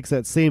Somm takes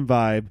that same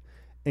vibe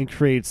and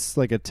creates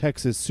a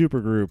Texas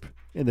supergroup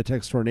in the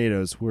Texas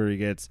Tornadoes, where he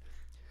gets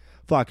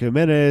Flaco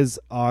Jimenez,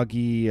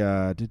 Augie,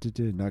 not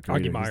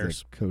Garrido, Augie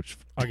Myers, coach.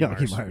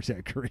 Augie Myers,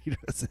 yeah,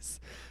 Garrido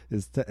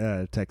is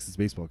Texas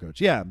baseball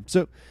coach. Yeah,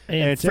 so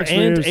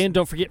and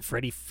don't forget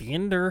Freddie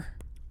Fender.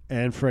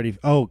 And Freddie,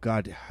 oh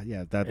god,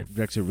 yeah, that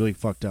actually really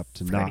fucked up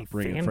to Freddie not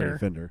bring in Freddie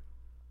Fender.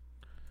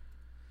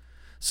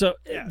 So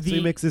so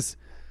he makes this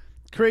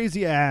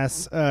crazy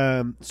ass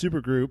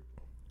super group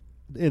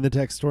in the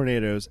Texas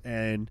Tornadoes,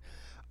 and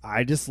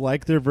I just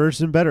like their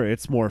version better.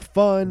 It's more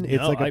fun.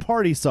 It's like a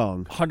party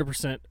song.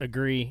 100%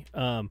 agree.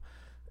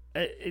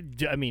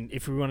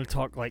 If we want to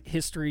talk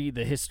history,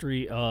 the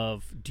history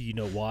of, do you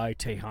know why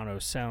Tejano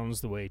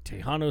sounds the way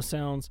Tejano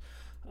sounds?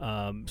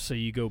 So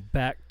you go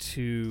back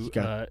to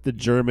the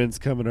Germans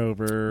coming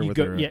over with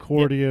their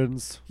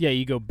accordions. Yeah,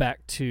 you go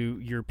back to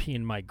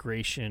European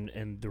migration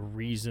and the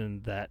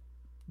reason that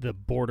the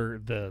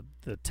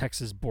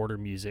Texas border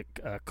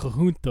music,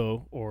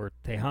 conjunto or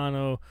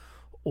Tejano,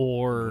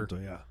 or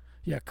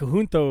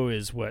conjunto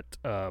is what,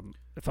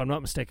 if I'm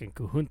not mistaken,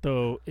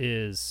 conjunto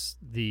is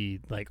the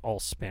all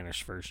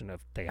Spanish version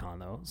of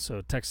Tejano.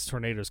 So Texas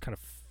Tornadoes kind of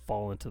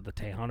fall into the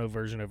Tejano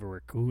version of it,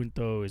 where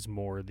conjunto is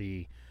more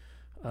the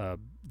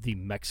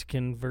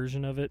Mexican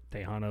version of it.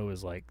 Tejano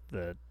is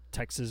the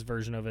Texas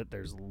version of it.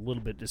 There's a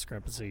little bit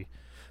discrepancy,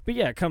 but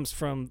yeah, it comes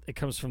from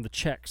the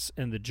Czechs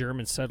and the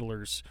German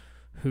settlers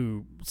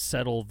who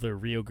settle the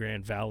Rio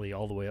Grande Valley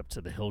all the way up to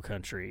the hill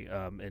country,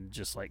 and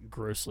just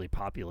grossly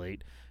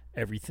populate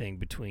everything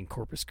between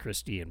Corpus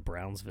Christi and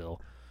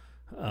Brownsville,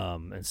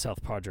 and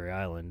South Padre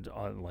Island,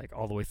 on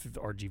all the way through the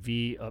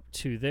RGV up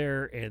to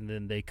there, and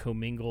then they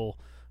commingle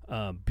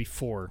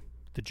before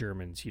the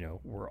Germans,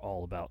 were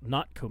all about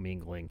not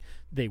commingling.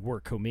 They were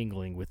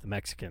commingling with the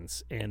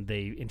Mexicans, and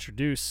they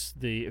introduced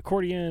the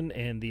accordion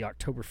and the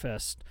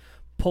Oktoberfest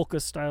polka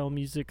style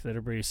music that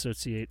everybody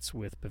associates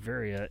with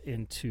Bavaria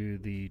into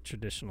the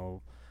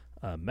traditional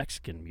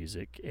Mexican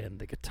music, and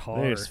the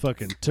guitar. They just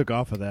fucking took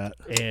off of that.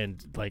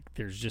 And like,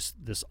 there's just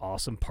this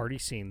awesome party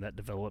scene that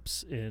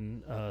develops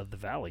in the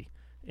valley,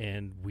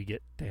 and we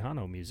get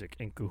Tejano music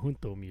and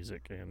conjunto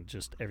music and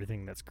just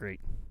everything that's great.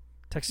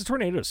 Texas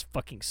Tornadoes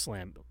fucking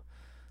slam.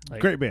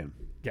 Like, Great band.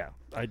 Yeah,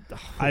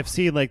 I've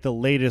seen like the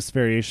latest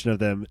variation of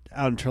them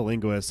out in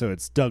Terlingua, so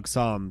it's Doug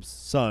Som's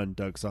son,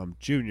 Doug Som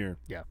Jr.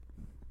 Yeah.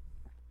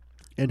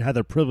 And had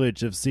the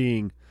privilege of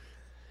seeing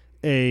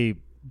a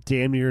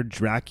damn near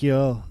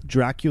Dracula-like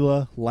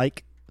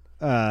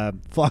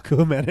Flaco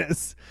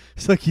Jimenez.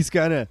 It's like he's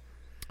kind of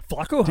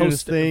Flaco doing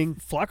his hosts thing.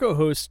 Flaco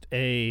hosts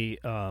a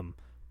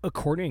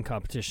accordion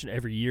competition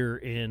every year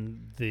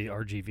in the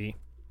RGV.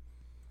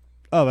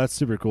 Oh, that's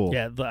super cool.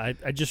 Yeah,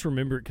 I just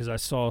remember it because I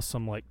saw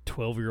some like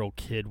 12-year-old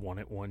kid won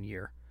it one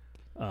year.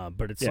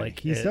 But it's like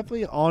he's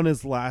definitely on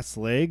his last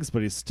legs,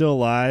 but he's still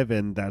alive,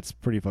 and that's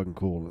pretty fucking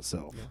cool in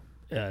itself.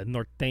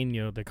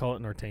 Norteño, they call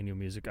it Norteño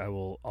music. I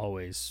will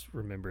always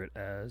remember it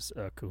as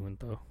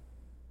conjunto.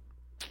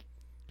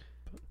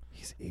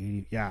 He's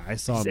 80. Yeah, I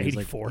saw He's him. He's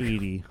 84. like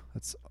 80.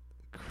 That's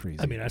crazy.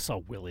 I mean, I saw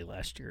Willie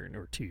last year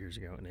or 2 years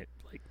ago, and it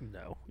like,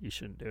 no, you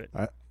shouldn't do it.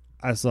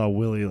 I saw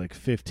Willie like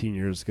 15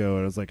 years ago,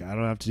 and I was like, I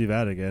don't have to do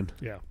that again.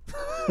 Yeah.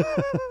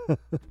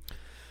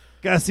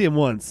 Gotta see him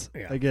once.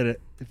 Yeah. I get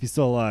it. If he's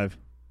still alive.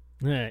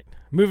 All right,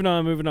 moving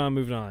on.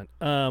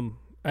 All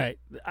right,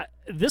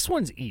 this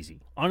one's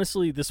easy.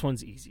 Honestly, this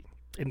one's easy.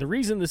 And the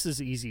reason this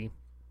is easy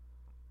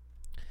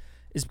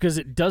is because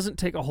it doesn't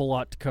take a whole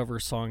lot to cover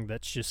a song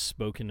that's just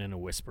spoken in a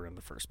whisper in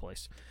the first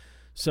place.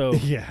 So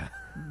Yeah.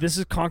 this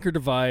is Conquer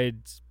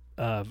Divide's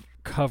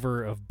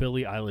cover of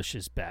Billie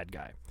Eilish's Bad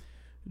Guy.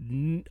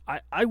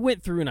 I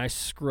went through and I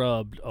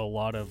scrubbed a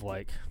lot of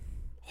like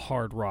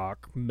hard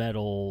rock,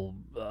 metal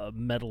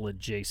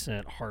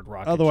adjacent, hard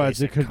rock. Otherwise,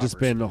 it adjacent could have just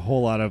covers. been a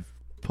whole lot of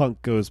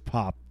punk goes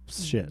pop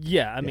shit.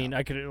 Yeah, I mean,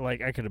 I could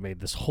have made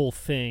this whole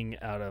thing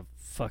out of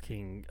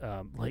fucking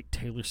like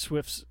Taylor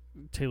Swift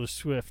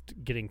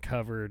getting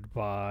covered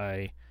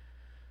by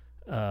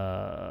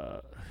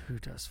who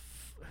does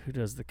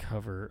the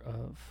cover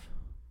of.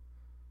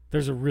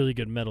 There's a really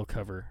good metal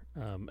cover,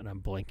 and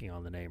I'm blanking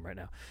on the name right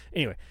now.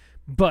 Anyway,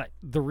 but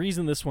the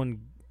reason this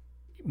one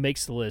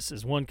makes the list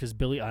is, one, because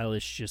Billie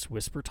Eilish just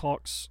whisper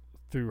talks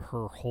through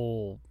her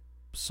whole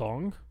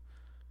song.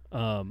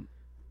 And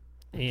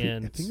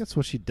I think that's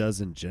what she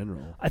does in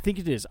general. I think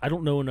it is. I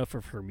don't know enough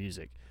of her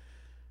music.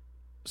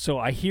 So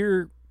I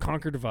hear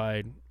Conquer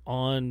Divide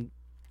on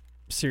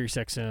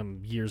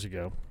SiriusXM years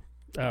ago.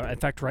 In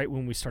fact, right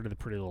when we started the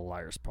Pretty Little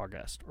Liars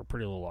podcast, or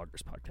Pretty Little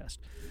Loggers podcast.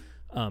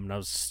 And I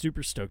was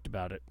super stoked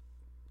about it.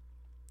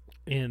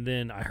 And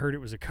then I heard it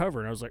was a cover,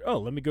 and I was like, oh,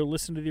 let me go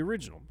listen to the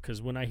original.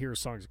 Because when I hear a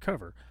song's a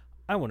cover,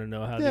 I want to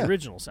know how the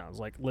original sounds.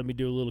 Like, let me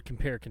do a little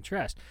compare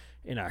contrast.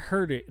 And I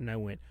heard it, and I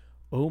went,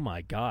 oh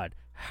my God,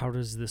 how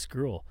does this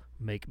girl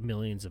make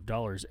millions of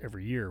dollars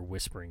every year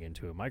whispering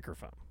into a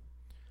microphone?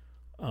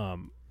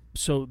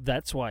 So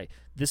that's why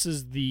this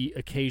is the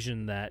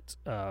occasion that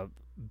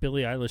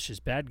Billie Eilish's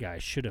Bad Guy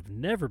should have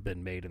never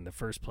been made in the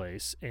first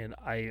place, and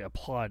I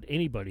applaud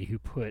anybody who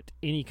put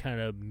any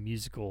kind of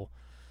musical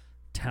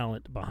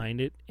talent behind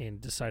it and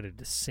decided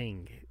to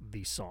sing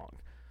the song.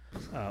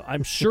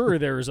 I'm sure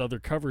there's other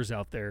covers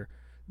out there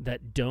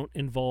that don't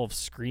involve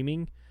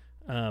screaming,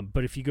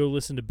 but if you go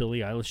listen to Billie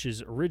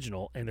Eilish's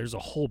original, and there's a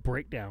whole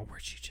breakdown where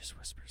she just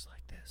whispers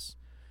like this,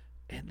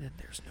 and then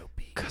there's no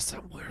beat. 'Cause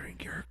I'm wearing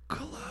your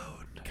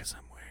cologne.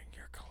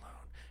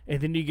 And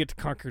then you get to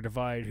Conquer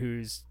Divide,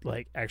 who's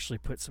like actually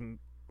put some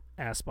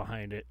ass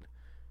behind it,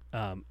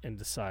 and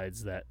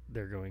decides that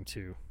they're going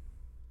to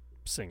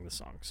sing the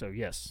song. So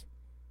yes,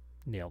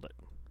 nailed it.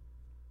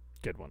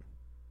 Good one.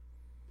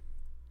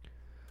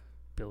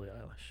 Billie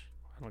Eilish.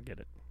 I don't get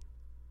it.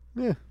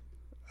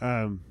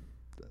 Yeah.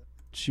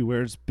 She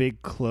wears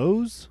big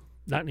clothes.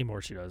 Not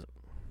anymore. She doesn't.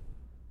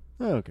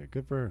 Oh, okay,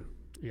 good for her.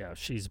 Yeah,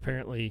 she's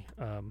apparently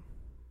a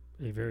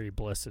very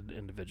blessed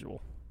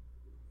individual.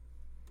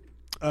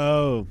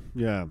 Oh,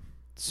 yeah.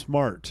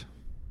 Smart.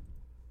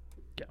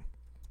 Yeah.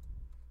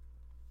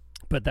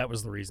 But that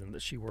was the reason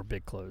that she wore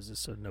big clothes, is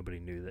so nobody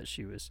knew that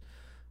she was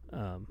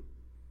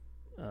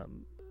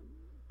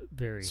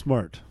very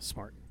Smart.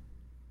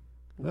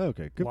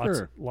 Okay, good for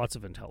her. Lots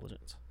of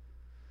intelligence.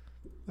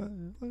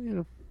 You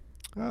know,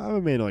 I'm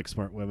a man like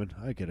smart women.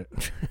 I get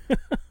it.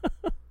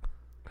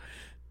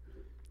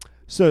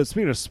 So,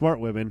 speaking of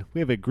smart women, we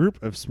have a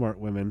group of smart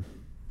women.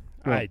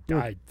 Well,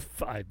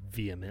 I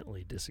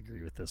vehemently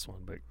disagree with this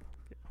one, but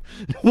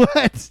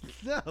what?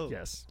 No.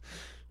 yes.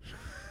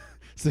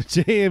 So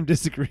JM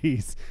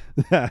disagrees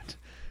that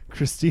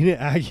Christina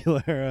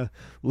Aguilera,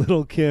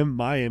 Lil' Kim,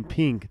 Maya, and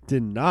Pink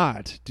did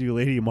not do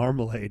Lady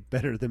Marmalade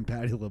better than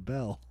Patti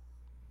LaBelle.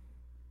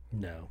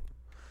 No.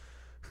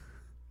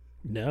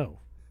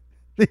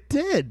 They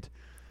did.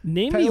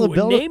 Name Patti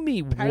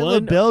me Patti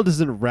one. LaBelle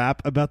doesn't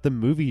rap about the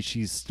movie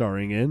she's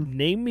starring in.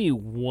 Name me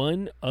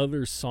one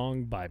other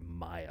song by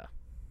Maya.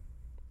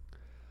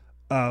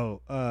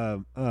 Oh,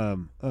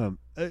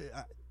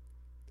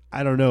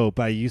 I don't know,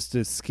 but I used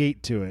to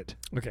skate to it.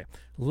 Okay,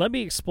 let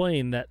me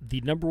explain that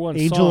the number one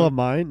Angel song. of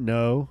Mine?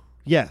 No.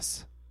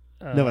 Yes.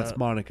 No, it's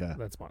Monica.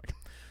 That's Monica.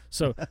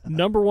 So,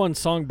 number one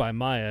song by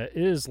Maya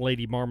is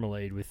Lady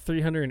Marmalade with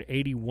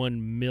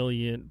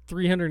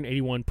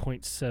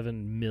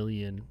 381.7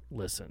 million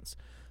listens.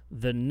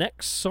 The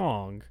next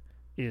song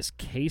is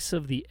Case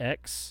of the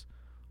X.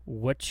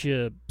 What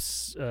you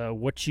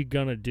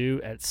gonna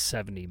do at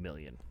 70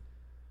 million?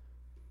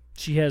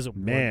 She has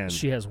Man,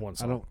 one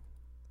song.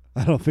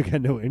 I don't think I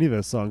know any of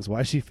those songs. Why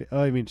is she?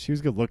 I mean, she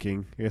was good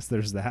looking. I guess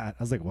there's that.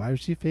 I was like, why is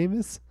she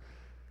famous?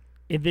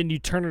 And then you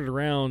turn it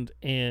around,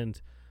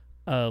 and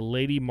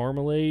Lady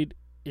Marmalade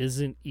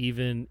isn't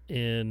even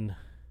in.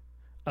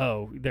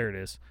 Oh, there it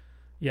is.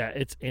 Yeah,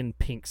 it's in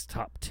Pink's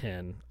top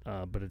 10,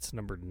 but it's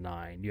number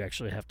 9. You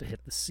actually have to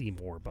hit the See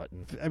More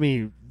button. I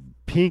mean,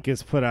 Pink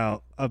has put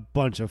out a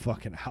bunch of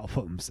fucking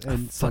albums,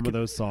 and some of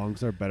those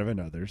songs are better than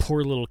others.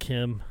 Poor Little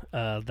Kim.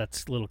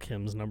 That's Little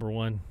Kim's number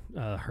 1.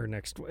 Her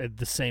next,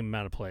 the same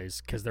amount of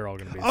plays because they're all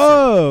going to be.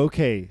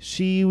 Okay.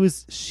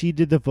 She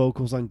did the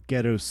vocals on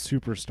Ghetto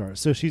Superstar,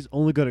 so she's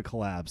only good at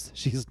collabs.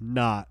 She's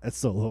not a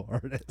solo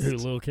artist. Who,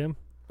 Little Kim?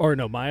 Or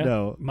no, Maya?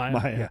 No, Maya.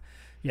 Maya.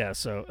 Yeah,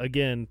 so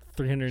again,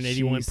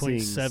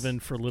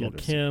 381.7 for Little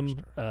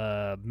Kim.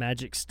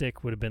 Magic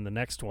Stick would have been the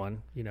next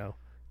one, Guess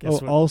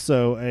what?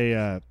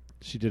 Also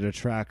she did a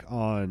track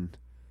on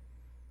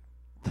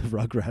the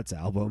Rugrats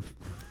album.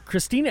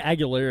 Christina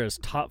Aguilera's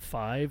top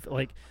 5,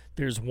 like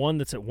there's one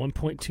that's at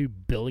 1.2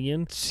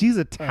 billion. She's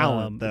a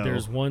talent, though.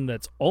 There's one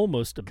that's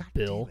almost a God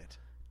bill, damn it.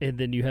 and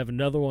then you have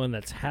another one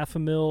that's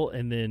 $500,000,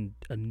 and then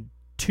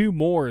 2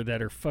 more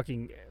that are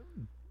fucking,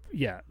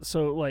 yeah.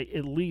 So like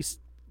at least.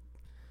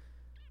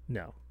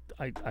 No,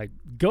 I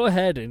go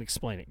ahead and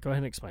explain it. Go ahead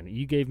and explain it.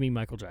 You gave me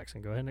Michael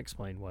Jackson. Go ahead and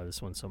explain why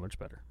this one's so much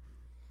better.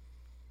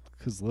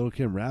 Because Little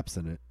Kim raps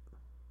in it.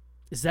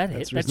 Is that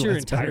That's it? That's your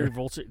entire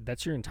better.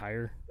 That's your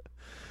entire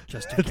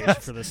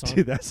justification for this song?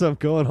 Dude, that's what I'm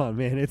going on,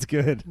 man. It's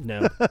good.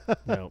 No.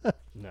 That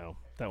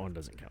one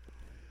doesn't count.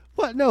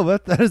 What? No,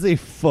 that is a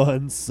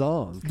fun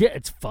song. Yeah,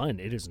 it's fun.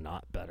 It is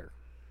not better.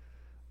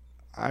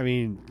 I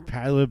mean,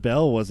 Patti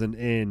LaBelle wasn't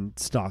in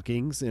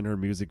stockings in her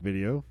music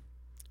video.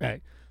 All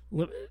right.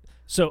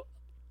 So,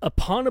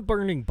 Upon a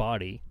Burning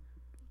Body,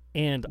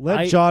 and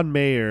Let John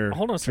Mayer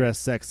hold on dress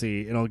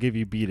sexy, and I'll give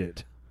you Beat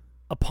It.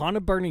 Upon a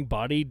Burning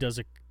Body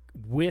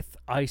with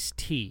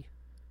Ice-T,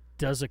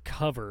 does a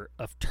cover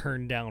of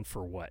Turn Down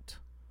for What?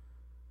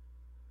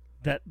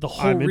 That the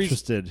whole I'm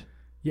interested.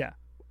 Yeah.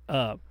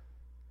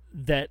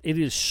 That it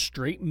is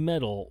straight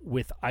metal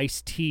with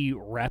Ice-T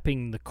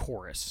rapping the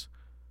chorus.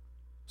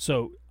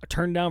 So,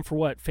 Turn Down for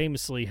What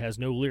famously has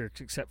no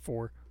lyrics except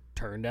for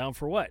Turn Down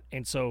for What?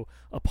 And so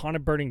Upon a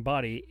Burning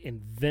Body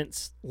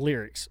invents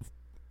lyrics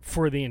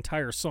for the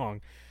entire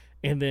song,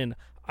 and then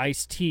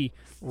Ice-T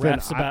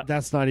raps about...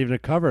 That's not even a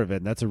cover of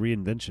it. That's a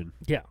reinvention.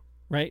 Yeah,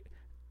 right?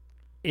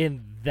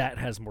 And that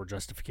has more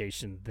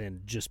justification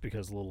than just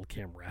because Little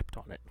Kim rapped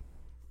on it.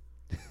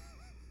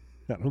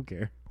 I don't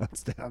care.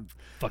 That's down.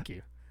 Fuck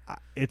you.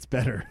 It's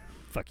better.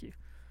 Fuck you.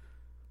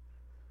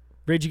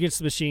 Rage Against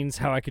the Machine's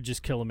How I Could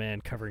Just Kill a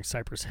Man covering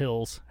Cypress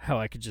Hill's How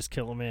I Could Just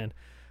Kill a Man.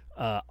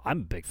 I'm a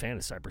big fan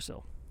of Cypress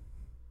Hill.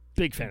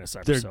 Big fan of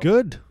Cypress Hill. They're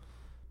good.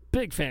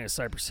 Big fan of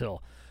Cypress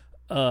Hill.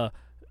 Not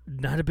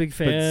a big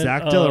fan. But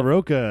Zach De La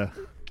Rocha.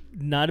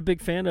 Not a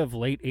big fan of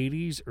late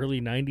 80s,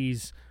 early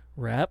 90s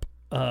rap.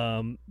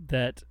 Have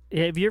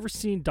you ever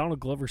seen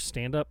Donald Glover's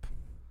stand-up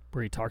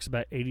where he talks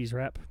about 80s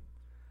rap?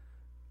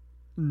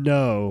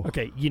 No.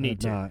 Okay, you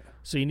need to. Not.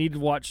 So you need to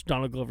watch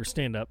Donald Glover's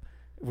stand-up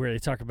where they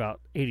talk about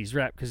 80s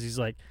rap because he's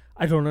like,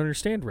 I don't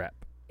understand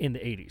rap in the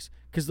 80s.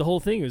 Because the whole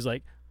thing was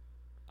like,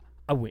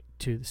 I went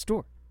to the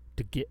store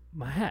to get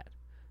my hat,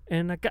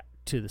 and I got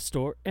to the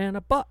store and I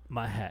bought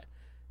my hat,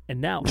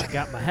 and now I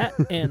got my hat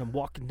and I'm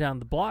walking down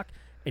the block,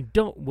 and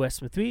don't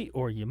mess with me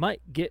or you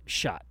might get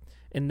shot.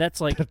 And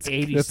that's like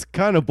 80s. That's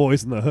kind of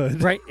Boys in the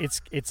Hood. Right?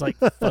 It's like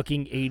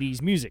fucking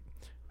 80s music.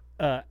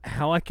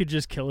 How I Could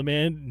Just Kill a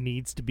Man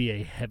needs to be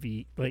a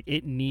heavy, like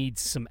it needs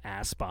some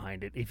ass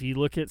behind it. If you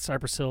look at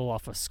Cypress Hill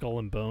off of Skull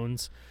and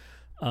Bones,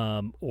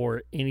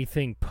 or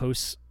anything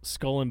post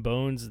Skull and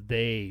Bones,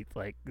 they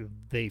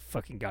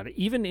fucking got it.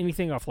 Even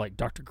anything off like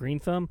Dr. Green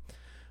Thumb,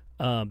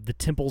 the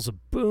Temples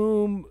of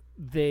Boom,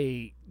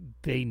 they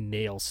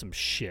nail some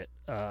shit.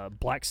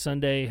 Black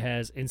Sunday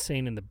has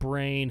Insane in the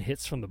Brain,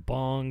 Hits from the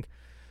Bong.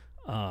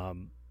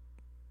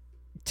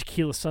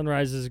 Tequila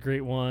Sunrise is a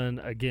great one.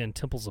 Again,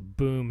 Temples of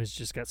Boom has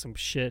just got some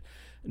shit,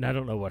 and I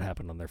don't know what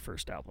happened on their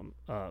first album.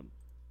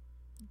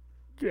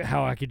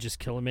 How I Could Just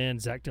Kill a Man,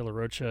 Zach De La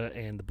Rocha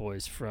and the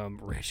boys from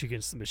Rage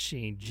Against the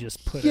Machine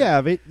just put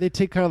they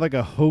take kind of like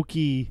a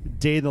hokey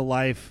day in the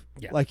life,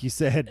 like you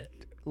said,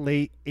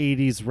 late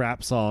 80s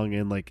rap song,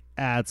 and like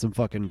add some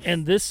fucking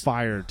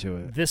fire to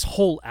it. This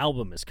whole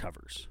album is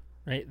covers,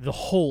 right? The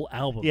whole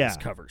album is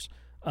covers.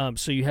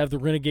 So you have the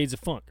Renegades of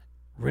Funk.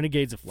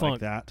 Renegades of Funk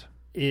that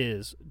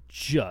is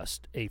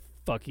just a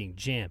fucking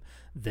jam.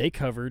 They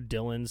covered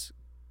Dylan's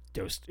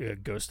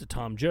Ghost of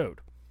Tom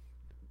Joad.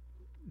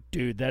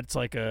 Dude, that's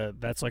like a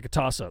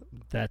toss-up.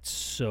 That's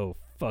so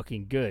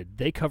fucking good.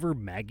 They cover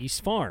Maggie's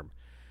Farm.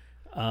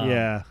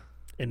 Yeah.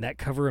 And that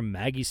cover of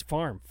Maggie's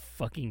Farm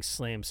fucking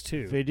slams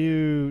too.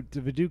 Did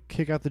they do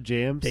Kick Out the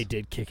Jams? They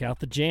did Kick Out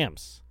the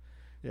Jams.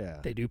 Yeah.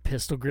 They do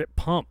Pistol Grip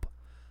Pump.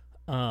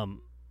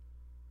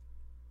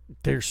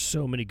 There's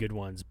so many good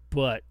ones,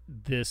 but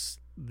this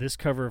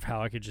cover of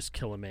How I Could Just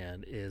Kill a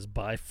Man is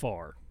by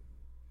far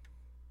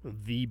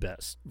the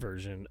best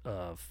version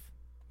of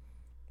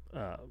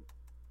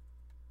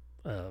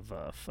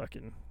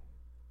fucking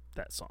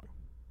that song.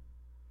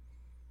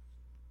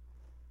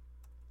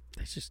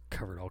 They just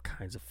covered all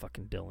kinds of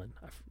fucking Dylan.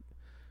 All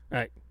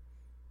right.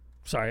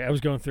 Sorry, I was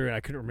going through and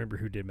I couldn't remember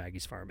who did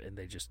Maggie's Farm, and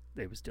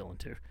they was Dylan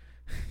too.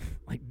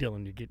 Like,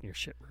 Dylan, you're getting your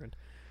shit ruined.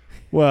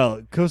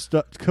 Well,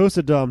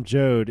 Costa Dom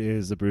Jode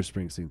is a Bruce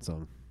Springsteen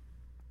song.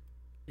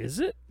 Is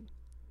it?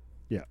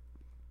 Yeah.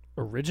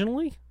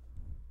 Originally?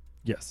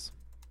 Yes.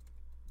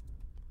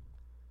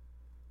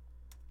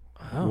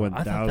 Oh,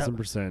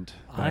 1,000%.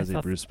 That is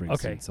a Bruce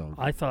Springsteen song.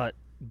 I thought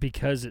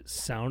because it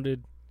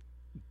sounded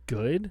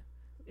good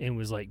and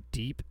was like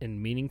deep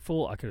and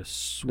meaningful, I could have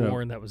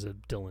sworn that was a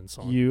Dylan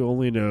song. You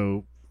only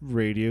know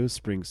Radio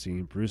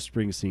Springsteen. Bruce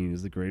Springsteen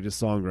is the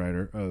greatest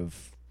songwriter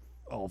of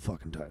all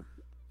fucking time.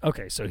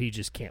 Okay, so he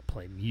just can't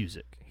play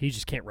music. He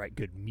just can't write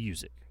good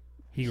music.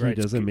 He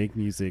doesn't make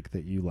music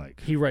that you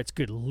like. He writes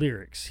good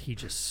lyrics. He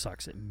just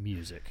sucks at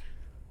music.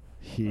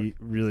 He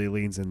really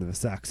leans into the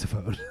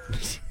saxophone.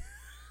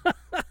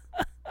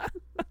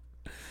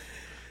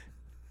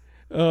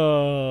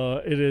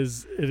 It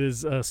is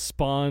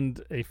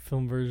spawned a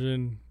film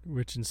version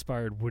which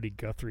inspired Woody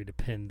Guthrie to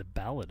pen the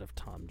Ballad of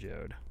Tom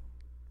Joad.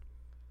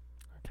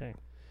 Okay.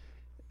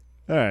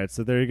 All right,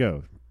 so there you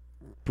go.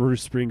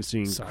 Bruce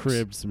Springsteen Sucks.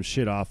 cribbed some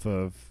shit off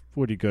of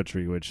Woody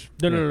Guthrie, which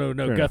No. fair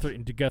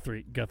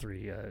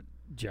Guthrie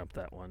jumped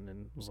that one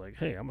and was like,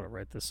 "Hey, I'm gonna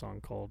write this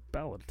song called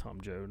Ballad of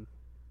Tom Joad."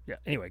 Yeah.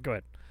 Anyway, go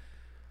ahead.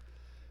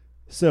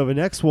 So the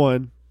next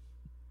one.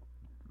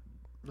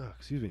 Oh,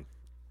 excuse me.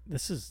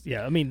 This is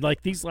I mean,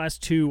 like, these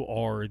last two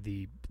are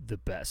the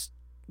best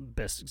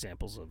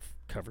examples of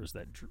covers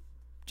that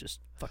just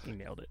fucking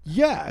nailed it.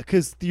 Yeah,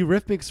 because the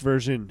Eurythmics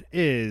version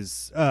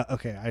is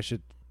okay. I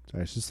should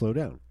slow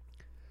down.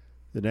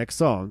 The next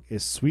song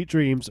is "Sweet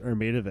Dreams Are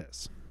Made of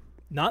This."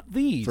 Not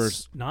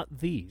these. Not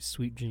these.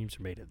 Sweet dreams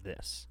are made of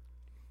this.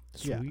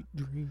 Yeah. Sweet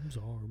dreams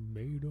are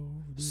made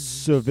of this.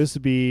 So this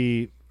would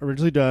be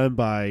originally done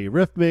by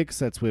Eurythmics.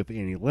 That's with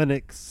Annie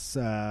Lennox.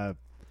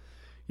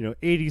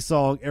 80s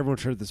song.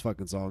 Everyone's heard this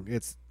fucking song.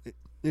 It's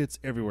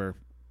everywhere.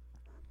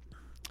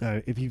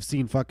 If you've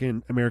seen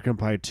fucking American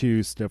Pie 2,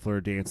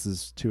 Stifler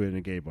dances to it in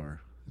a gay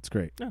bar. It's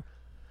great. Yeah.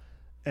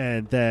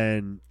 And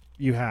then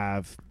you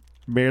have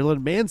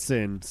Marilyn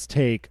Manson's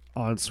take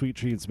on Sweet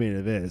Dreams Made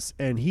of This.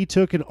 And he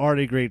took an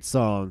already great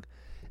song.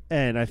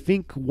 And I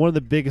think one of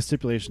the biggest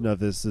stipulation of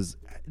this is,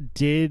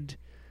 did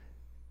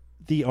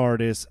the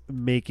artist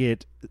make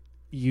it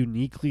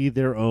uniquely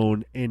their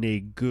own in a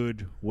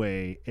good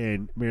way?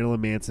 And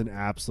Marilyn Manson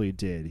absolutely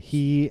did.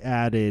 He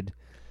added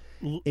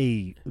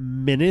a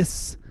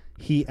menace.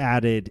 He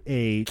added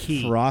a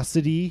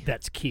ferocity.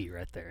 That's key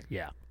right there.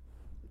 Yeah.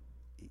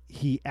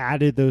 He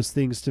added those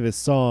things to his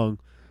song,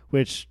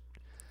 which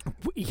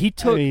he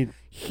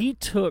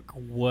took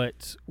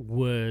what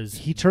was...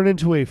 He turned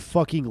into a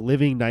fucking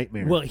living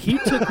nightmare. Well, he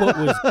took what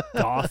was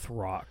goth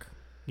rock,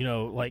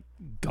 like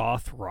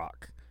goth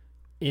rock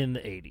in the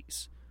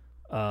 80s.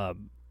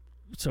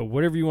 So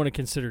whatever you want to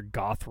consider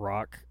goth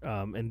rock,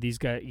 and these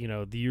guys,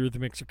 the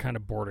Eurythmics are kind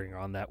of bordering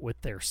on that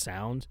with their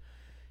sound,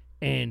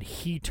 and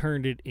he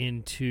turned it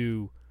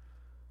into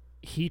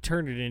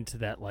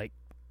that like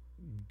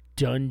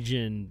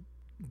dungeon,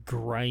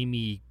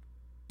 grimy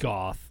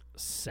goth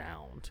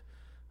sound.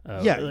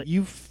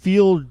 You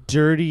feel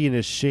dirty and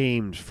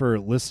ashamed for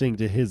listening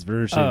to his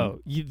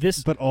version.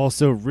 But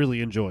also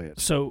really enjoy it.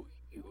 So,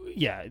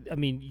 yeah, I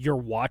mean, you're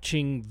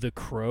watching The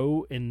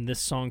Crow, and this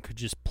song could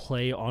just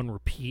play on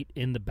repeat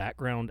in the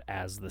background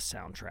as the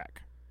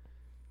soundtrack.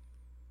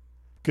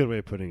 Good way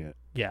of putting it.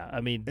 Yeah, I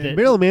mean...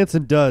 Marilyn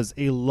Manson does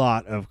a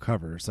lot of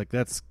covers. Like,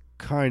 that's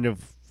kind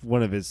of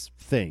one of his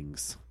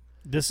things.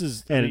 This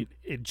is... And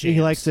it jams.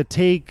 He likes to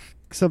take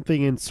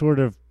something and sort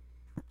of...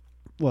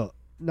 Well,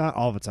 not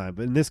all the time,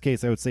 but in this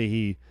case, I would say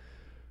he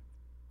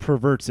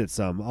perverts it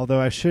some.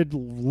 Although I should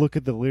look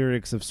at the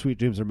lyrics of "Sweet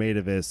Dreams Are Made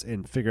of This"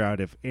 and figure out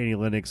if Annie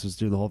Lennox was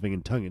doing the whole thing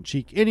in tongue in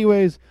cheek,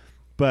 anyways.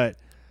 But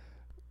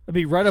I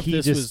mean, right up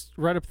this is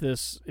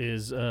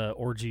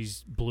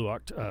Orgy's Blue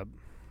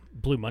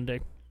Monday.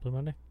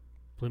 Was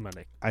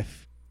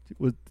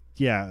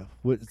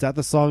that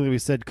the song that we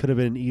said could have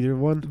been either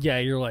one? Yeah,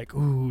 you're like,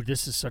 ooh,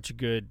 this is such a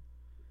good,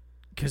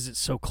 because it's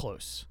so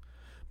close.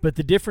 But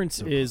the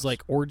difference is,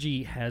 like,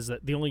 Orgy has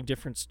that. The only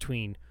difference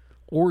between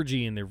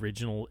Orgy and the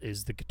original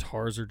is the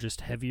guitars are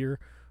just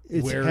heavier.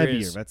 It's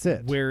heavier. That's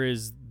it.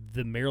 Whereas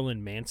the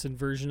Marilyn Manson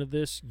version of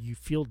this, you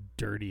feel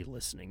dirty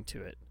listening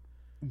to it.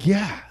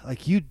 Yeah,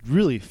 like you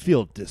really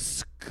feel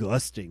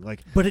disgusting.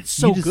 Like, But it's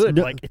so just good.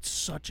 know- Like it's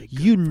such a good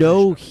you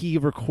know version of it. he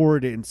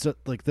recorded in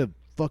like the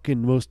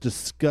fucking most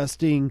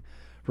disgusting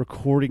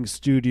recording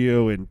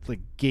studio in like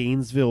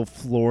Gainesville,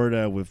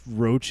 Florida, with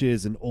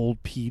roaches and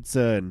old pizza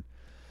and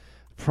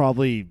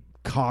probably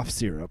cough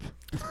syrup.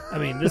 I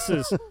mean, this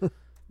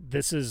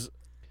is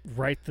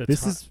right the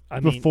This time. is I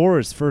mean, before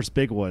his first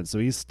big one, so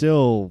he's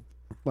still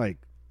like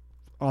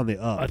on the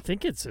up. I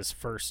think it's his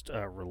first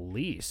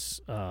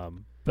release.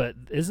 But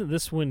isn't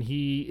this when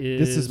he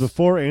is? This is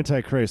before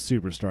Antichrist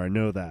Superstar. I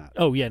know that.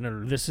 Oh yeah,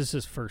 no. This is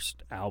his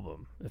first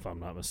album, if I'm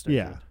not mistaken.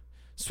 Yeah.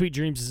 Sweet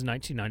Dreams is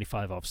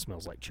 1995 off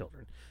Smells Like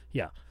Children.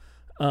 Yeah.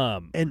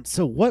 And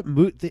so what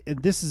and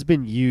this has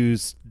been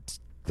used,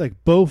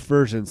 like both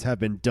versions have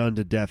been done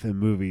to death in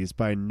movies,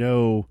 but I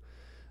know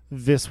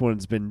this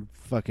one's been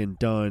fucking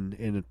done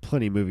in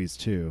plenty of movies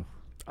too.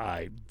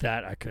 I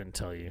couldn't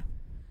tell you.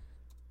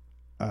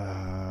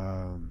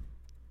 I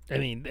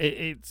mean,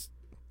 it's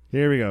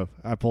Here we go.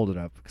 I pulled it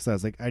up because I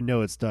was like, I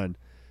know it's done.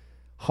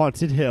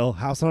 Haunted Hill,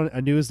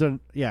 I knew it was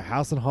done. Yeah,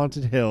 House on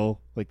Haunted Hill,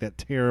 like that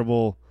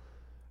terrible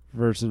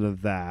version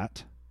of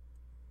that.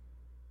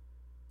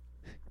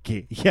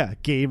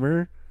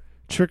 Gamer,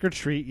 Trick or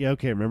Treat. Yeah,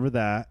 okay, remember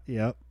that.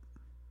 Yep.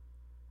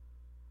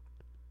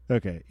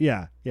 Okay,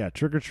 yeah,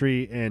 Trick or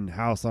Treat and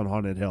House on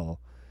Haunted Hill.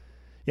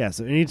 Yeah,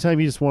 so anytime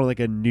you just want like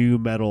a new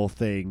metal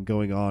thing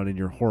going on in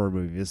your horror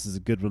movie, this is a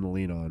good one to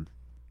lean on.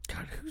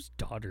 God, whose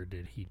daughter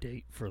did he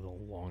date for the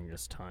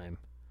longest time?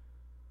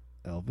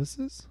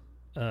 Elvis's?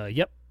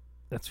 Yep,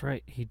 that's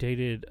right. He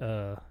dated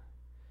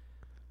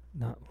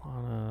not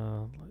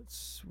Lana.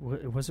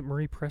 Was it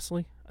Marie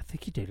Presley? I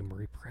think he dated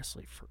Marie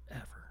Presley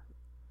forever.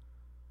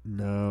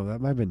 No, that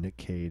might have been Nick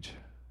Cage.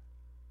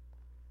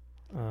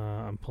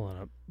 I'm pulling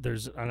up.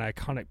 There's an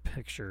iconic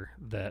picture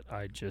that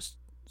I just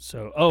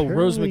Rose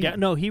Apparently- McGowan.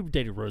 No, he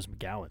dated Rose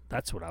McGowan.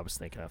 That's what I was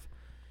thinking of.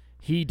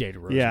 He dated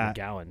Rose Yeah.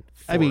 McGowan.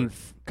 I mean,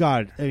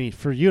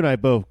 for you and I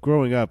both,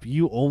 growing up,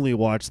 you only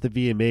watched the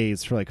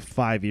VMAs for like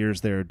 5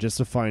 years there just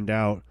to find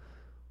out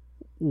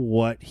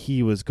what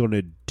he was going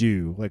to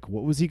do. Like,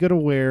 what was he going to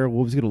wear?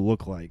 What was he going to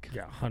look like?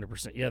 yeah,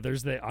 100%. Yeah,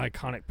 there's the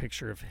iconic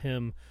picture of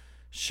him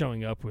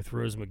showing up with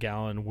Rose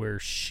McGowan where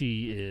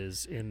she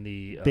is in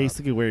the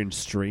Basically wearing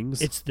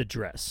strings. it's the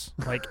dress.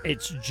 Like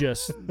it's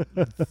just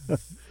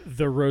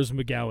the Rose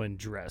McGowan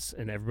dress,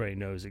 and everybody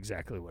knows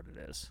exactly what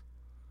it is.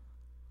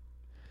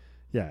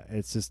 Yeah,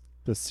 it's just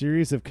a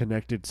series of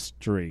connected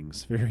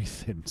strings, very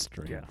thin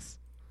strings.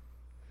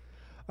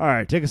 Yeah. All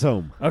right, take us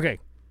home. Okay,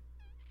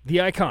 the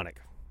iconic,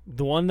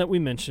 the one that we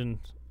mentioned,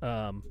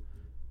 the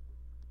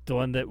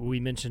one that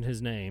we mentioned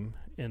his name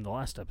in the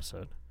last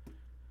episode,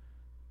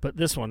 but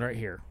this one right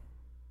here,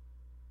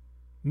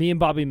 Me and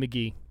Bobby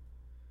McGee,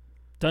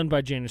 done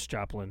by Janis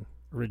Joplin,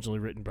 originally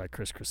written by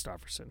Chris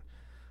Christopherson.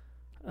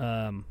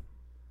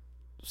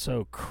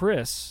 So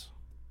Chris.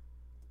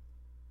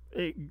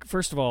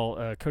 First of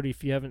all, Cody,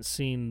 if you haven't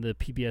seen the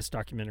PBS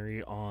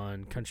documentary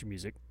on country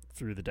music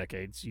through the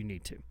decades, you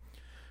need to.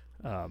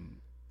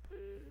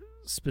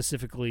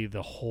 Specifically,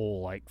 the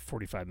whole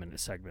 45-minute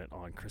segment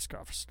on Chris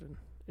Christopherson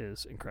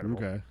is incredible.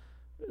 Okay.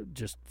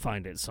 Just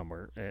find it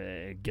somewhere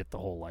and get the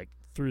whole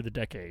through the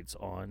decades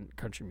on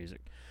country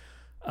music.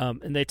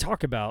 And they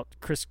talk about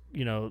Chris.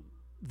 You know,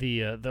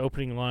 the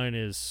opening line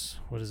is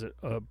what is it?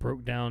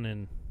 Broke down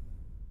and.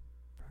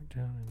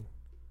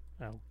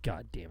 Oh,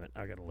 God damn it!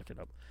 I gotta look it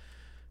up.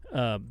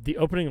 The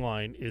opening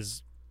line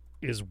is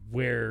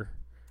where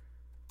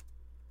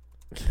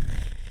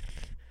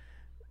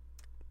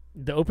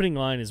the opening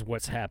line is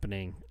what's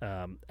happening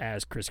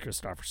as Chris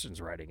Christopherson's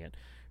writing it,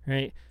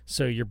 right?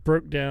 So you're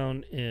broke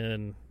down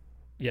in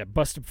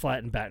busted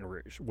flat in Baton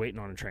Rouge, waiting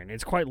on a train.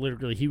 It's quite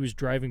literally he was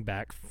driving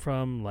back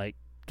from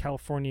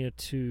California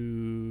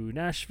to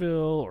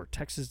Nashville or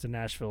Texas to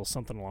Nashville,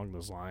 something along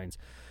those lines,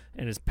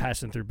 and is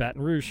passing through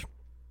Baton Rouge.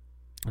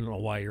 I don't know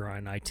why you're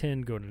on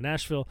I-10 going to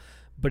Nashville,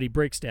 but he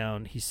breaks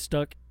down. He's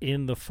stuck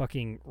in the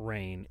fucking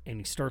rain, and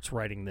he starts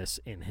writing this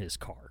in his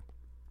car.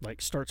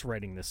 Starts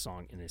writing this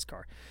song in his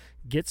car.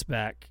 Gets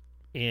back,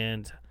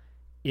 and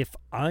if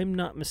I'm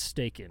not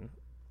mistaken,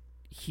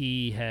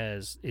 he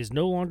is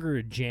no longer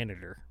a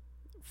janitor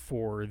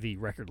for the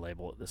record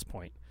label at this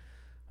point.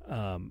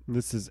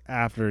 This is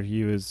after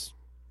he was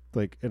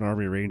an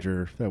Army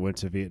Ranger that went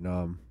to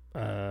Vietnam.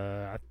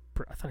 I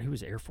thought he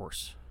was Air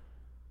Force.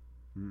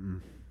 Mm-mm.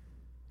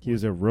 He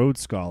was a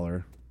Rhodes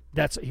Scholar.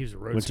 He was a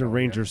Rhodes Went Scholar, to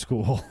Ranger yeah.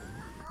 school.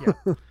 Yeah.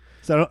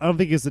 So I don't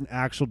think he's an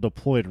actual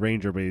deployed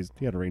Ranger, but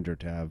he had a Ranger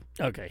tab.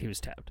 Okay, he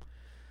was tabbed.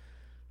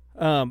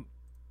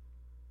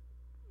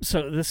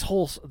 So this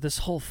whole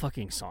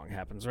fucking song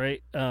happens,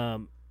 right?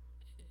 And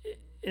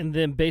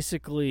then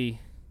basically,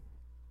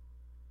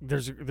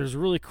 there's a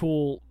really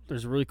cool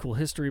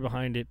history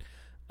behind it.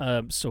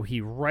 So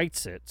he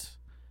writes it,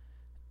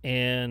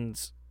 and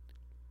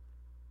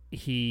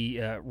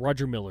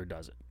Roger Miller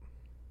does it.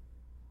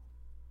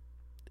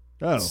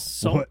 Oh,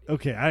 So-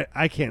 okay.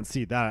 I can't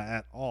see that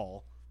at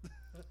all.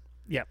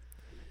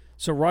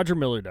 So Roger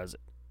Miller does it.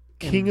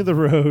 King of the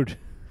Road,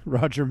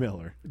 Roger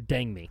Miller.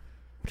 Dang me.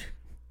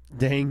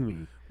 Dang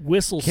me.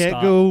 Whistle Can't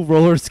Stop. go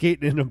roller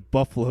skating in a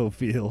buffalo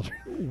field.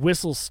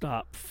 Whistle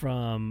Stop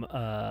from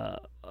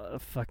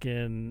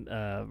fucking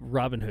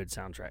Robin Hood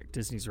soundtrack.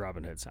 Disney's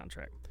Robin Hood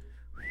soundtrack.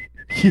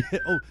 Yeah,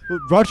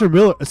 Roger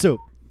Miller. So,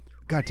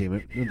 God damn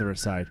it, another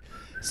aside.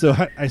 So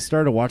I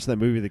started watching that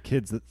movie, The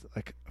Kids, that's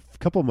like a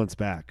couple months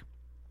back.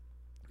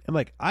 I'm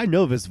like, I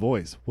know this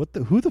voice.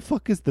 Who the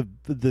fuck is the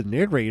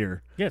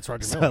narrator? Yeah, it's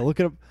Roger So I Miller. look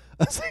it up.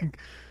 I was like,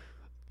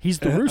 He's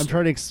the rooster.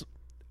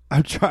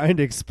 I'm trying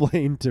to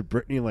explain to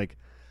Brittany, like,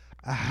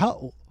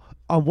 how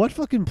on what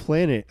fucking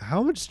planet?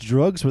 How much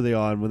drugs were they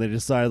on when they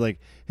decided, like,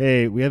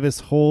 hey, we have this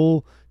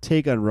whole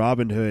take on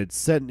Robin Hood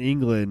set in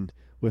England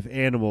with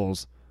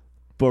animals,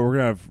 but we're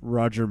gonna have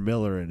Roger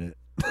Miller in it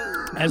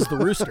As the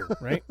rooster,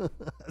 right?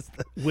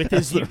 With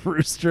as his the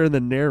rooster and the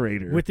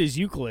narrator. with his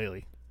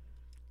ukulele.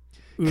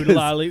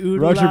 Oodalali,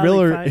 oodalali, Roger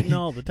Miller, fighting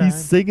all the time.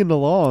 he's singing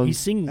along. He's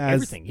singing as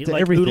everything. He, to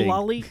like everything.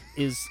 Oodalali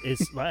is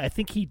I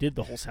think he did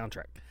the whole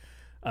soundtrack.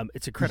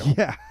 It's incredible.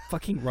 Yeah.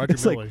 Fucking Roger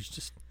It's like- Miller is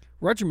just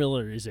Roger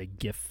Miller is a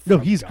gift. No,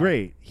 from he's God.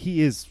 great.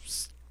 He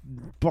is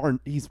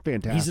he's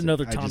fantastic. He's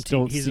another I Tom just T.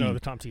 don't He's see- another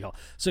Tom T. Hall.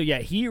 So yeah,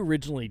 he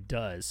originally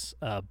does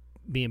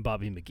Me and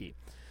Bobby McGee.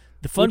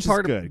 The fun Which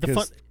part is good of the fun,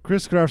 because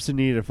Chris Christopherson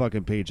needed a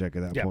fucking paycheck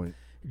at that Yeah. point.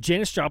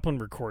 Janis Joplin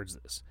records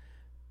this.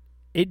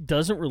 It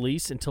doesn't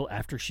release until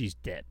after she's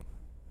dead.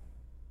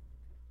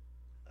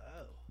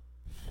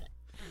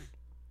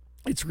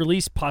 It's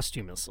released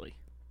posthumously.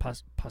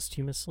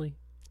 Posthumously.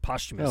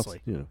 Well,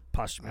 you know,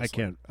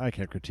 Posthumously. I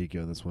can't critique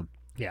you on this one.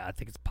 Yeah, I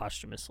think it's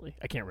posthumously.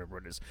 I can't remember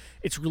what it is.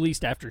 It's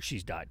released after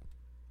she's died.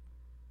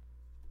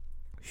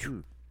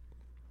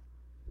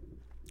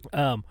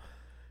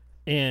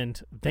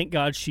 And thank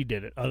God she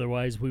did it.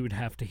 Otherwise, we would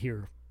have to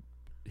hear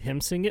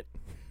him sing it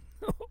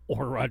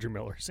or Roger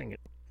Miller sing it.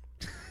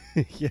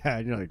 Yeah,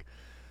 and you're like,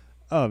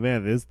 oh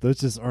man, those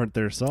just aren't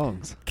their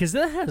songs. Because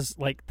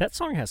that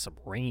song has some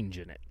range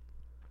in it.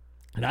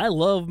 And I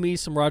love me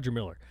some Roger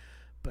Miller.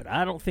 But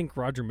I don't think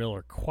Roger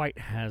Miller quite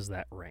has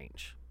that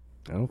range.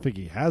 I don't think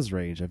he has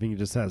range. I think he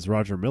just has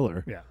Roger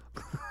Miller. Yeah.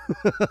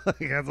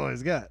 That's all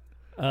he's got.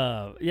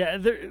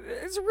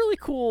 It's a really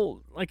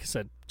cool, like I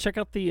said, check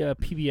out the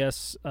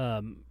PBS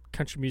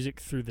country music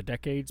through the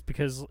decades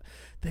because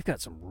they've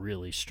got some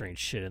really strange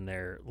shit in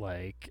there.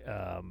 Like,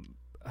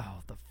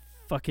 the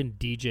fucking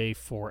DJ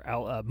for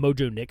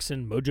Mojo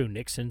Nixon. Mojo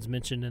Nixon's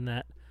mentioned in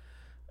that.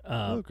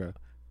 Okay.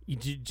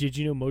 Did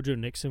you know Mojo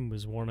Nixon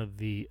was one of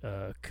the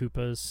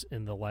Koopas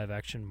in the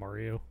live-action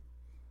Mario,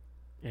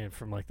 and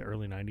from like the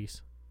early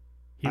 '90s?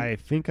 I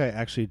think I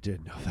actually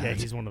did know that. Yeah,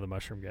 he's one of the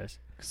mushroom guys.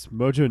 'Cause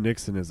Mojo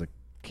Nixon is a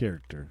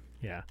character.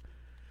 Yeah.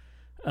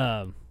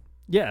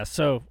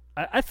 So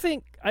I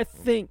think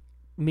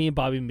Me and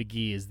Bobby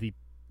McGee is the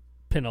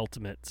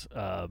penultimate.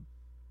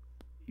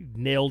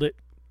 Nailed it.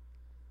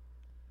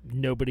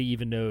 Nobody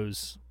even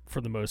knows,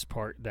 for the most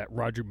part, that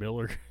Roger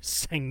Miller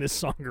sang this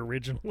song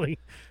originally,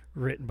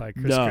 written by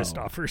Chris No.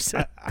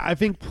 Christopherson. I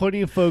think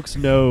plenty of folks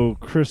know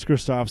Chris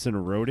Christopherson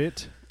wrote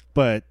it,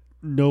 but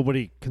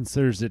nobody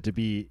considers it to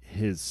be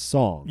his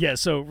song. Yeah,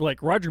 so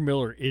like Roger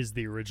Miller is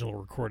the original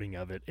recording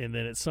of it, and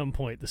then at some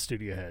point the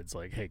studio head's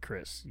like, "Hey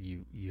Chris,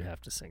 you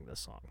have to sing this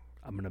song.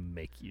 I'm gonna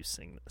make you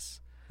sing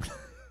this."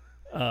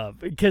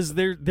 Because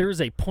there's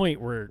a point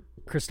where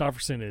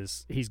Christopherson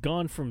he's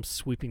gone from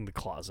sweeping the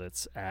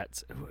closets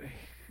at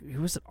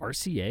who was it,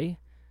 RCA,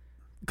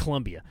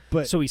 Columbia.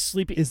 But so he's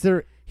sleeping. Is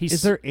there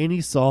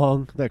any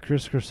song that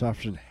Chris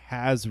Christopherson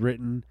has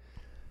written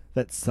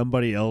that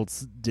somebody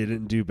else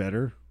didn't do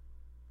better?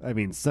 I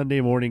mean,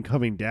 Sunday Morning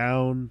Coming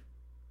Down.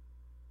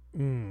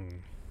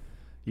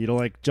 You don't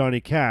like Johnny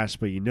Cash,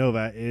 but you know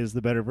that is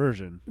the better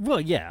version. Well,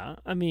 yeah.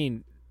 I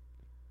mean,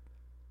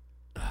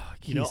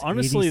 He's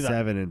honestly,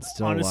 87 and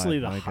still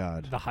alive. My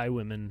God. the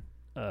Highwayman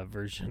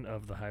version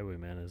of the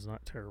Highwayman is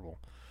not terrible.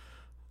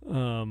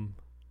 I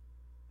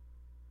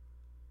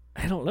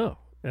don't know.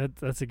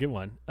 That's a good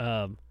one.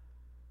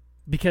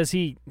 Because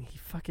he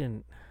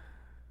fucking.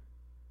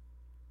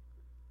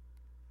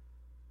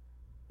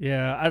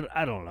 Yeah,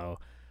 I don't know.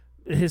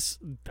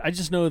 I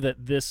just know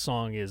that this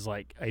song is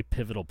like a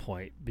pivotal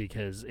point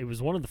because it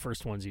was one of the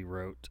first ones he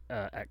wrote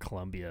at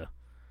Columbia,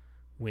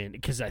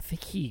 because I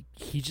think he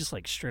just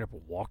like straight up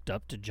walked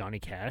up to Johnny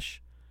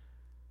Cash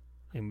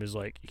and was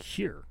like,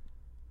 "Here."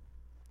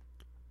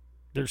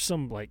 There's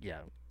some like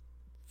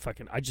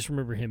fucking. I just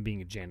remember him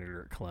being a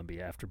janitor at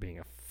Columbia after being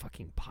a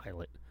fucking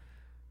pilot.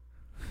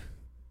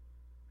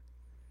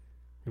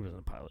 He wasn't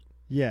a pilot.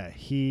 Yeah,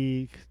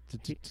 he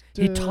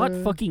taught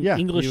fucking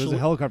English. He was a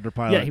helicopter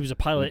pilot. Yeah, he was a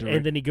pilot,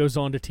 and then he goes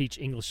on to teach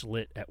English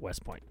Lit at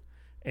West Point.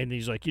 And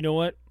he's like, you know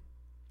what?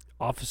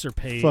 Officer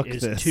pay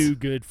is too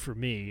good for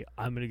me.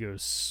 I'm going to go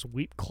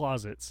sweep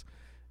closets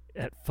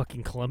at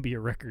fucking Columbia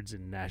Records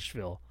in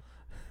Nashville.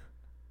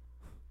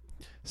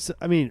 So,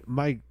 I mean,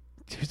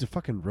 he's a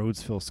fucking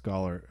Rhodes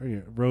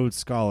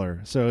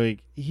Scholar. So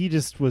he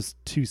just was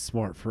too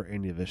smart for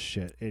any of this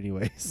shit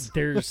anyways.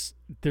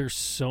 There's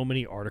so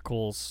many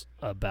articles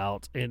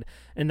about, and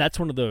that's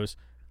one of those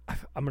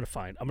I'm going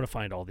to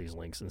find all these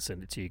links and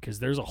send it to you because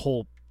there's a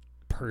whole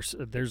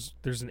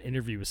there's an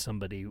interview with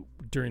somebody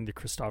during the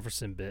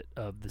Christofferson bit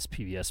of this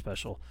PBS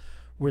special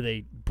where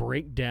they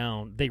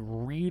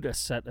read a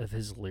set of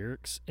his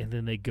lyrics and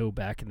then they go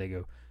back and they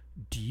go,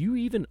 do you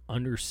even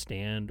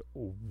understand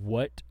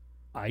what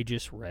I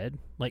just read?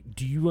 Like,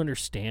 do you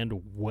understand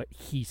what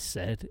he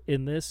said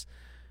in this?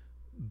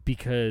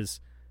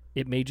 Because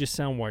it may just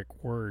sound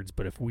like words,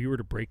 but if we were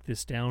to break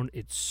this down,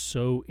 it's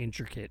so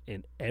intricate,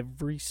 and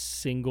every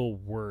single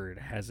word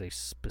has a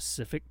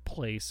specific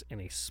place and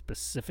a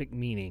specific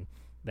meaning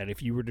that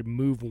if you were to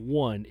move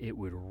one, it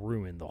would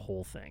ruin the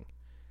whole thing.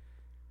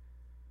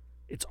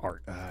 It's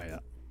art. Yeah.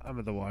 I'm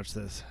going to watch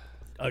this.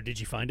 Oh, did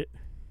you find it?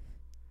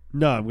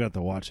 No, I'm going to have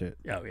to watch it.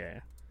 Oh,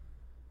 yeah.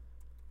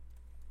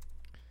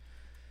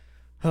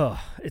 Oh,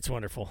 it's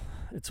wonderful.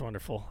 It's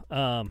wonderful.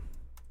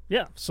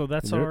 Yeah, so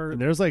that's our...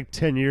 And there's like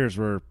 10 years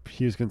where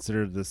he was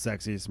considered the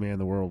sexiest man in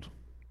the world.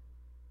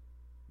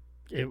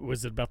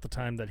 Was it about the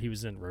time that he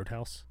was in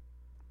Roadhouse?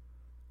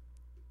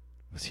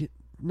 Was he?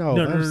 No,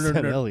 that was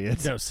Sam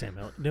Elliott. No, Sam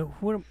Elliott. No,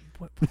 what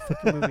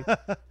fucking movie?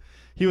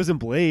 He was in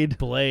Blade.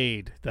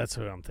 Blade. That's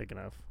what I'm thinking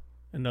of.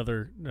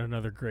 Another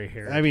gray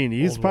hair. I mean,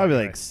 he's probably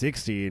like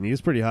 60, and he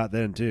was pretty hot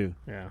then, too.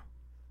 Yeah.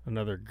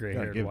 Another gray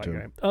haired white guy.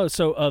 Him. Oh,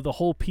 so the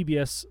whole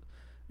PBS...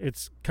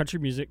 It's country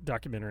music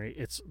documentary.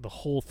 It's the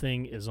whole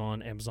thing is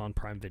on Amazon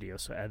Prime Video,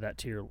 so add that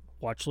to your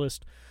watch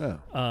list. Oh,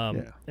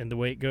 yeah. And the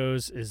way it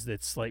goes is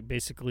it's like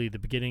basically the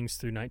beginnings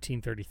through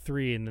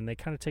 1933, and then they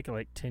kind of take it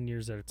like 10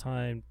 years at a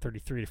time,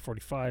 33 to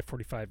 45,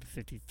 45 to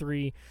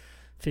 53,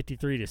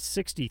 53 to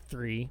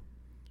 63,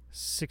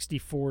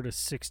 64 to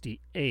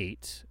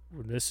 68.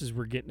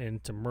 We're getting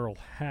into Merle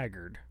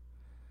Haggard.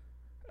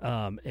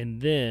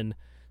 And then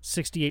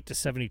 68 to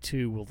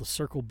 72, Will the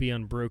Circle Be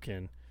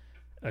Unbroken?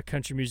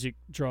 Country music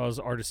draws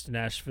artists to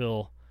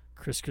Nashville.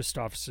 Chris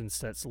Christopherson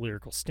sets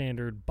lyrical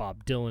standard.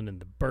 Bob Dylan and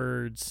the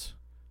Byrds.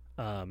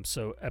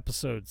 So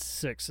episode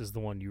 6 is the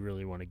one you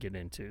really want to get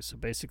into. So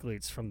basically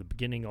it's from the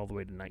beginning all the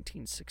way to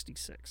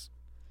 1966.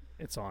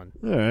 It's on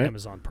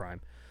Amazon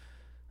Prime.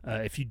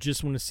 If you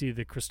just want to see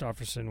the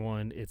Christopherson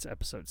one, it's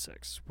episode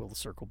 6. Will the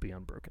Circle Be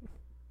Unbroken?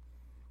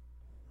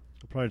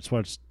 I'll probably just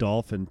watch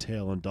Dolphin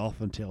Tale and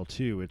Dolphin Tale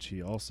 2, which he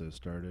also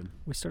started.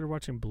 We started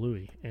watching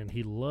Bluey, and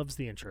he loves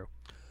the intro.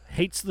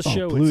 Hates the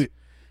show.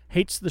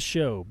 Hates the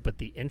show, but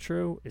the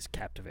intro is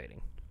captivating.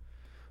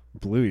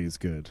 Bluey's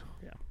good.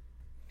 Yeah.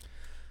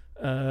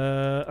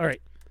 All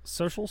right.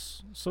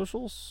 Socials? Is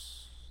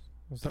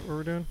that what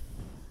we're doing?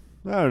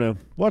 I don't know.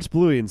 Watch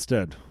Bluey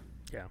instead.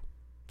 Yeah.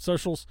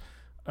 Socials.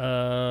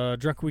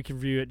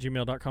 Drunkweekreview at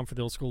gmail.com for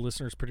the old school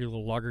listeners. Pretty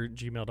Little Lager at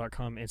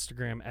gmail.com.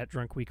 Instagram at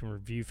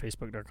drunkweekreview.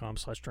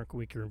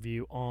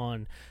 Facebook.com/drunkweekreview.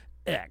 On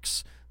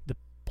X, the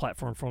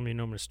platform formerly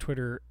known as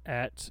Twitter,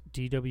 at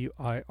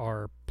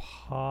DWIR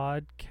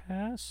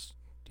Podcast.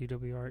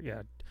 DWR,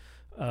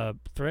 yeah.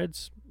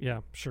 Threads,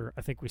 yeah, sure.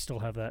 I think we still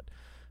have that.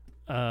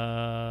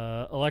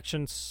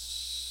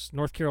 Elections,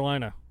 North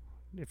Carolina.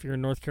 If you're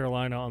in North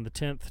Carolina on the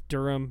 10th,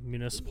 Durham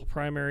municipal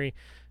primary,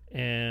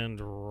 and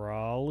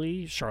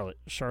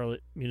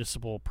Charlotte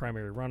municipal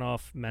primary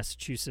runoff.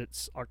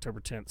 Massachusetts, October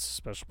 10th,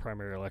 special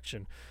primary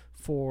election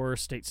for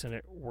State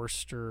Senate,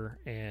 Worcester,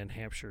 and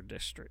Hampshire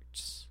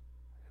districts.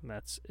 And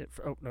that's it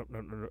for,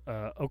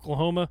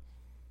 Oklahoma,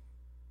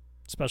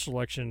 special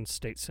election,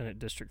 State Senate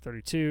District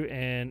 32,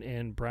 and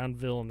in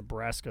Brownville,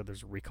 Nebraska,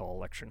 there's a recall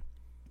election.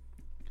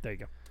 There you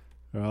go.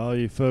 All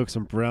you folks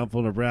in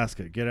Brownville,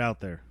 Nebraska, get out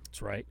there.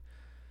 That's right.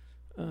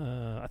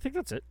 I think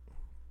that's it.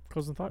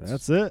 Closing thoughts?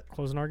 That's it.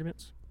 Closing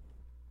arguments?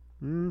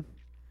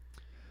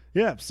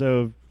 Yeah,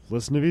 so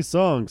listen to these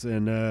songs,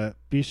 and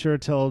be sure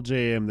to tell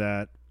JM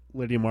that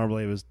Lady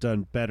Marmalade was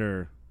done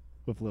better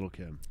with Little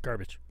Kim.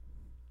 Garbage.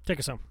 Take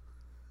us home.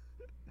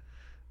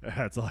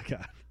 That's all I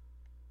got.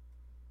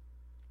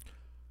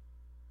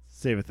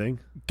 Save a thing.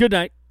 Good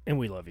night, and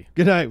we love you.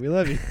 Good night. We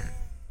love you.